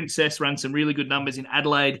 Party Princess ran some really good numbers in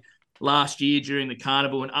Adelaide last year during the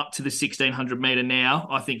carnival and up to the 1,600 metre now.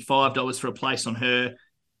 I think $5 for a place on her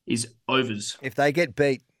is overs. If they get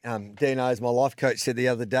beat, Dino, as my life coach said the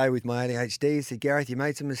other day with my ADHD, he said, Gareth, you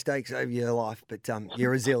made some mistakes over your life, but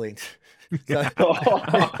you're resilient. So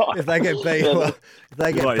if they get beat,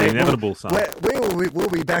 inevitable, son. We'll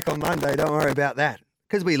be back on Monday. Don't worry about that,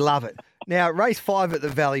 because we love it. Now, race 5 at the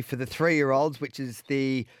Valley for the 3-year-olds, which is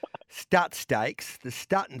the Stut Stakes, the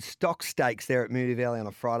Stut and Stock Stakes there at Moonee Valley on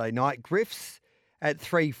a Friday night. Griff's at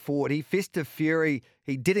 $3.40. Fist of Fury,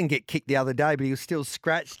 he didn't get kicked the other day, but he was still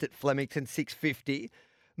scratched at Flemington, $6.50.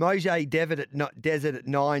 Mojay Desert at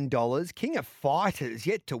 $9. King of Fighters,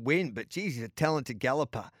 yet to win, but geez, he's a talented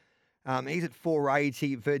galloper. He's at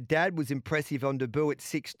 $4.80. Verdad was impressive on debut at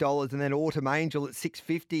 $6, and then Autumn Angel at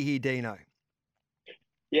 $6.50 here, Dino.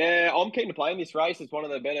 Yeah, I'm keen to play in this race. It's one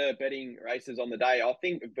of the better betting races on the day. I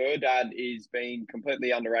think Verdad is being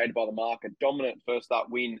completely underrated by the market. Dominant first up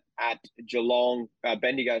win at Geelong,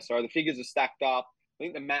 Bendigo. Sorry, the figures are stacked up. I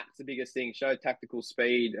think the map's the biggest thing. Showed tactical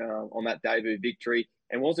speed on that debut victory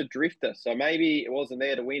and was a drifter. So maybe it wasn't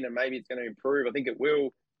there to win and maybe it's going to improve. I think it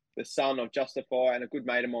will. The son of Justify and a good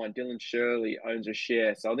mate of mine, Dylan Shirley, owns a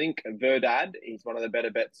share. So I think Verdad is one of the better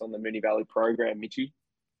bets on the Moonee Valley program, Mitchie.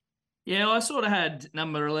 Yeah, I sort of had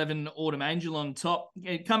number 11, Autumn Angel, on top.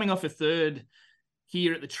 Coming off a third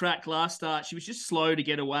here at the track last start, she was just slow to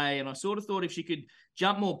get away. And I sort of thought if she could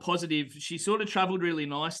jump more positive, she sort of travelled really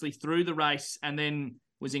nicely through the race and then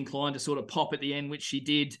was inclined to sort of pop at the end, which she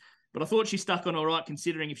did. But I thought she stuck on all right,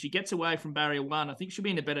 considering if she gets away from barrier 1, I think she'll be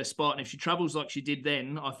in a better spot. And if she travels like she did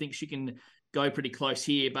then, I think she can go pretty close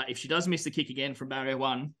here. But if she does miss the kick again from barrier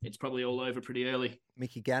 1, it's probably all over pretty early.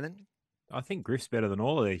 Mickey Gannon? I think Griff's better than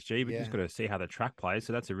all of these, G, but you've just got to see how the track plays.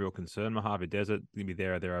 So that's a real concern. Mojave Desert, going to be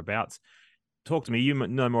there or thereabouts. Talk to me. You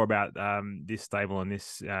know more about this stable and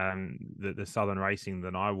this the Southern racing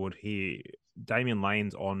than I would here. Damien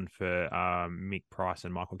Lane's on for Mick Price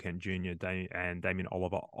and Michael Kent Jr. and Damien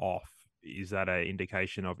Oliver off. Is that an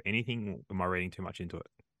indication of anything? Am I reading too much into it?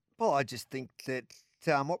 Well, I just think that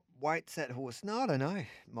what weight's that horse? No, I don't know.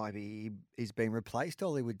 Maybe he's been replaced,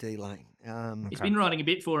 Hollywood D Lane. He's been riding a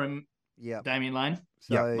bit for him. Yeah, Damien Lane.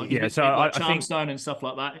 So, like Charmstone and stuff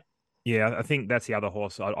like that. Yeah, I think that's the other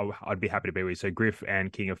horse I'd be happy to be with. So Griff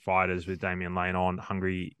and King of Fighters with Damien Lane on,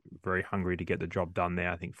 very hungry to get the job done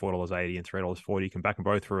there. I think $4.80 and $3.40. You can back them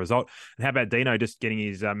both for a result. And how about Dino just getting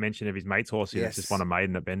his mention of his mate's horse? Yes. Just won a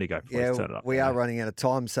maiden at Bendigo. We are running out of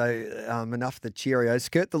time, so enough of the Cheerios.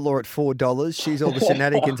 Skirt the Law at $4. She's All the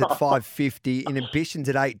Shenanigans at $5.50. Inhibitions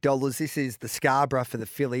at $8. This is the Scarborough for the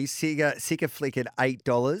fillies. Sicker Flick at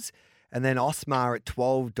 $8. And then Osmar at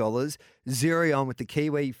 $12. Zurion with the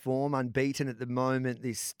Kiwi form, unbeaten at the moment.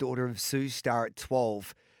 This Daughter of Sioux Star at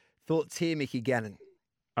 $12. Thoughts here, Mickey Gannon?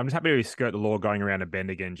 I'm just happy to skirt the law going around a bend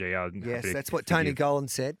again, G. Yes, that's what Tony Golan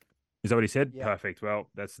said. Is that what he said? Yep. Perfect. Well,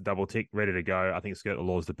 that's the double tick, ready to go. I think skirt the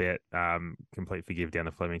law's the bet. Complete Forgive down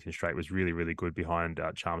the Flemington Straight was really, really good behind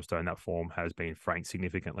Charmstone. That form has been franked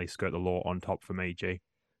significantly. Skirt the law on top for me, G.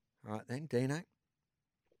 All right then, Dino.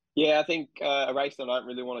 Yeah, I think a race that I don't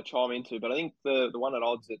really want to chime into, but I think the one at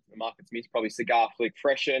odds that the market's missed, probably Cigar Flick.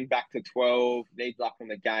 Freshen, back to 12, needs luck from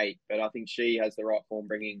the gate, but I think she has the right form,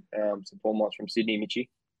 bringing some form lots from Sydney, Mitchie.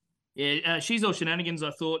 Yeah, She's All Shenanigans,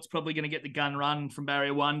 I thought, is probably going to get the gun run from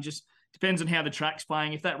barrier 1. Just depends on how the track's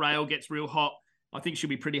playing. If that rail gets real hot, I think she'll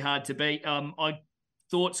be pretty hard to beat. I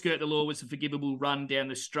thought Skirt the Law was a forgivable run down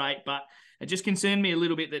the straight, but it just concerned me a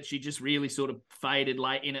little bit that she just really sort of faded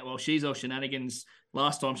late in it. While She's All Shenanigans,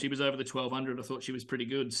 last time she was over the 1200, I thought she was pretty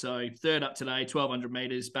good. So third up today, 1200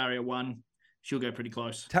 metres, barrier 1. She'll go pretty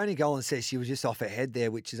close. Tony Golan says she was just off her head there,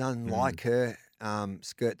 which is unlike her,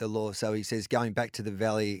 Skirt the Law. So he says going back to the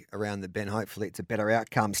valley around the bend, hopefully it's a better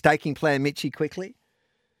outcome. Staking plan, Mitchie, quickly.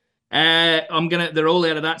 They're all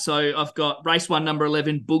out of that. So I've got race 1, number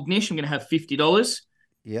 11, Bugnish. I'm going to have $50.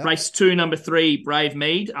 Yeah. Race 2, number 3, Brave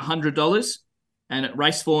Mead, $100. And at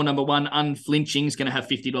race 4, number 1, Unflinching, is going to have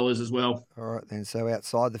 $50 as well. All right, then. So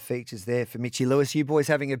outside the features there for Mitchie Lewis. You boys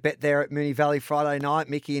having a bet there at Moonee Valley Friday night.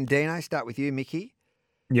 Mickey and Dino, start with you, Mickey.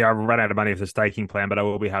 Yeah, I've run out of money for the staking plan, but I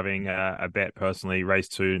will be having a bet personally. Race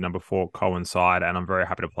 2, number 4, Coincide, and I'm very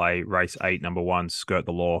happy to play race 8, number 1, Skirt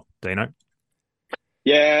the Law. Dino?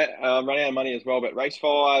 Yeah, running out of money as well, but race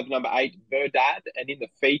 5, number 8, Verdad, and in the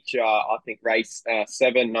feature, I think race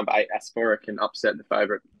 7, number 8, Aspora can upset the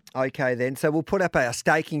favourite. Okay, then. So we'll put up our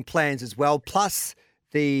staking plans as well, plus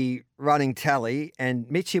the running tally. And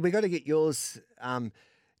Mitchie, we've got to get yours.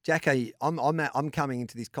 Jacko, I'm coming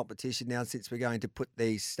into this competition now since we're going to put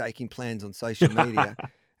these staking plans on social media.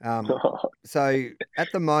 So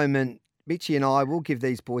at the moment, Mitchie and I will give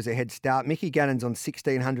these boys a head start. Mickey Gannon's on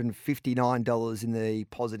 $1,659 in the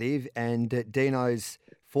positive, and Dino's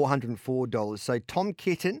 $404. So Tom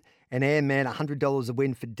Kitten and Airman, $100 a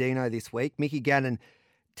win for Dino this week. Mickey Gannon,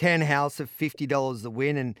 Tan House of $50 the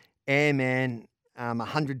win, and Airman,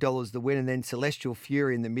 $100 the win, and then Celestial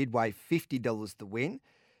Fury in the midway, $50 the win.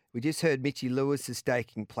 We just heard Mitchie Lewis's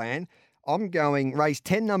staking plan. I'm going race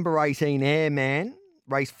 10, number 18, Airman.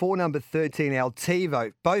 Race 4, number 13,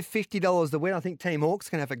 Altivo. Both $50 the win. I think Team Hawk's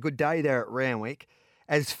going to have a good day there at Randwick.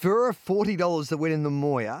 Asfura, $40 the win in the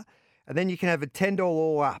Moya. And then you can have a $10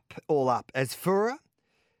 all up. Asfura,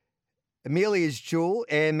 Amelia's Jewel,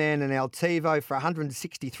 Airman and Altivo for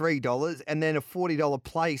 $163. And then a $40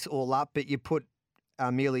 place all up. But you put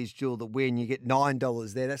Amelia's Jewel the win, you get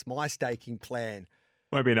 $9 there. That's my staking plan.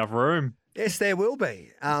 Won't be enough room. Yes, there will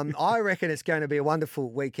be. I reckon it's going to be a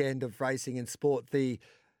wonderful weekend of racing and sport. The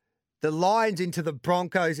Lions into the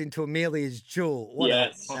Broncos into Amelia's Jewel.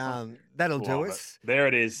 That'll do us. There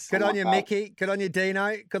it is. Good on you, Mickey. Good on you,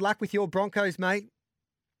 Dino. Good luck with your Broncos, mate.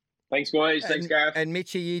 Thanks, boys. Thanks, Gareth. And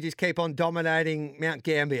Mitchie, you just keep on dominating Mount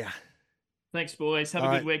Gambier. Thanks, boys. Have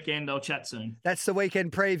a good weekend. I'll chat soon. That's the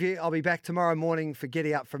weekend preview. I'll be back tomorrow morning for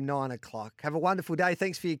Giddy Up from 9 o'clock. Have a wonderful day.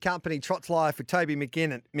 Thanks for your company. Trots Live for Toby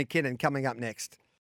McKinnon coming up next.